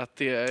vissa säger att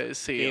det är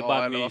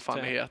CA eller vad fan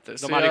det heter.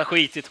 De hade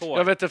skitigt hår.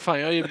 Jag vet inte fan,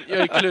 jag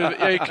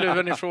är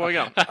kluven i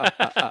frågan.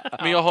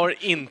 Men jag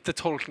har inte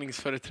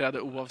tolkningsföreträde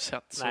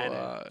oavsett. Nej.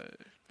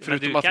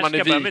 Förutom att man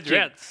är viking. Med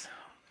dreads.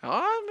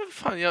 Ja, men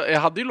fan, jag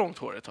hade ju långt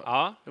hår ett tag.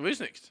 Ja. Det var ju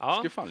snyggt. Ja.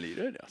 Ska fan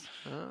lira i det alltså.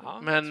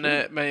 Ja.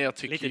 Men jag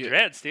tycker lite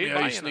dreads, det är ju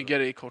jag är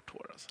snyggare i kort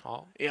hår alltså.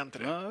 Ja. Är inte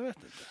det?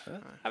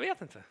 Jag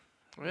vet inte.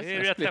 Det är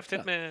rätt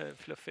häftigt med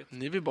fluffigt.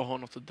 Ni vill bara ha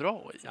något att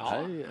dra i.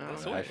 Ja,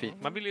 så är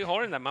fint. Man vill ju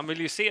ha den där, man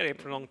vill ju se det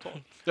på långt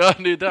håll. Ja,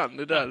 det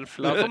är där.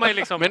 Får man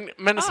liksom...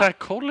 Men så här,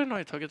 Colin har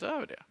ju tagit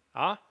över det.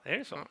 Ja, är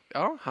det så?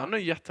 Ja, han har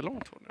ju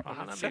jättelångt hår nu. Ja,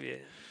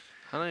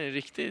 han är en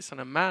riktig sån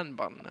här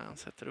man-bun när han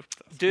sätter upp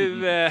det. Du...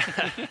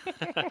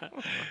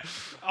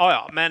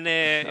 men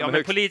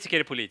politiker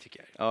är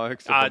politiker. Ja,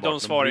 högst de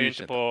svarar ju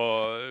inte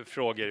på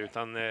frågor,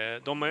 utan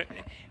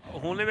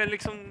hon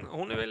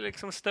är väl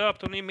liksom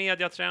stöpt. Hon är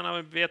mediatränare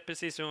och vet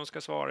precis hur hon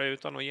ska svara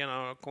utan att ge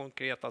några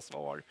konkreta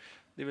svar.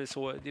 Det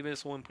är väl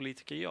så en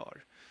politiker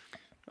gör.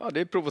 Ja,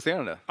 det är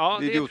provocerande. Ja,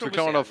 det är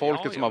idiotförklarande av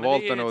folket som har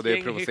valt den och det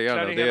är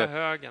provocerande. Det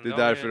är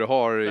därför du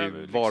har i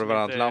var och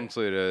varannat land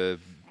så är det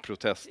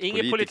protestpolitiker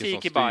ingen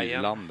politik som i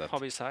styr landet. Har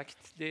vi sagt.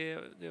 Det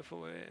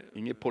får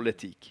ingen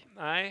politik.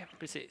 Nej,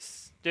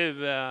 precis. Du,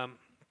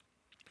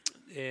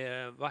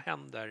 vad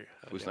händer?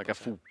 Får vi snacka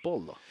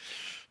fotboll då?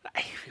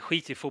 Nej,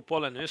 skit i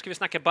fotbollen. Nu ska vi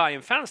snacka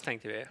Bayern-fans,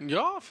 tänkte vi.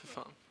 Ja, för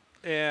fan.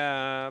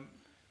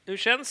 Hur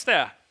känns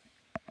det?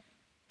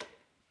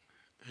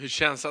 Hur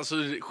känns alltså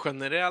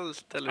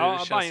generellt? Eller ja, hur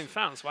känns...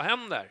 Bayern-fans, vad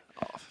händer?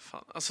 Ja, för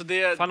fan. Alltså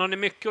fan, har ni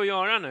mycket att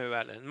göra nu,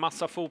 eller? En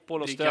massa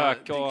fotboll och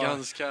stök och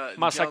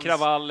massa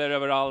kravaller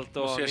överallt.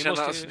 Och ni måste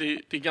alltså,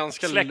 det är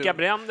ganska släcka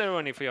bränder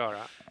vad ni får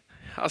göra.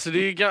 Alltså det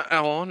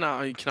är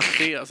nej, knappt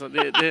det. Alltså,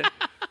 det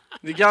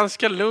är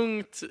ganska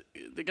lugnt.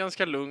 Det är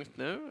ganska lugnt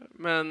nu,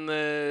 men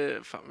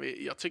fan,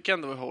 jag tycker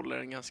ändå vi håller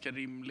en ganska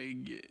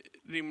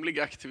rimlig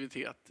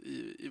aktivitet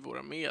i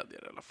våra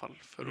medier i alla fall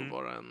för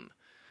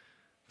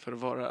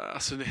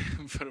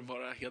att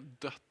vara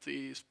helt dött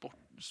i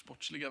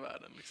sportsliga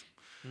världen liksom.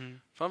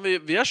 Fan,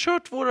 vi har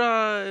kört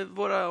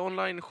våra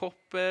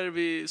online-shopper.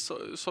 Vi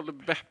sålde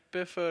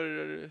Beppe för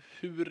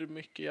hur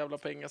mycket jävla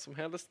pengar som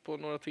helst på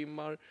några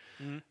timmar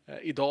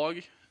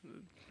idag.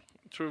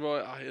 Tror det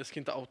var, jag ska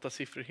inte outa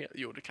siffror helt.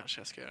 Jo, det kanske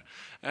jag ska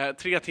göra.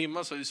 3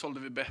 timmar så sålde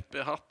vi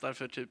Beppe-hattar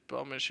för typ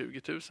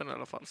 20 000 i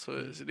alla fall. Så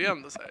det är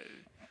ändå så här,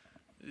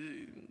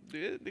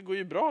 det går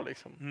ju bra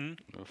liksom.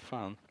 Vad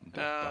fan,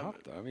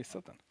 Beppe-hattar, jag har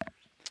missat den.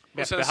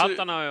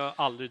 Beppe-hattarna har ju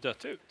aldrig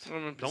dött ut.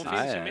 De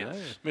finns ju med.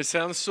 Nej. Men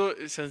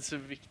sen så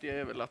viktiga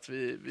är väl att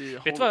vi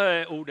vet du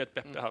vad ordet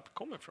Beppe-hatt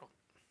kommer ifrån?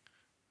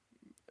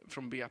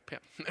 Från BP.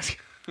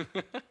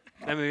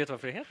 Nej, men vet du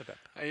varför det heter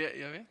Beppe?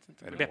 Jag vet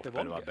inte. Det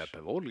var Beppe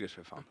Wolgers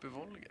för fan. Beppe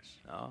Wolgers.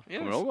 Ja, kommer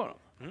du ihåg vad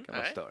de? Kan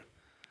vara stör.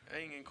 Jag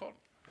har ingen koll.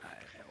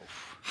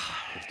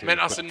 Men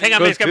alltså, tänk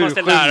att vi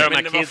måste lära de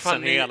här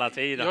kidsen hela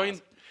tiden.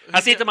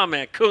 Här sitter man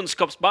med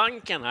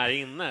kunskapsbanken här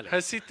inne. Eller?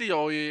 Här sitter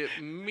jag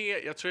ju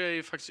med, jag tror jag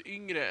är faktiskt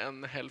yngre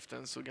än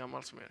hälften så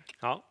gammal som er.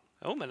 Ja,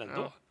 men ändå.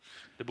 Ja.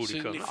 Det borde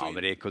kunna. Ja,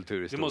 men det är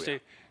kulturhistoria.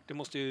 Du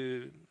måste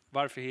ju,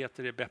 varför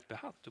heter det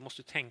Beppe-hatt? Du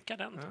måste tänka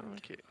den. Ja,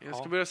 okay. Jag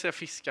ska börja säga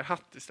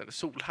fiskarhatt istället.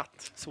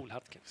 Solhatt.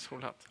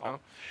 Solhatt.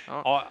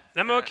 Ja.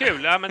 Nej, men vad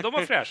kul. Ja, men de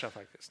var fräscha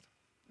faktiskt.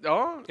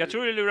 Ja. Jag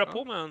tror du lurar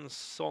på med en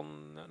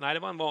sån. Nej, det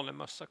var en vanlig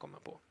mössa kom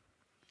jag på.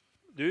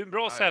 Du är en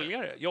bra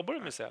säljare. Jobbar du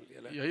med sälj?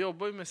 Eller? Jag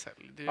jobbar ju med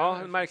sälj.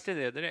 Jag märkte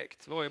det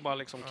direkt. Det var ju bara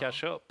liksom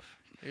cash up.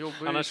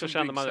 Annars så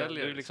kände man att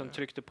du liksom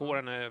tryckte på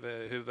den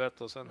över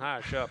huvudet och sen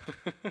här, köp.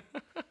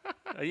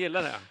 Jag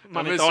gillar det.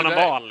 Man inte har någon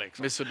val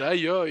liksom. Men så där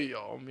gör ju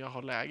jag om jag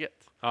har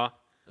läget. Ja.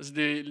 Alltså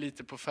det är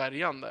lite på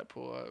färjan där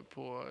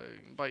på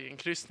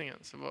Bajenkryssningen.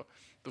 Så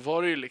då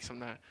var det ju liksom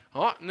det här.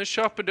 Ja, nu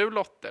köper du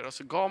lotter. Och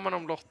så gav man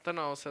dem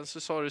lotterna och sen så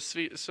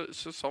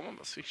sa man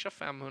bara swisha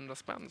 500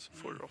 spänn så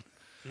får du lotter.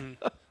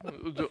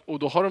 Och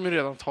då har de ju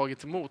redan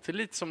tagit emot. Det är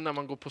lite som när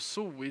man går på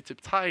zoo i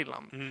typ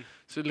Thailand.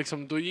 Så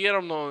liksom, då ger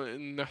de några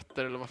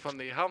nötter eller vad fan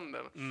det är i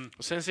handen.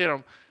 Och sen säger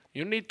de,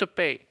 you need to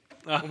pay.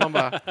 Och man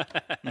bara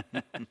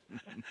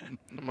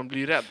man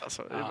blir rädd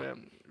alltså.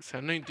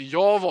 Sen har inte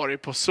jag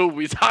varit på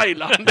zoo i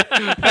Thailand.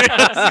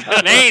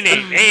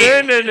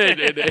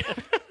 Nej.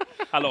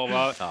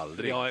 Hallå,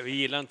 aldrig. Ja, vi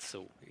gillar inte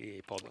zoo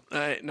i podden.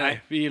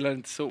 Nej, vi gillar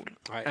inte zoo.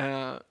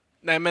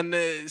 Nej, men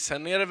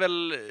sen är det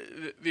väl,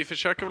 vi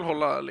försöker väl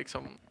hålla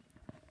liksom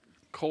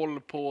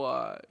koll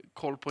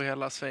på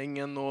hela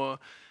svängen och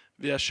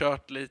vi har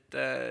kört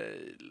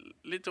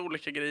lite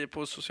olika grejer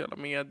på sociala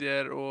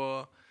medier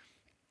och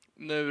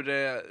nu är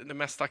det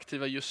mest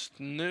aktiva just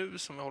nu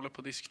som vi håller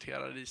på att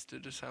diskutera i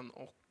styrelsen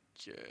och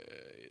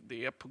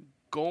det är på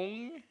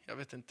gång. Jag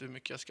vet inte hur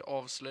mycket jag ska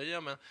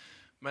avslöja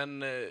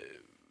men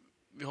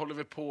vi håller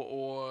väl på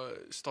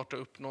att starta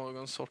upp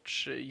någon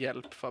sorts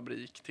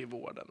hjälpfabrik till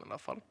vården i alla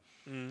fall.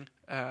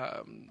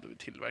 Vi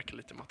tillverkar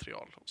lite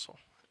material och så.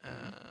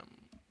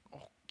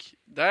 Och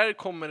där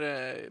kommer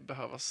det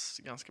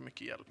behövas ganska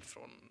mycket hjälp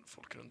från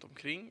folk runt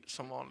omkring,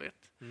 som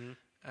vanligt.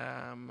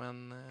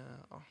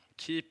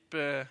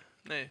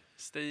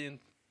 Stay in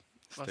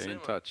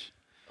touch.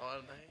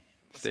 Ja, nej.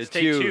 Stay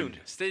tuned.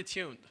 Stay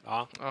tuned.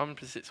 Ja, men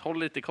precis. Håll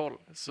lite koll.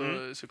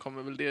 Så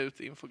kommer väl det ut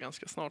info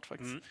ganska snart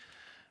faktiskt.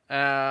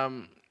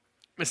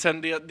 Men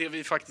sen det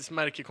vi faktiskt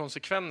märker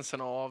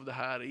konsekvenserna av det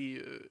här är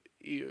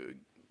ju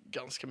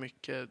ganska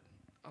mycket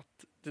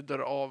att det drar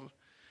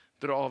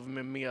av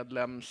med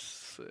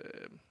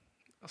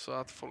alltså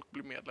att folk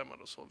blir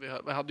medlemmar och så.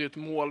 Vi hade ju ett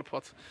mål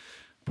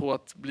på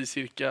att bli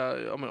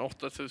cirka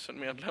 8000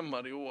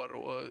 medlemmar i år,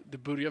 och det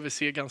börjar vi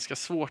se ganska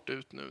svårt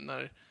ut nu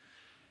när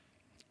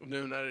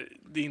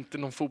det är inte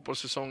någon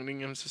fotbollssäsong, det är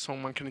ingen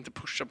säsong, man kan inte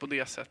pusha på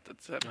det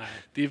sättet.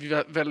 Det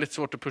är väldigt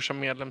svårt att pusha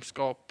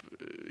medlemskap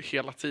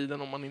hela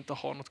tiden om man inte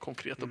har något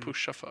konkret att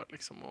pusha för.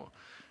 Liksom. Och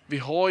vi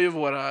har ju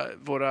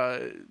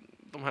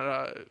de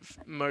här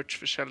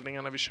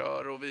merchförsäljningarna vi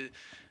kör, och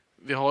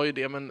vi har ju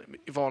det, men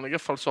i vanliga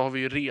fall så har vi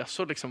ju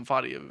resor liksom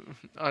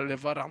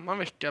varannan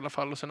vecka i alla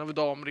fall, och sen har vi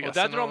damresorna. Och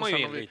där drar man ju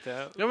in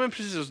lite. Ja, men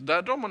precis,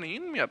 där drar man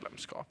in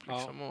medlemskap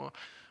liksom.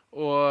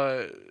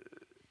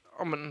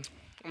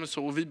 Men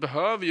så, vi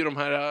behöver ju de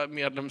här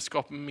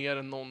medlemskapen mer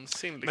än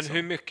någonsin. Liksom. Men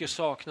hur mycket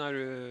saknar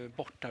du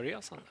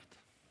bortaresandet?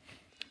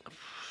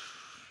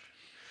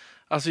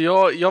 Alltså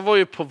jag var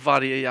ju på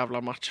varje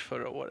jävla match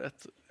förra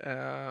året.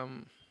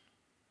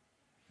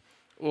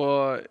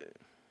 Och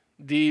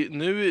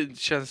nu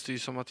känns det ju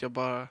som att jag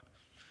bara...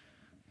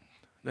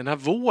 Den här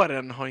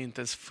våren har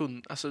inte ens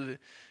funnits... Alltså,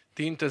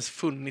 det är inte ens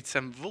funnits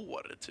en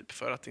vår typ,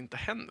 för att det inte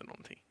händer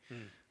någonting.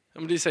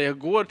 Det är så här, jag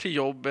går till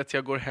jobbet,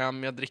 jag går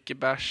hem, jag dricker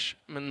bärs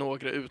med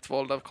några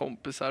utvalda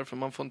kompisar, för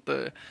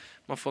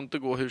man får inte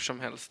gå hur som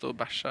helst och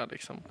bärsa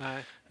liksom.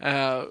 Nej.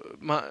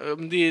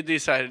 Det är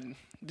så här,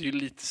 det är ju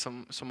lite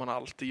som man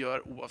alltid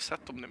gör,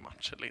 oavsett om det är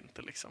match eller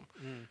inte liksom.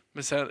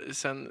 Men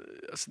sen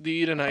alltså det är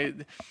ju den här,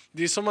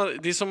 det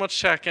är som att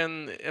käka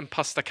en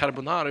pasta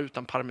carbonara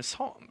utan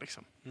parmesan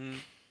liksom.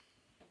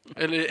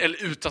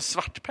 Eller utan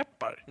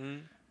svartpeppar.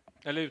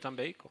 Eller utan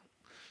bacon.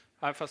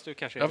 Ja, fast du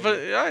kanske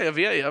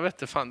jag vet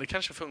inte fan, det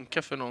kanske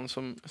funkar för någon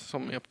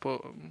som är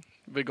på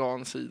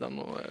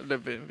vegansidan eller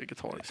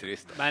vegetarisk.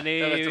 Men det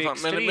är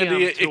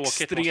ju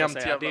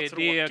extremt tråkigt.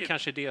 Det är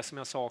kanske det som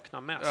jag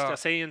saknar mest. Jag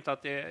säger inte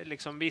att det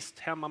liksom, visst,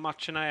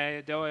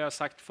 hemmamatcherna det har jag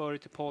sagt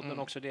förut i podden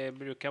också, det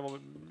brukar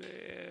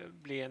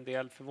bli en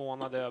del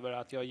förvånade över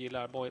att jag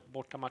gillar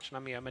bortamatcherna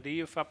mer, men det är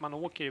ju för att man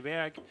åker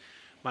iväg,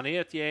 man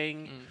är ett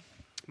gäng,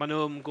 man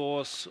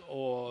umgås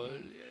och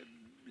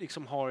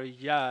liksom har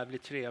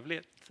jävligt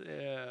trevligt.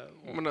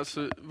 Men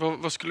alltså,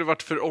 vad skulle det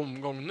varit för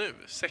omgång nu?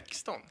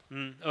 16?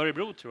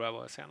 Örebro tror jag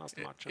var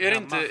senaste matchen. Är det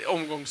inte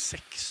omgång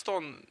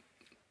 16?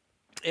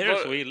 Är det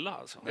så illa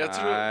alltså?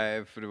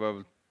 Nej, för det var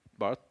väl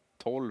bara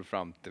 12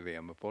 fram till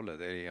VM-uppehållet,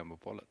 eller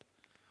EM-uppehållet.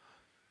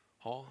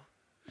 Ja.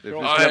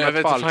 Jag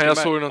vet inte, jag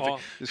såg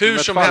någonting. Hur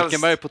som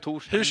helst, på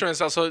torsdag. Hur som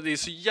helst, alltså, det är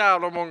så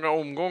jävla många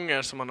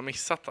omgångar som man har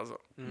missat alltså.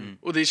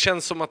 Och det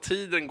känns som att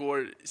tiden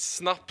går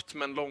snabbt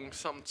men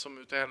långsamt som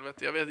ut i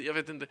helvete. Jag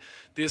vet inte.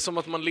 Det är som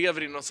att man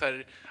lever i någon så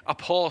här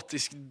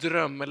apatisk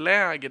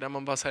drömläge där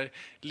man bara så här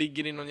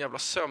ligger i någon jävla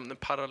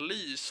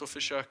sömnparalys och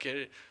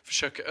försöker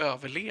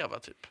överleva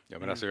typ. Ja,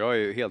 men alltså jag är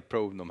ju helt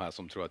pro de här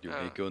som tror att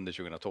Djurgården gick under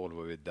 2012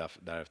 och vi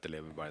därefter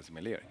lever bara en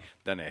simulering.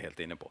 Den är jag helt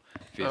inne på.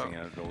 Det finns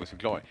ingen logisk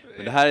förklaring.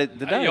 Men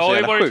det där jag har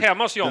ju varit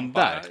hemma hos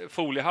Jompa.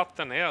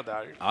 Foliehatten är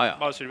där.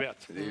 Bara så du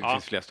vet. Det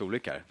finns flera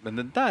storlekar. Men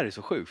den där är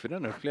så sjuk, för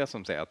den är flera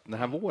som säger att den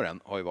här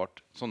våren har ju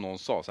varit, som någon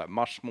sa, så här,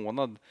 mars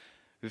månad.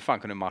 Hur fan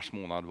kunde mars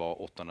månad vara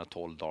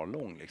 812 dagar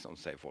lång, liksom,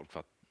 säger folk, för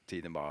att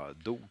tiden bara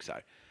dog så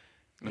här.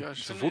 Men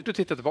så fort du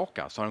tittar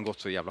tillbaka så har den gått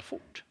så jävla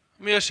fort.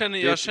 Men jag känner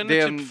det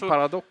är typ en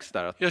paradox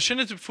där. Att... Jag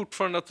känner typ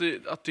fortfarande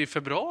att det är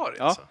februari.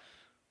 Ja. Alltså.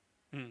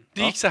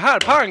 Det gick så här,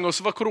 pang, och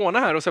så var corona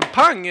här, och sen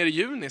pang är det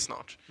juni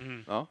snart.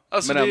 Ja.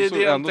 Alltså men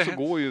ändå så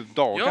går ju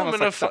dagarna. Ja,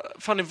 men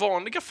fan, i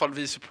vanliga fall,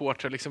 vi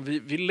supportrar liksom,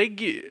 vi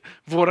lägger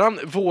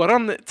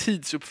våran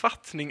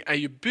tidsuppfattning är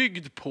ju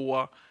byggd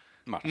på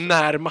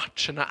när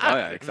matcherna är.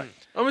 Ja, exakt.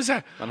 Ja, men så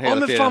här,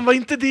 men fan, var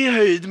inte det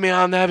höjd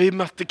med när vi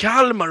mötte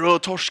Kalmar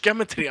och torska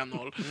med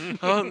 3-0?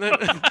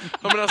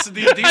 Men alltså,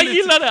 det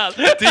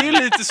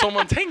är lite som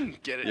man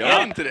tänker, är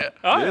det inte det?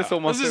 Det är så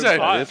man ser det.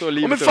 Det är så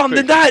livet. Men fan,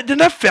 den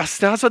där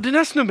festen, alltså den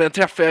där snubben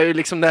träffade jag ju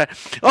liksom där.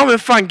 Ja, men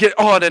fan,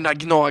 den där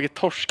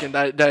Gnaget-torsken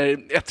där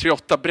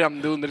 138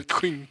 brände under ett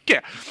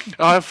skynke.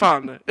 Ja,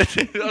 fan. Alltså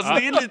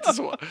det är lite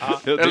så.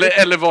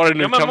 Eller vad det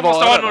nu kan vara. Man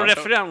måste ha någon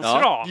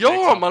referensram.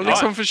 Ja, man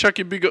liksom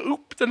försöker bygga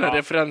upp den här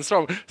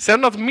referensramen.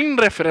 Sen att min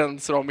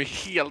referensram är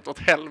helt åt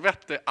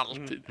helvete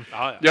alltid.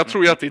 Jag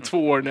tror ju att det är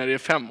 2 år när det är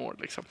 5 år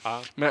liksom.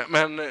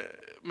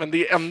 Men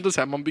det är ändå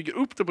så här, man bygger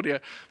upp det på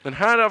det. Den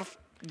här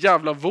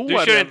jävla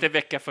våren. Du kör inte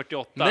vecka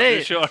 48. Nej.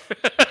 Du kör.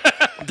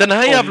 den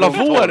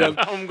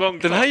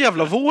här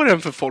jävla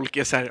våren för folk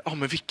är så här,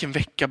 men vilken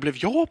vecka blev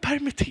jag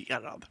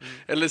permitterad?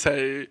 Eller så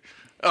här,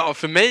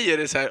 för mig är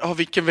det så här,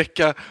 vilken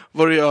vecka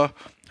var det jag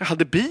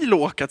hade bil att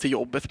åka till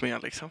jobbet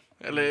med liksom.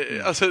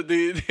 Eller alltså det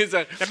är så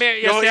här,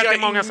 jag ser att det är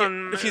många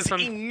som det finns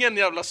ingen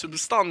jävla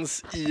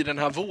substans i den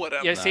här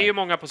våren. Jag ser ju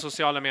många på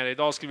sociala medier.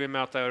 Idag skulle vi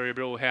möta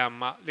Örebro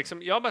hemma.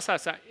 Liksom, jag bara så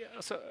här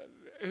alltså,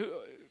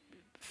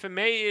 för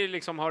mig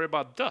liksom har det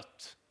bara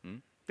dött.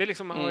 Det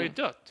liksom har ju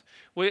dött.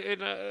 Och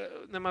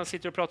när man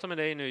sitter och pratar med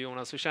dig nu,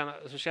 Jonas, så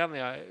känner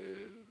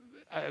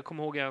jag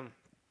kommer ihåg ett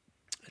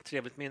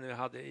trevligt minne vi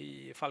hade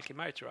i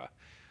Falkenberg, tror jag.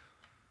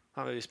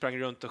 Vi sprang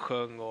runt och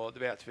sjöng och du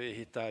vet, vi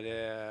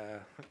hittade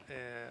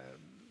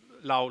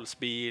Lauls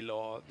bil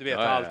och du vet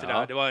allt det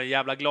där. Det var en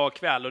jävla glad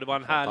kväll och det var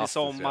en härlig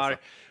sommar.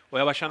 Och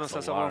jag bara kände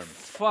så här,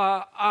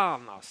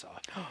 fan alltså.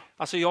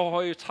 Alltså jag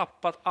har ju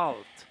tappat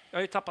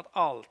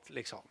allt.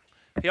 Liksom.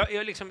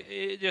 Jag liksom,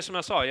 det är som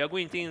jag sa, jag går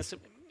inte in...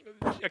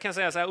 Jag kan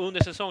säga så här,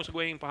 under säsong så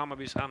går jag in på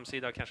Hammarbys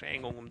hemsida kanske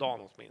en gång om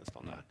dagen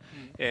åtminstone.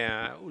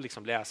 Och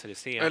liksom läser det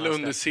senaste. Eller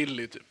under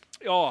silly typ.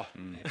 Ja,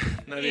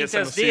 inte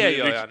ens det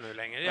gör jag nu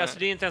längre. Alltså,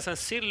 det är inte ens en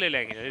silly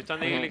längre, utan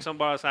det är liksom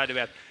bara så här, du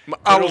vet,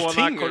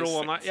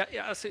 corona.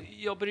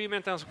 Jag bryr mig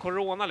inte ens om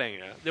corona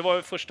längre. Det var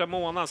ju första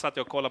månaden så att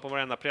jag kollade på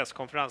varenda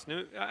presskonferens.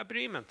 Nu, jag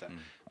bryr mig inte.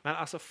 Men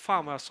alltså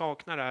fan vad jag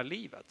saknar det här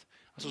livet.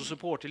 Alltså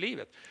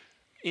supporterlivet.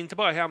 Inte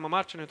bara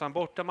hemmamatchen utan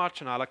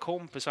bortamatchen, alla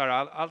kompisar,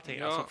 allting.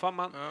 Ja.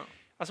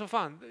 Alltså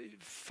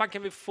fan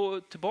kan vi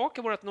få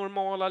tillbaka vårt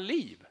normala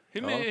liv?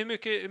 Hur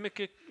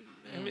mycket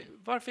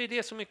varför är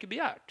det så mycket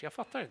begärt? Jag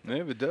fattar inte.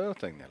 Nej, vi dör,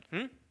 Tegnell.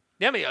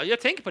 Ja, men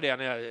jag tänker på det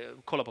när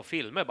jag kollar på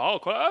filmer. Bara,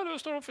 kolla, nu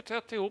står de för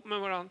tätt ihop med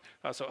varandra.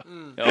 Alltså.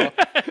 Ja.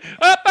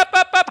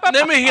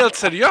 Nej, men helt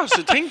seriöst,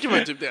 så tänker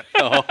man typ det.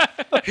 Ja.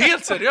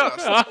 Helt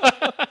seriöst.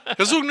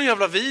 Jag såg någon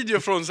jävla video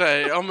från, så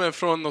här,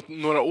 från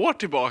några år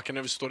tillbaka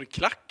när vi står i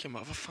klacken.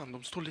 Bara, vad fan,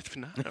 de står lite för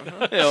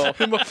nära. Ja.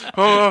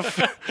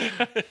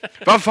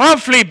 Vad fan,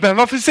 Flibben,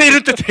 varför säger du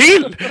inte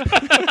till?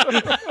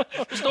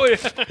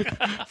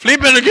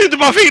 Flibben, du kan ju inte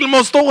bara filma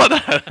och stå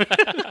där.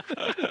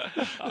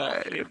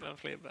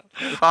 Flibben.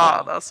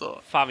 Fan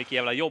alltså. Fan vilket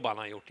jävla jobb han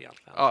har gjort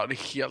egentligen. Ja, det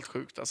är helt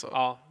sjukt alltså.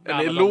 Ja,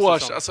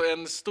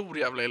 en stor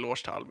jävla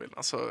eloge till Albin.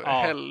 Alltså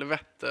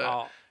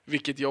helvete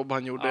vilket jobb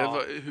han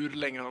gjorde. Hur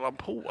länge höll han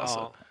på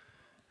alltså?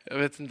 Jag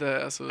vet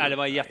inte alltså. Nej, det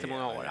var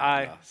jättemånga år.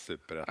 Nej,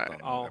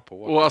 superrättan.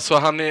 Och alltså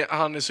han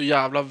är så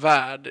jävla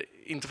värd.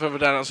 Inte för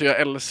det, alltså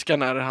jag älskar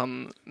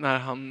när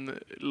han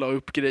la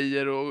upp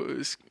grejer och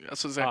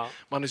alltså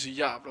man är så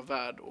jävla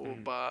värd och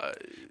bara.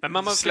 Men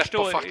man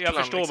förstår, jag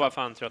förstår liksom. Bara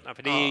fan tröttnar,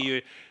 för det är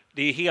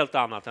ju helt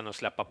annat än att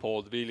släppa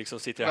podd. Vi liksom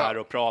sitter här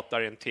och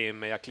pratar en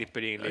timme, jag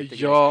klipper in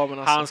lite. Men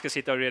alltså, han ska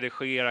sitta och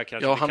redigera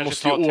kanske. Ja, det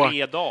kanske tar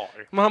 3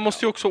 dagar. Men han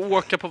måste ju också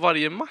åka på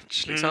varje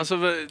match liksom. Alltså,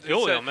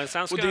 men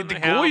sen ska han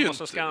hem går och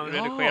så ska han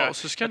redigera.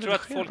 Jag tror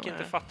att folk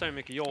inte fattar hur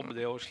mycket jobb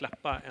det är att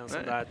släppa en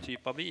sån där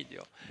typ av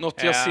video.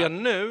 Något jag ser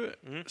nu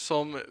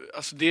som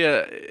alltså det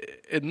är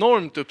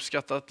enormt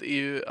uppskattat är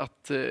ju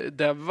att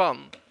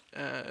Devan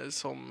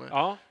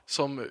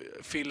som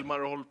filmar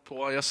och håller på.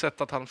 Jag har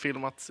sett att han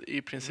filmat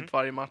i princip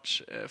varje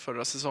match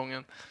förra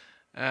säsongen.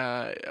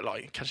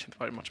 Eller kanske inte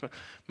varje match,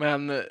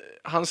 men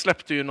han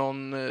släppte ju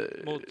någon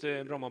mot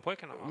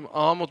Brommapojkarna, va?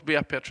 Ja, mot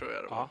BP tror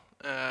jag det var.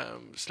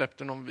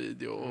 Släppte någon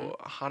video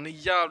och han är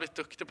jävligt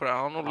duktig på det här.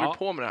 Han håller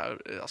på med det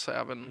här alltså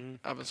även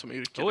som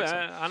yrke.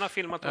 Liksom. Han har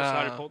filmat oss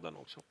här i podden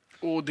också.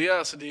 Och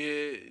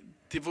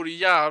det vore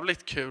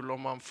jävligt kul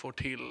om man får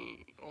till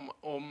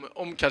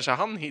om kanske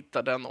han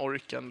hittar den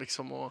orken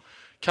liksom, och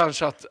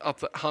kanske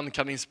att han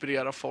kan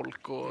inspirera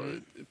folk och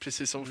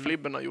precis som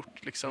Flibben har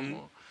gjort liksom.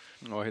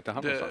 Vad heter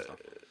han någonstans då?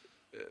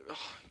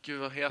 Gud,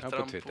 vad heter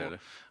han Twitter, på?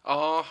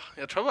 Ja,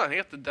 jag tror att han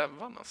heter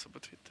Devan alltså på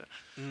Twitter.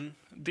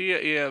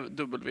 Det är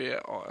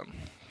W-A-N,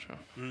 tror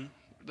jag.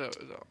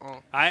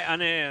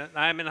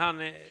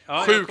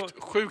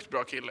 Sjukt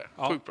bra kille.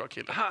 Sjukt bra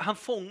kille. Han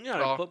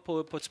fångar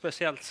på ett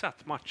speciellt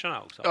sätt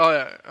matcherna också.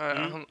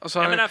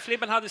 Jag menar,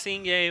 Flibben hade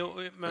sin grej.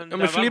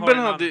 Men Flibben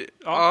hade...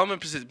 Ja, men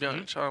precis.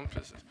 Björnich,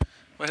 precis.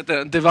 Vad heter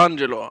det?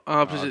 Devangelo.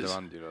 Ja, precis.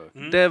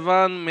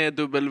 Devan med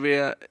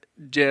W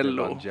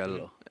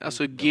Gello.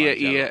 Alltså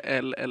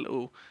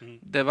G-E-L-L-O.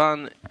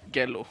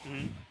 Devangelo.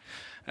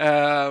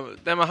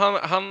 Men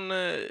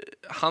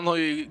han har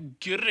ju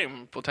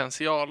grym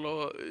potential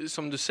och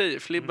som du säger,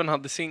 Flibben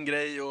hade sin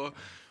grej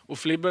och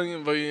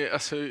Flibben var ju,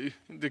 alltså,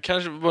 det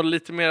kanske var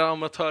lite mer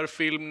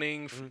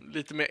amatörfilmning,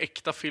 lite mer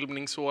äkta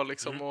filmning så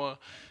liksom,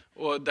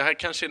 och det här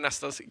kanske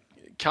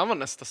kan vara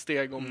nästa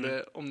steg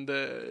om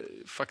det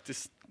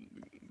faktiskt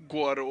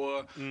går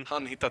och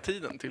han hittar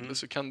tiden till det,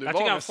 så kan det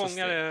vara nästa steg.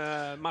 Jag tycker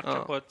han fångar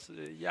matchen på ett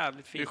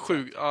jävligt fint sätt.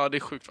 Det är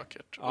sjukt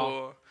vackert.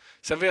 Och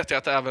sen vet jag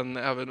att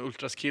även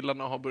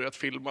Ultras-killarna har börjat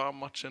filma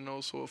matchen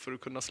och så för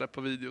att kunna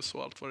släppa videos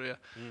och allt vad det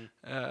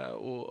är.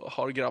 Och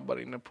har grabbar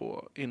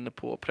inne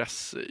på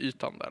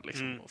pressytan där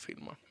liksom och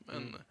filmar.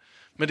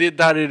 Men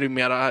där är det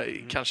mera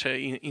kanske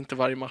inte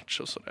varje match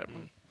och sådär.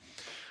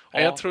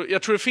 Jag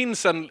tror det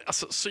finns en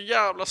så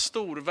jävla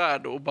stor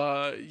värld att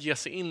bara ge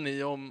sig in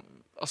i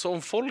Alltså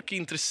om folk är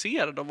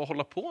intresserade av att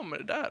hålla på med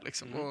det där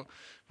liksom, och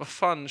vad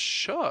fan,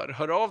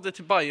 hör av det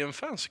till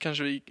Bayern-fans så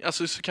kanske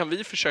så kan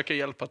vi försöka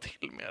hjälpa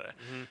till med det.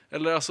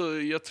 Eller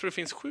alltså, jag tror det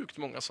finns sjukt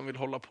många som vill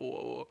hålla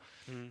på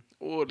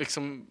och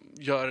liksom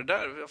göra det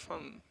där. Vad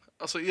fan.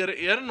 Alltså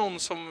är det någon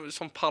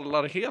som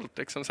pallar helt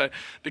liksom, så här,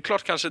 det är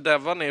klart kanske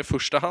Devan är i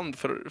första hand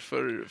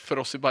för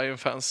oss i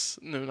Bayern-fans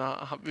nu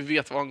när vi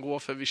vet vad han går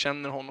för, vi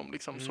känner honom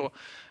liksom, så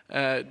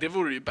det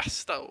vore ju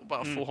bästa att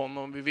bara få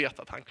honom, vi vet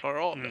att han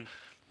klarar av det.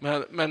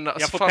 Men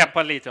alltså, jag får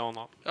peppa lite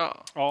honom.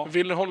 Ja.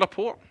 Vill ni hålla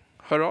på?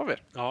 Hör av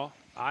er. Ja,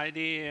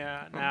 nej,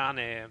 han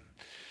är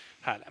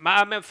härlig.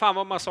 Men fan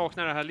vad man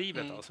saknar det här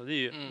livet alltså.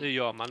 Det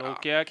gör man.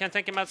 Och jag kan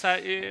tänka mig att så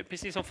här,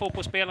 precis som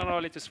fotbollsspelarna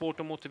har lite svårt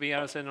att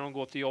motivera sig när de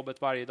går till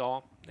jobbet varje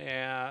dag.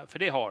 För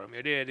det har de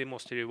ju. Det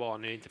måste det ju vara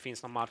när det inte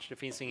finns någon match. Det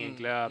finns ingen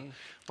glöd.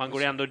 Man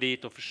går ändå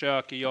dit och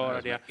försöker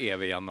göra det.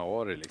 Evig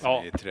januari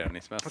liksom, i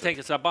träningsmässigt. Jag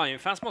tänkte så här,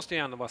 Bayern-fans måste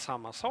ju ändå vara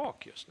samma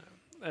sak just nu.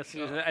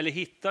 Eller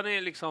hittar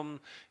ni liksom,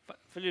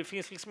 för det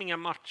finns liksom inga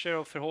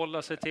matcher att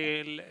förhålla sig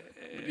till.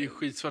 Det är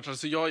skitsvårt.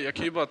 Alltså jag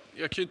kan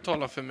ju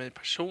tala för mig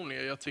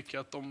personligen. Jag tycker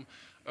att de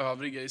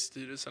övriga i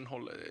styrelsen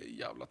håller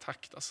jävla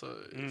takt alltså,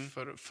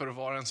 för att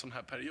vara en sån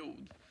här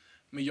period.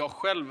 Men jag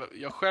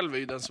själv är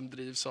ju den som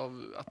drivs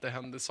av att det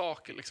händer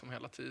saker liksom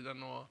hela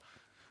tiden, och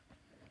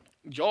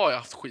jag har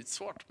haft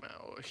skitsvårt med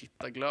att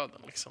hitta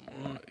glöden liksom,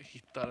 och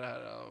hitta det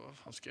här, vad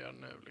fan ska jag göra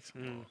nu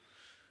liksom.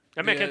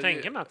 Ja, men jag kan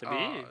tänka mig att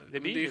det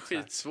blir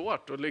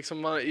skitsvårt. Och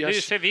liksom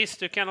visst,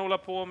 du kan hålla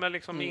på med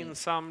liksom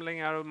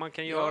insamlingar och man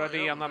kan göra det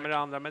ena med det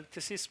andra. Men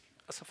till sist,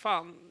 alltså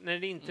fan, när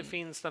det inte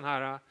finns den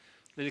här,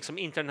 det liksom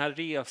inte den här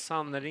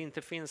resan, när det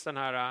inte finns den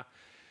här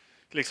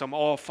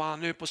liksom, fan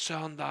nu på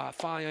söndag,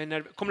 fan jag är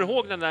nervös. Kommer du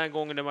ihåg den där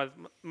gången när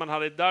man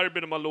hade ett derby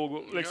när man låg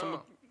och liksom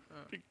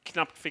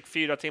knappt fick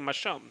 4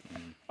 timmars sömn?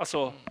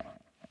 Alltså,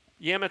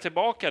 ge mig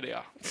tillbaka det.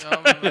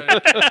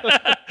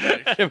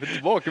 Ge mig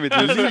tillbaka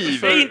mitt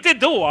liv. Inte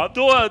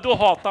då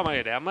hatar man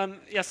ju det. Men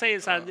jag säger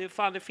så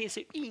här, det finns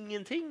ju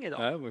ingenting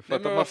idag. Nej, för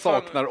att man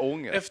saknar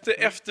ångest.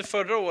 Efter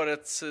förra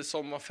årets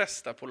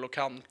sommarfest där på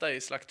Lokanta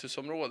i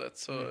Slakthusområdet,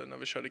 så när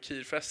vi körde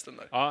Kirfesten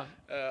där. Ja.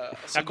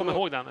 Jag kommer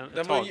ihåg den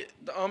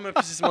men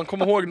precis, man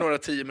kommer ihåg några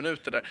 10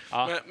 minuter där.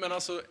 Ja. Men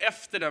alltså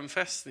efter den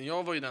festen,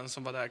 jag var ju den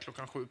som var där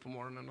 7:00 på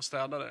morgonen och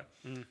städade.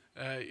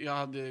 Jag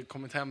hade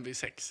kommit hem vid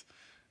 6.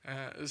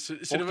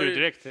 Så det var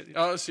direkt.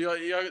 Ja, så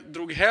jag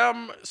drog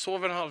hem,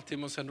 sov en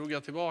halvtimme och sen drog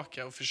jag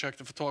tillbaka och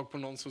försökte få tag på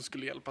någon som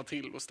skulle hjälpa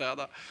till och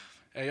städa.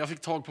 Jag fick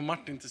tag på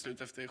Martin till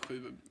slut efter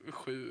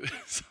 7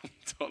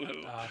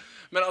 samtal. Ja.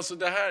 Men alltså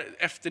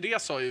efter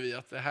det sa ju vi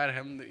att det här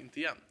händer inte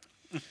igen.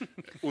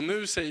 Och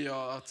nu säger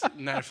jag att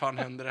när fan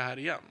händer det här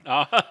igen?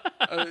 Ja.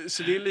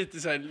 Så det är lite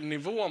så här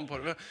nivån på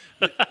det.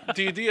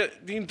 Det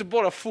är inte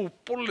bara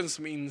fotbollen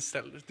som är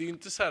inställd. Det är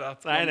inte så här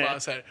att man bara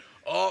så här,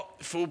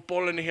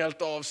 fotbollen är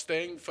helt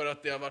avstängd för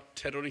att det har varit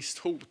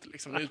terroristhot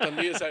liksom. Utan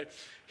det är så här,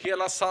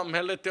 hela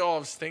samhället är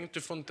avstängt,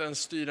 du får inte ens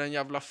styra en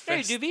jävla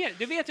fest. Nej,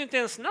 du vet ju inte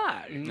ens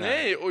när.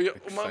 Nej, och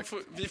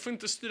vi får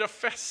inte styra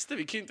fester.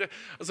 Vi kan inte,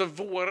 alltså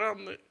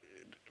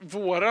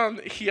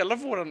hela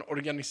våran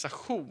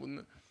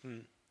organisation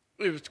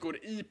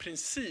utgår i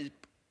princip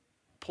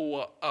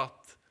på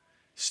att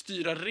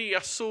styra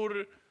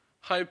resor,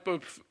 hypa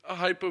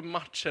upp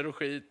matcher och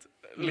skit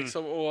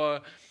liksom,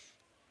 och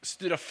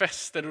styra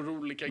fester och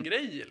olika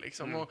grejer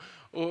liksom.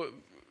 Och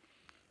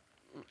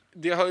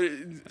det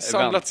har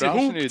samlats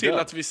ihop till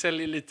att vi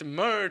säljer lite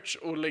merch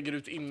och lägger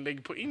ut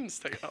inlägg på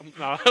Instagram.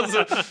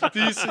 Alltså, det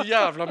är ju så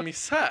jävla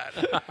misär.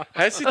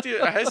 Här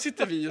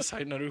sitter vi och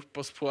signar upp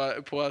oss på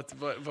att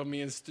vara med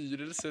i en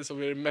styrelse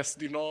som är det mest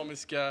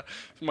dynamiska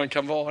som man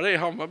kan vara i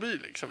Hammarby.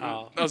 Liksom.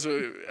 Ja. Alltså,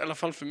 i alla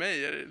fall för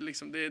mig är det,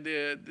 liksom,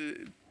 det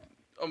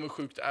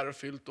sjukt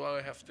ärofyllt och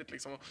häftigt.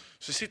 Liksom.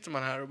 Så sitter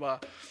man här och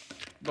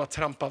bara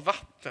trampar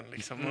vatten.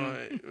 Liksom. Och,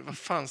 vad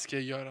fan ska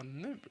jag göra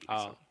nu? Liksom?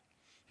 Ja.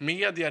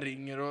 Media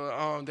ringer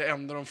och det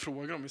enda de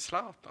frågar om är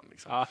Zlatan.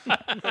 Liksom. Ja.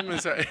 Men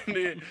så här,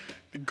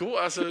 det går,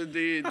 alltså, det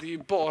är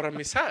bara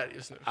misär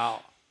just nu.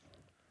 Ja.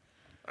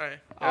 Nej.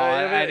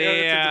 Jag vet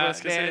inte vad jag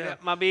ska säga.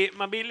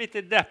 Man blir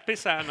lite deppig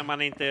så här när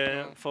man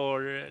inte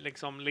får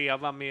liksom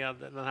leva med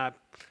den här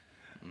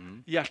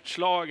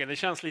hjärtslagen. Det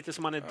känns lite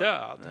som man är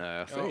död.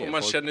 Och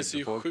man känner sig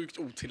ju sjukt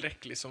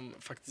otillräcklig som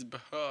faktiskt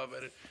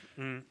behöver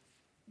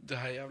det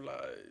här jävla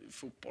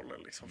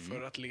fotbollen liksom,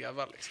 för att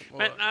leva. Liksom.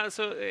 Men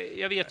alltså,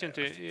 jag vet ju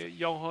inte.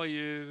 Jag har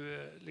ju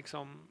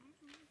liksom,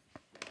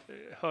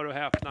 hör och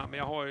häpna, men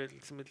jag har ju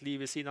liksom ett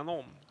liv i sidan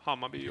om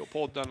Hammarby och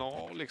podden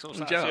och liksom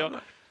så här.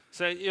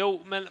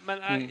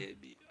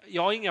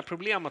 Jag har inga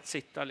problem att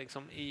sitta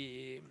liksom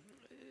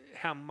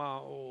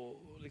hemma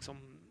och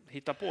liksom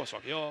hitta på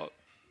saker. Jag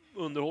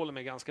underhåller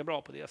mig ganska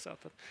bra på det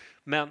sättet.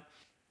 Men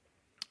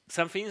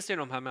sen finns det ju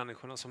de här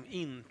människorna som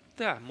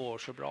inte mår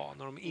så bra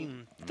när de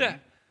inte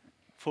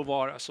får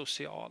vara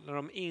social, när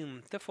de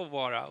inte får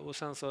vara, och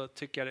sen så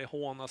tycker jag det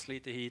hånas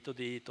lite hit och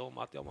dit om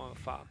att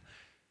fan.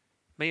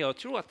 Men jag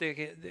tror att det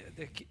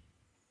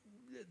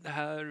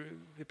här,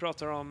 vi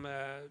pratar om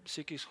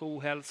psykisk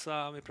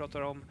ohälsa, vi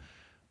pratar om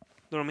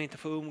när de inte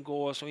får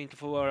umgås och inte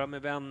får vara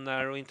med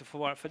vänner och inte får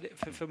vara...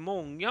 För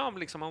många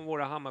liksom, av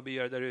våra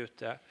Hammarbyare där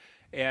ute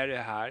är det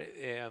här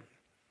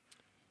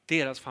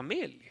deras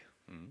familj.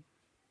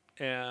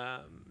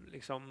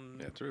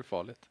 Liksom, jag tror det är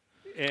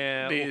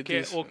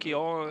farligt. Och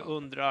jag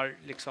undrar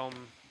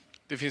liksom...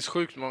 Det finns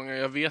sjukt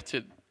många,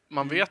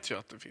 man vet ju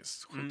att det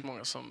finns sjukt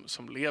många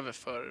som lever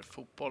för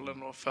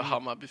fotbollen och för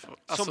Hammarby.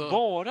 Alltså, som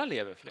bara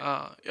lever för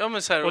det. Ja,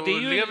 men så här, och det är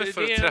ju, lever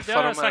för att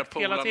träffa de här polarna. Det har jag sagt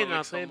hela tiden,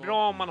 liksom, det är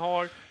bra om man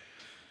har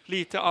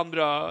lite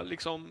andra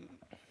liksom,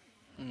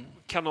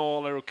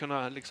 kanaler att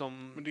kunna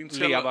liksom,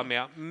 leva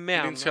med. Men det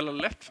är inte så jävla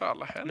lätt för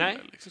alla heller. Nej,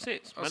 liksom.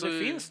 precis. Men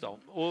det finns de.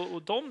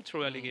 Och de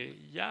tror jag ligger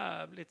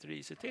jävligt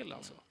risigt till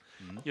alltså.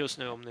 Just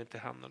nu om det inte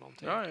händer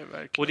någonting. Ja,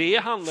 verkligen. Och det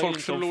handlar folk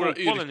inte om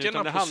fotbollen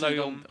utan det handlar ju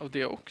om av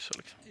det också.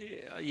 Liksom.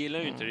 Jag gillar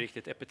ju inte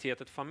riktigt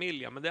epitetet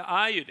familja, men det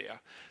är ju det.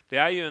 Det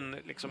är ju en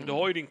liksom, du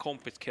har ju din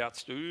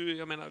kompiskrets.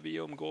 Jag menar vi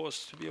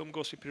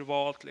umgås i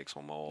privat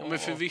liksom men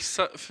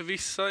för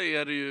vissa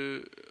är det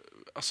ju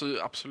alltså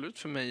absolut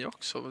för mig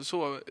också.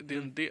 Så det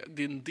är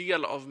en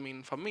del av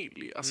min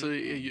familj. Alltså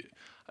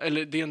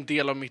eller det är en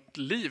del av mitt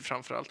liv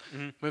framförallt.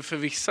 Men för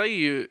vissa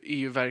är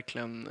ju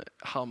verkligen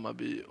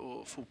Hammarby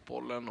och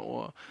fotbollen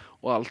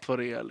och allt vad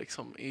det är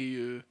liksom är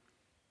ju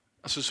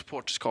alltså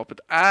supporterskapet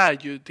är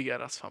ju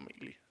deras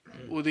familj.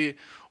 Och det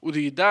är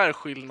ju där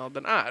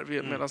skillnaden är.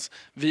 Medan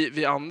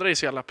vi andra är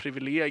så jävla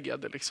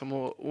privilegierade liksom,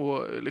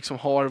 och liksom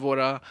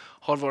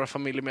har våra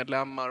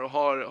familjemedlemmar och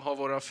har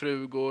våra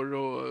frugor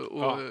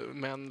och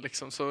män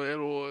liksom så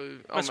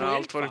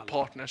allt vad det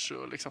partners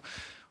och liksom.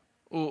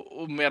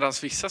 Och medan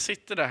vissa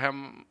sitter där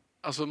hemma,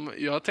 alltså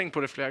jag har tänkt på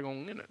det flera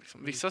gånger nu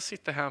liksom. Vissa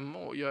sitter hemma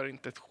och gör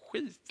inte ett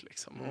skit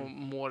liksom och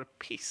mår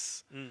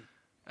piss.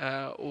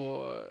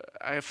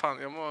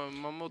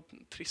 Man mår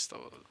trist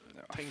av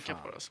att tänka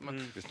på det. Så, men,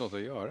 det finns något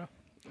att göra.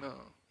 Ja.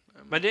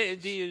 Men det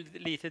är ju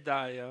lite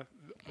där jag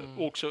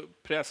också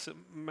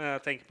men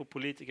jag tänker på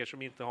politiker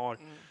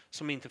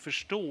som inte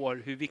förstår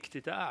hur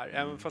viktigt det är.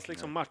 Även fast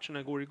liksom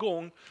matcherna går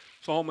igång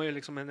så har man ju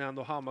liksom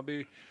ändå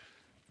Hammarby.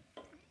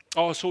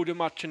 Ja, såg du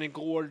matchen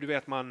igår? Du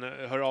vet, man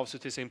hör av sig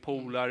till sin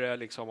polare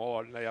liksom,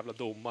 den där jävla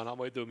domaren, han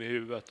var ju dum i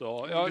huvudet.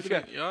 Och,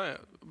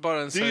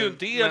 bara det är ju en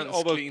del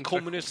av att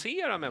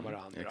kommunicera med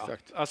varandra.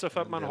 Exakt. Alltså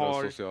för att man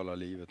har... sociala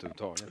livet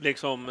överhuvudtaget.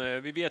 Liksom,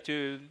 vi vet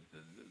ju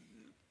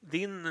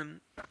din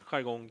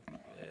jargong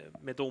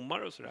med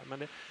domare och sådär, men...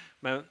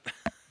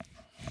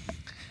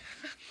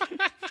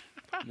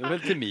 Det är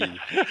väl till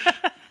mil.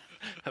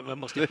 Man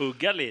måste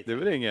hugga lite. Det är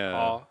väl inget...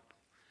 Ja.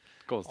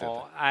 Konstigt.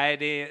 Ja,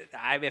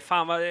 nej,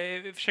 fan vad,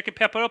 vi försöker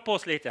peppa upp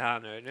oss lite här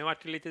nu. Nu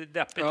vart det lite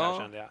deppigt här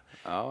kände jag.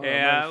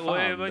 Och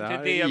det var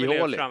inte det jag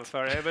ville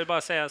framföra. Jag vill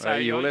bara säga så här,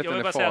 jag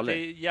vill bara säga att det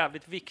är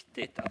jävligt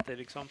viktigt att det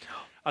liksom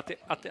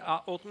att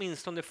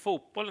åtminstone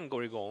fotbollen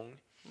går igång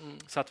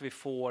så att vi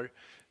får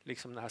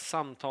liksom det här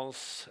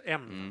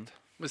samtalsämnet.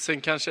 Men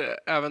sen kanske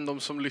även de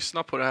som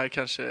lyssnar på det här,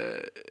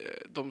 kanske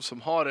de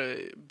som har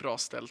det bra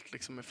ställt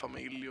liksom med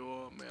familj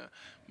och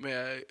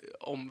med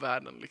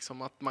omvärlden,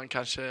 liksom, att man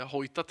kanske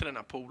hojtar till den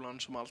här polaren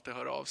som alltid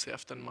hör av sig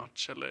efter en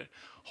match, eller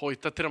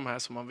hojtar till de här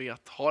som man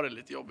vet har det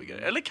lite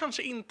jobbigare, eller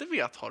kanske inte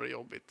vet har det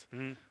jobbigt.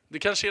 Det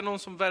kanske är någon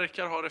som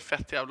verkar ha det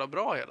fett jävla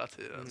bra hela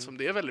tiden, som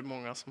det är väldigt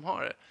många som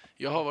har det.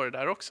 Jag har varit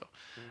där också.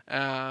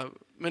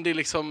 Men det är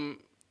liksom...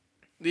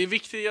 Det är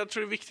viktigt, jag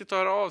tror det är viktigt att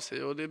höra av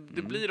sig, och det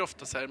blir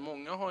ofta så här,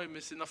 många har ju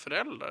med sina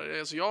föräldrar,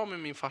 alltså jag med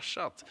min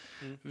farsa, att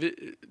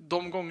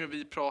de gånger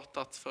vi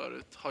pratat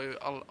förut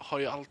har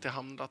ju alltid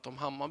handlat om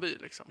Hammarby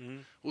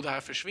liksom. Och det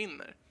här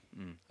försvinner.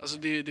 Alltså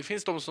det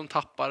finns de som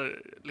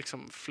tappar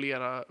liksom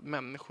flera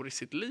människor i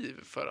sitt liv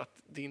för att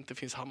det inte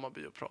finns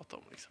Hammarby att prata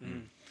om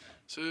liksom.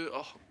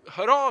 Så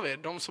hör av er,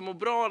 de som mår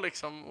bra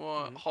liksom,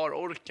 och har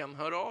orken,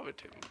 hör av er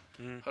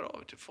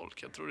till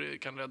folk. Jag tror det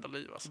kan rädda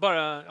liv alltså.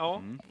 Bara,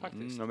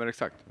 faktiskt. Ja, men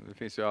exakt. Det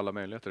finns ju alla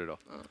möjligheter idag.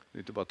 Det är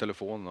inte bara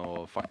telefon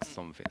och fax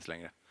som finns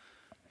längre.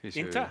 Det finns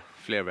inte? Ju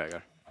fler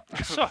vägar.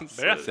 Så,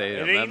 berätta.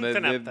 Är det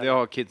internet? Det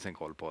har kidsen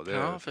koll på. Det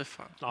ja, för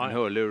fan. En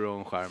hörlur och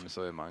en skärm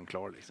så är man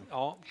klar liksom.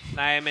 Ja,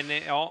 nej men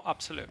ja,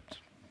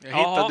 absolut. Jag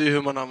hittade ju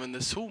hur man använder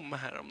Zoom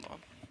häromdagen.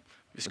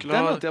 Vi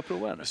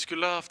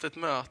skulle ha haft ett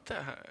möte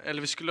här.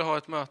 Eller vi skulle ha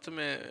ett möte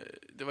med,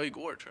 det var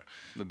igår tror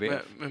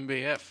jag. Med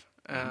BF.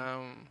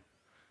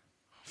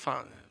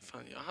 Fan,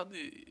 jag hade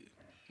ju,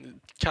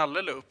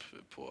 Kalle la upp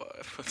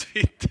på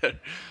Twitter.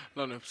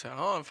 La upp så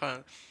här,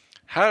 fan.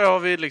 Här har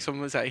vi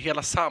liksom så här,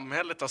 hela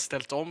samhället har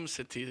ställt om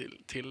sig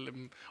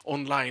till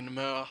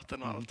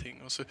online-möten och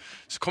allting. Och så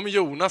kommer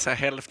Jonas här,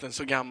 hälften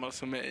så gammal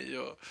som mig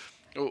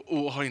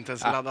och har inte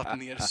ens laddat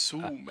ner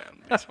Zoom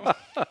än. Liksom.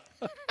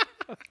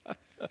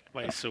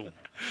 Vad är Zoom?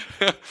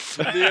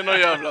 Det är någon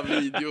jävla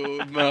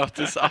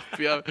videomötesapp.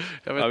 Jag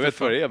vet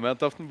vad det är, men jag har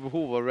inte haft något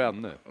behov av det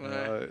ännu.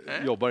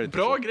 Jag jobbar inte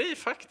bra så. Grej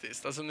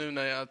faktiskt, alltså nu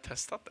när jag har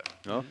testat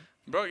det. Ja.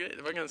 Bra grej,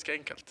 det var ganska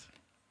enkelt.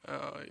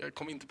 Jag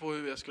kom inte på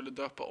hur jag skulle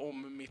döpa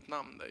om mitt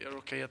namn där. Jag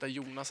råkar heta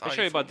Jonas. Jag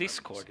kör ju bara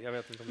Discord, jag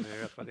vet inte om ni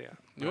vet vad det är.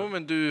 Jo,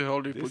 men du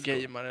håller ju på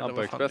gamer eller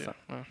vad fan det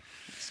är.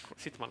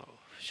 Sitter man och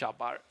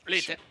tjabbar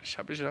lite.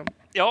 Tjabbar.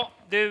 Ja,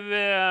 du,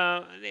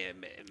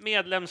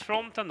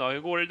 medlemsfronten då, hur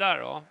går det där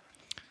då?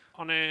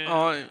 Har ni...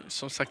 Ja,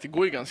 som sagt, det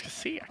går ju ganska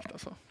segt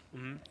alltså.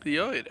 Det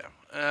gör ju det.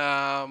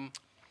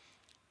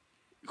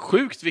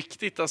 Sjukt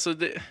viktigt, alltså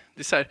det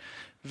är så här,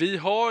 vi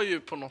har ju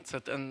på något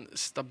sätt en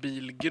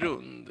stabil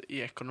grund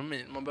i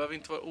ekonomin. Man behöver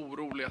inte vara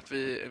orolig att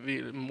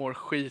vi mår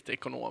skit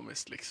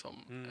ekonomiskt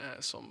liksom,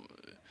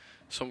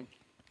 som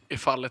är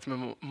fallet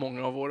med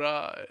många av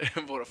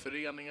våra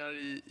föreningar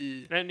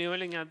i Nej, ni har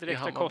väl inga direkta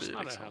Hammarby,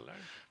 kostnader liksom. heller?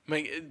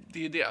 Men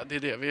det är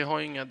det. Vi har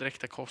inga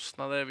direkta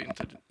kostnader.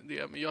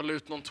 Jag la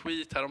ut någon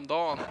tweet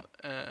häromdagen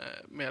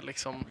med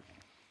liksom...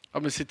 Ja,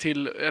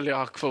 men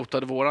jag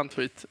kvotade våran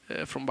tweet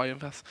från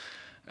Bayernfest.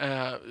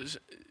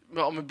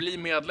 Bli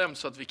medlem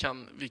så att vi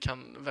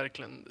kan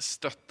verkligen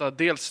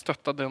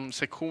stötta de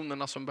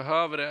sektionerna som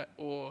behöver det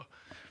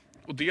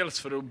och dels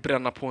för att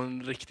bränna på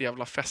en riktig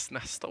jävla fest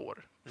nästa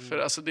år. För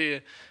alltså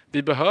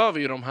vi behöver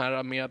ju de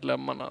här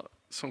medlemmarna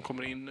som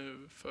kommer in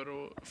nu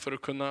för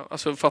att kunna,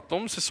 alltså för att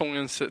om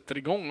säsongen sätter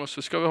igång och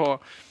så ska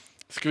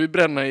vi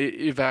bränna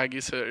iväg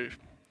i så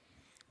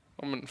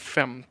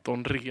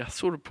 15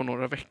 resor på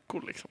några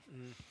veckor liksom.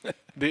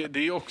 Det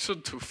är också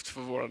tufft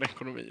för vår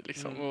ekonomi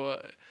liksom. Och,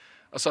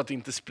 alltså att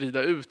inte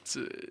sprida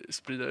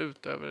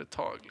ut över ett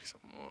tag liksom.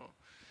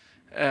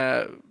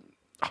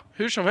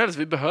 Hur som helst,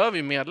 vi behöver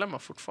ju medlemmar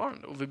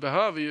fortfarande och vi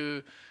behöver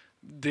ju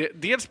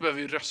dels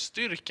behöver vi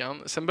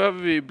röststyrkan, sen behöver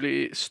vi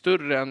bli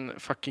större än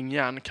fucking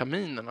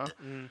järnkaminerna.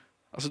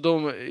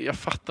 Alltså jag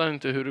fattar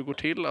inte hur det går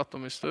till att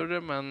de är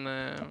större, men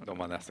de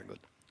har nästan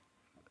guld.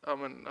 Ja,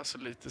 men alltså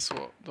lite så.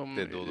 Det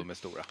är då de är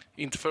stora.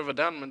 Inte för att vara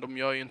den, men de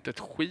gör ju inte ett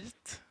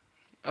skit.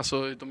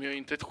 Alltså, de gör ju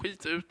inte ett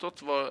skit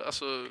utåt.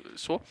 Alltså,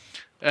 så.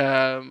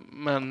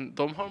 Men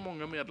de har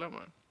många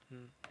medlemmar.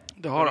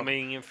 Det har de. Är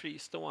ingen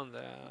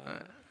fristående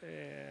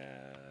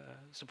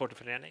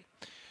supporterförening.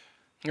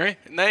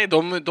 Nej,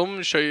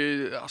 de kör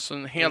ju alltså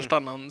en helt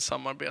annan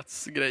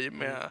samarbetsgrej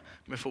med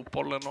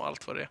fotbollen och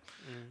allt vad det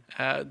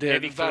är. Det är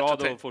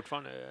Victor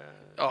fortfarande.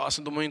 Ja,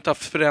 alltså de har ju inte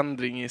haft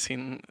förändring i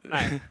sin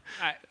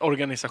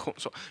organisation.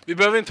 Så. Vi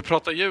behöver inte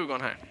prata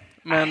Djurgården här.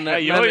 Men,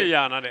 jag gör ju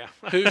gärna det.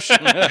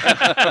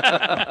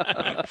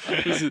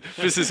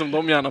 precis som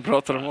de gärna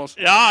pratar om oss.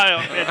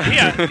 Ja,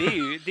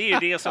 det är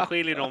det som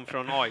skiljer dem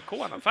från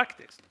AIK-arna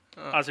faktiskt.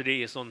 Alltså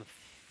det är sån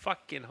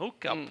fucking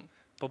hookup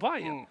på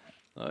Bayern.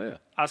 Ja.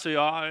 Alltså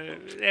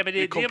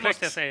det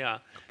måste jag säga.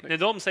 När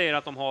de säger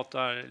att de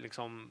hatar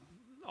liksom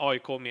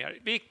AIK mer,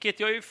 vilket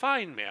jag är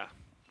fine med,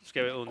 ska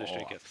jag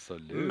understryka. Ja,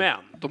 men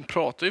de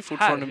pratar ju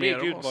fortfarande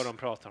mer om oss. Vad de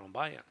pratar om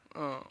Bayern.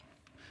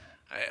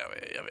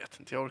 Nej, jag vet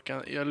inte.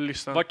 Jag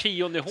lyssnar. Var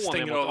 10:e hån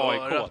är mot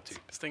AIK örat, typ.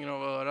 Stänger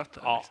av örat.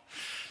 Ja. Liksom.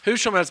 Hur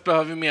som helst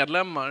behöver vi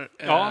medlemmar.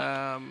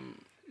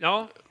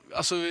 Ja.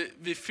 Alltså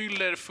vi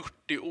fyller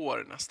 40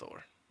 år nästa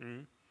år.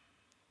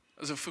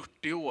 Alltså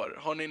 40 år.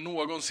 Har ni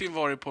någonsin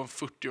varit på en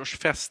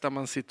 40-årsfest där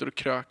man sitter och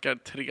krökar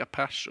 3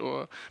 pers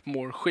och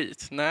mår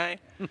skit? Nej,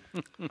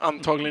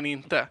 antagligen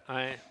inte.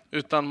 Nej.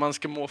 Utan man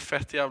ska må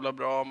fett jävla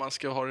bra, man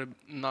ska ha det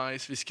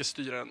nice, vi ska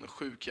styra en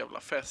sjuk jävla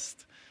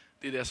fest.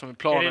 Det är det som är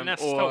planen. Är det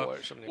nästa år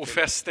som ni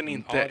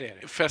festen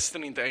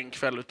festen inte en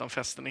kväll utan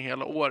festen är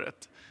hela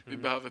året. Vi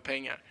behöver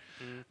pengar.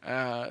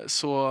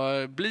 Så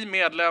bli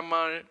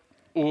medlemmar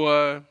och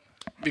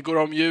vi går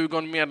om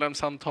Djurgården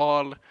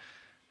medlemsantal.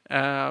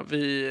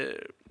 Vi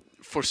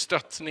får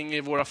stöttning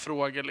i våra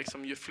frågor.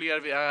 Liksom, ju fler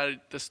vi är,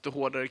 desto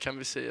hårdare kan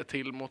vi säga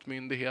till mot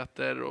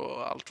myndigheter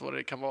och allt vad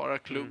det kan vara.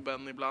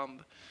 Klubben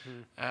ibland.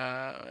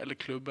 Eller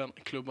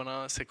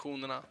klubbarna,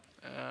 sektionerna.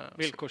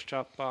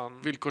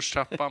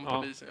 Villkorstrappan,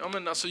 polisen. Ja,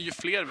 men alltså, ju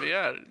fler vi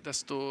är,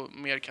 desto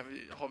mer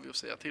har vi att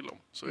säga till om.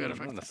 Så är det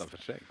faktiskt. Nästan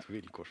förträngt.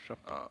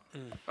 Villkorstrappan.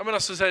 Ja, men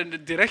alltså, så här,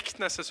 direkt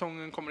när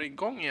säsongen kommer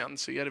igång igen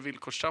så är det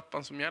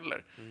villkorstrappan som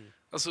gäller.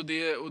 Alltså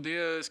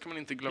det ska man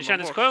inte glömma bort. Det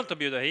kändes skönt att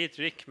bjuda hit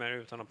Rickmer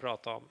utan att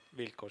prata om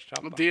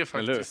villkorstrappan. Och det är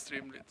faktiskt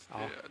rimligt. Ja.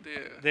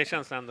 Det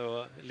känns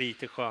ändå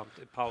lite skönt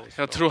i paus.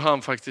 Jag tror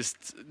han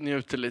faktiskt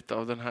njuter lite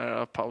av den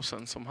här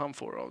pausen som han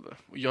får av det.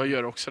 Och jag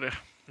gör också det.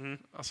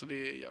 Alltså det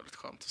är jävligt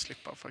skönt att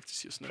slippa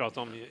faktiskt just nu.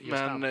 Prata om just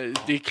men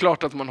det är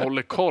klart att man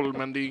håller koll,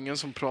 men det är ingen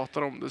som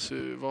pratar om det, så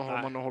vad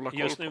har man att hålla koll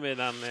just på? Nu är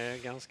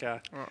den ganska...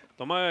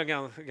 De har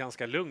ju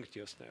ganska lugnt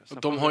just nu.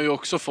 De har ju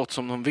också fått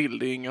som de vill.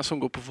 Det är inga som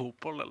går på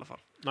fotboll i alla fall.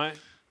 Nej,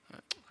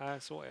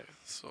 så är det.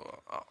 Så,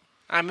 ja.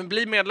 Nej, men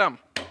bli medlem.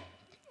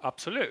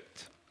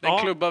 Absolut. Den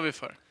klubbar vi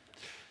för.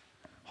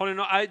 Har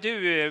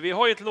ni vi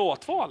har ju ett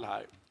låtval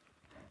här,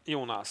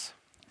 Jonas.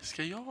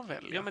 Ska jag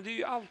välja? Ja, men det är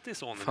ju alltid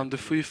så. Fan, du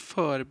får ju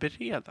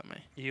förbereda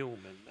mig. Jo,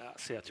 men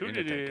alltså, jag tror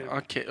det.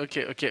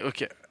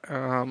 Okej.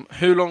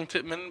 Hur lång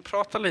tid? Men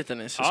prata lite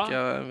ni så ska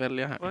jag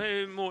välja här.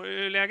 Hur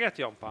är läget,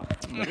 Jompa?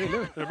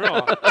 Det är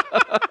bra.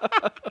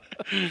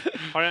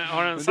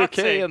 Har den satt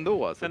sig?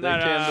 Ändå, alltså. Den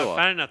där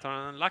Fernet,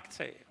 har den lagt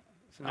sig?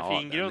 Som en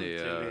fin grund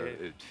den är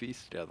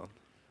utfist redan.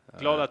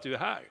 Glad att du är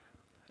här.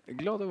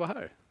 Glad att vara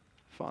här.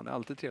 Fan, det är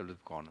alltid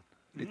trevligt på Kvarnen.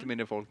 Lite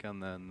mindre folk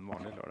än en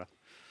vanlig lördag.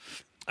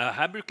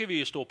 Här brukar vi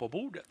ju stå på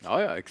bordet.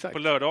 Ja, exakt. På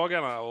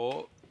lördagarna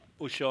och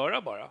och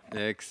köra bara.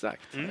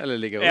 Exakt. Eller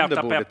ligga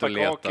under bordet och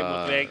leta.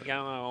 Mot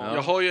väggarna. Och...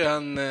 Jag har ju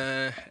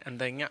en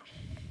dänga.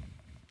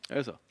 Är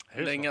det så?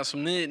 En dänga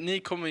som ni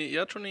kommer...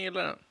 Jag tror ni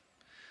gillar den.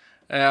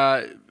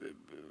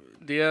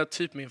 Det är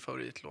typ min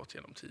favoritlåt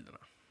genom tiderna.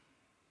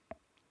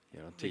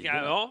 Genom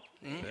tiderna? Ja.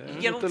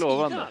 Genom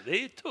tiderna.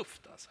 Det är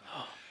tufft alltså.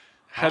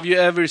 Have you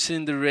ever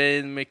seen the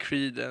rain med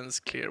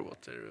Creedence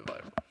Clearwater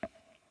Revival?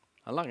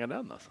 Han langar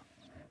den alltså.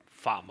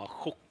 Fan vad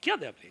chockad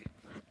jag blir.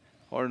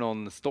 Har du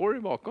någon story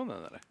bakom den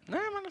eller?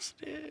 Nej men alltså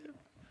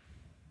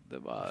det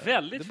var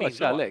väldigt fin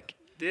kärlek.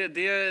 Det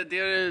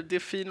är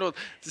fin låt.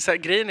 Så här,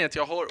 grejen är att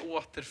jag har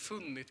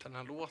återfunnit den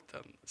här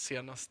låten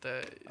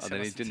senaste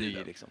den är inte tiden.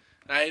 ny liksom.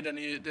 Nej, den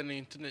är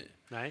inte ny.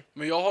 Nej.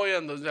 Men jag har ju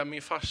ändå,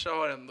 min farsa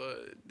har ändå,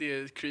 det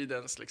är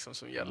Creedence liksom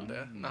som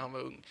gällde när han var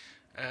ung.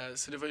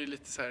 Så det var ju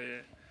lite så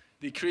här,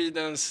 det är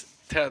Creedence,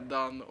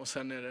 Teddan och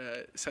sen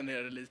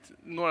är det lite,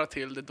 några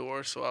till, The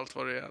Doors och allt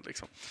vad det är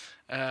liksom.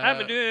 Nej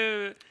men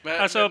du,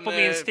 på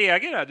min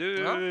stege där,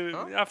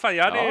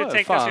 jag hade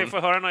tänkt att jag skulle få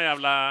höra någon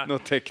jävla...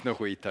 Något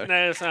techno-skit här.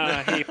 Nej, sån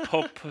här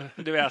hiphop,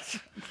 du vet.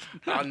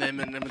 Nej,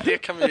 men det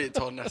kan vi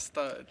ta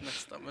nästa.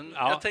 Men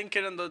jag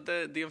tänker ändå, det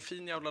är en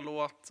fin jävla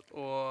låt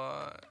och...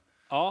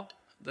 Ja,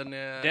 den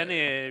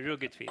är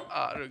ruggigt fin.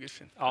 Ja, ruggigt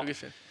fin. Ja. Ruggigt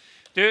fin.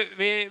 Du,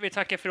 vi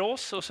tackar för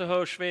oss och så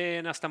hörs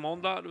vi nästa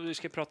måndag då vi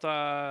ska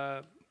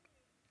prata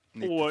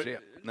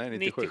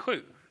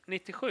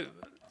 97.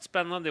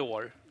 Spännande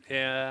år.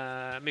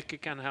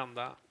 Mycket kan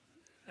hända.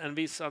 En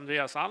viss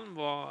Andreas Alm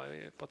var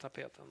på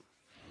tapeten.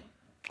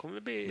 Kommer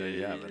det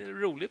bli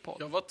en rolig podd.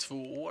 Jag var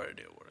 2 år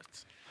det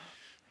året.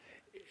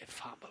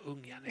 Fan vad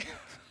ung jag är.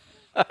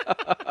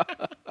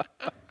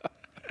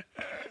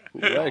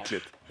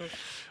 Overkligt.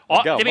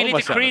 Ja, det blir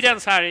lite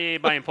Creedence här i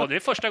Bajenpodden. Det är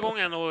första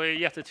gången och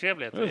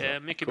jättetrevligt.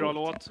 Mycket bra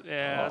låt.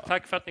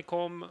 Tack för att ni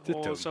kom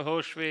och så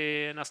hörs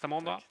vi nästa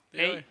måndag.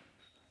 Hej.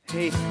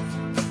 Hej.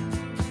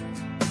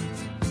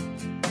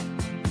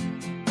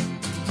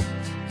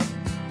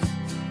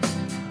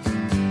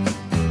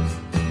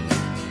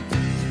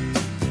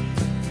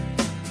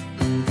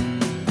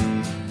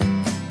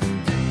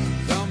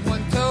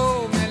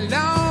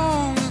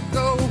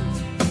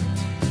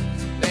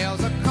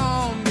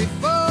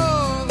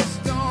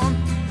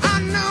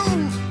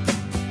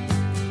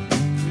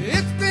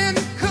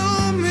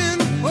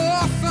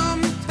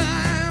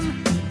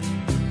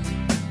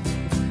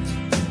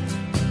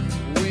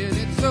 When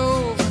it's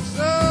over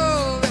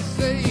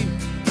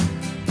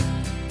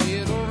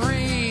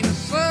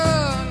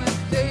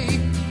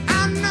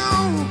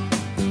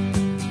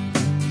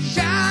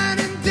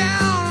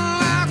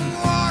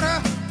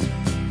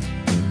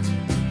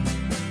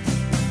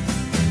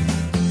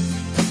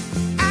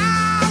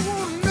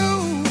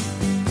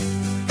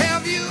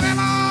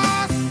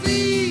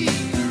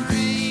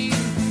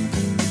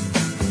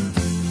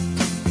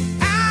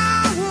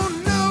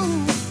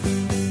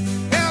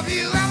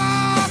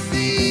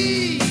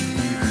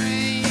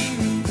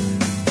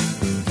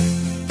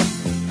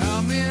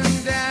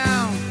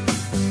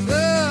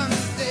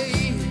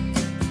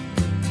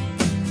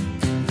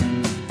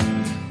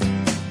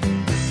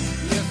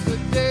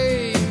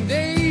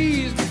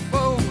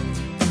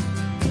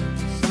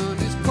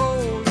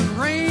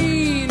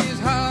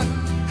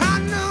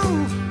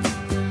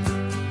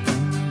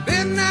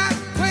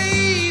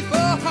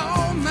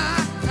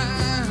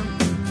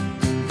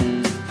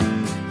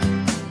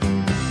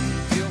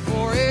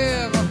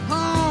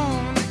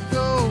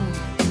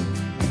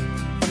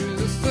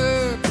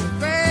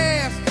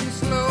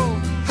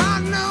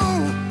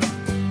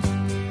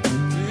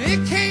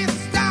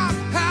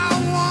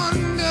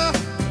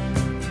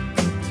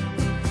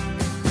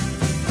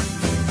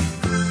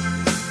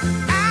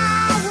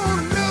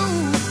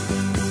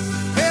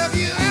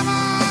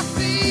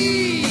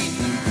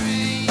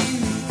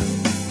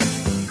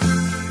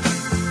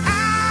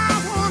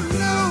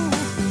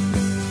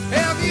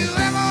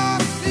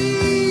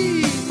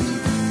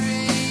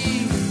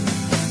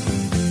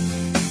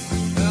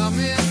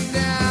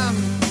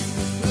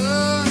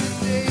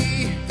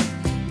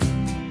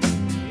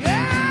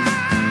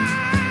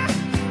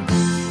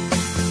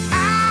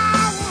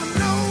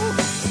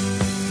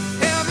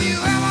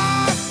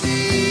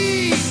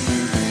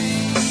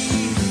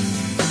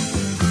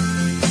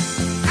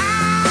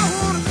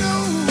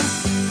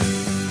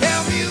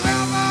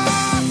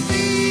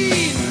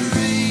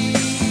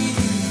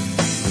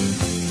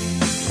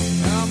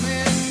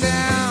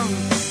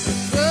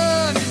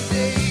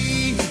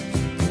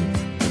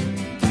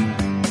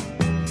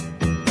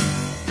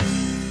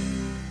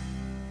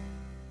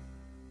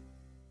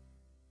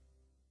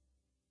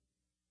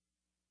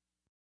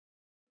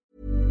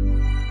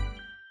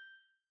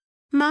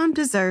Mom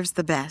deserves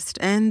the best,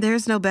 and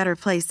there's no better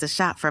place to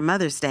shop for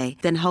Mother's Day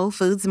than Whole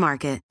Foods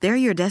Market. They're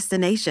your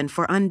destination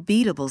for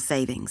unbeatable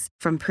savings,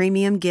 from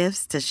premium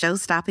gifts to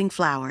show-stopping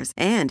flowers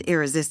and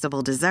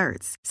irresistible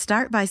desserts.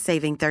 Start by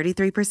saving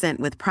 33%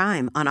 with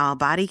Prime on all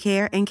body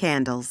care and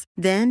candles.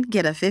 Then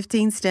get a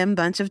 15-stem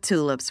bunch of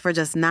tulips for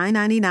just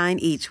 $9.99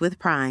 each with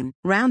Prime.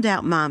 Round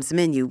out Mom's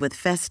menu with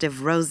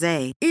festive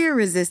rosé,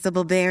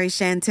 irresistible berry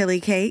chantilly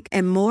cake,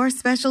 and more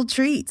special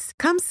treats.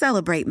 Come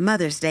celebrate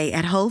Mother's Day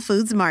at Whole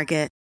Foods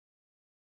Market.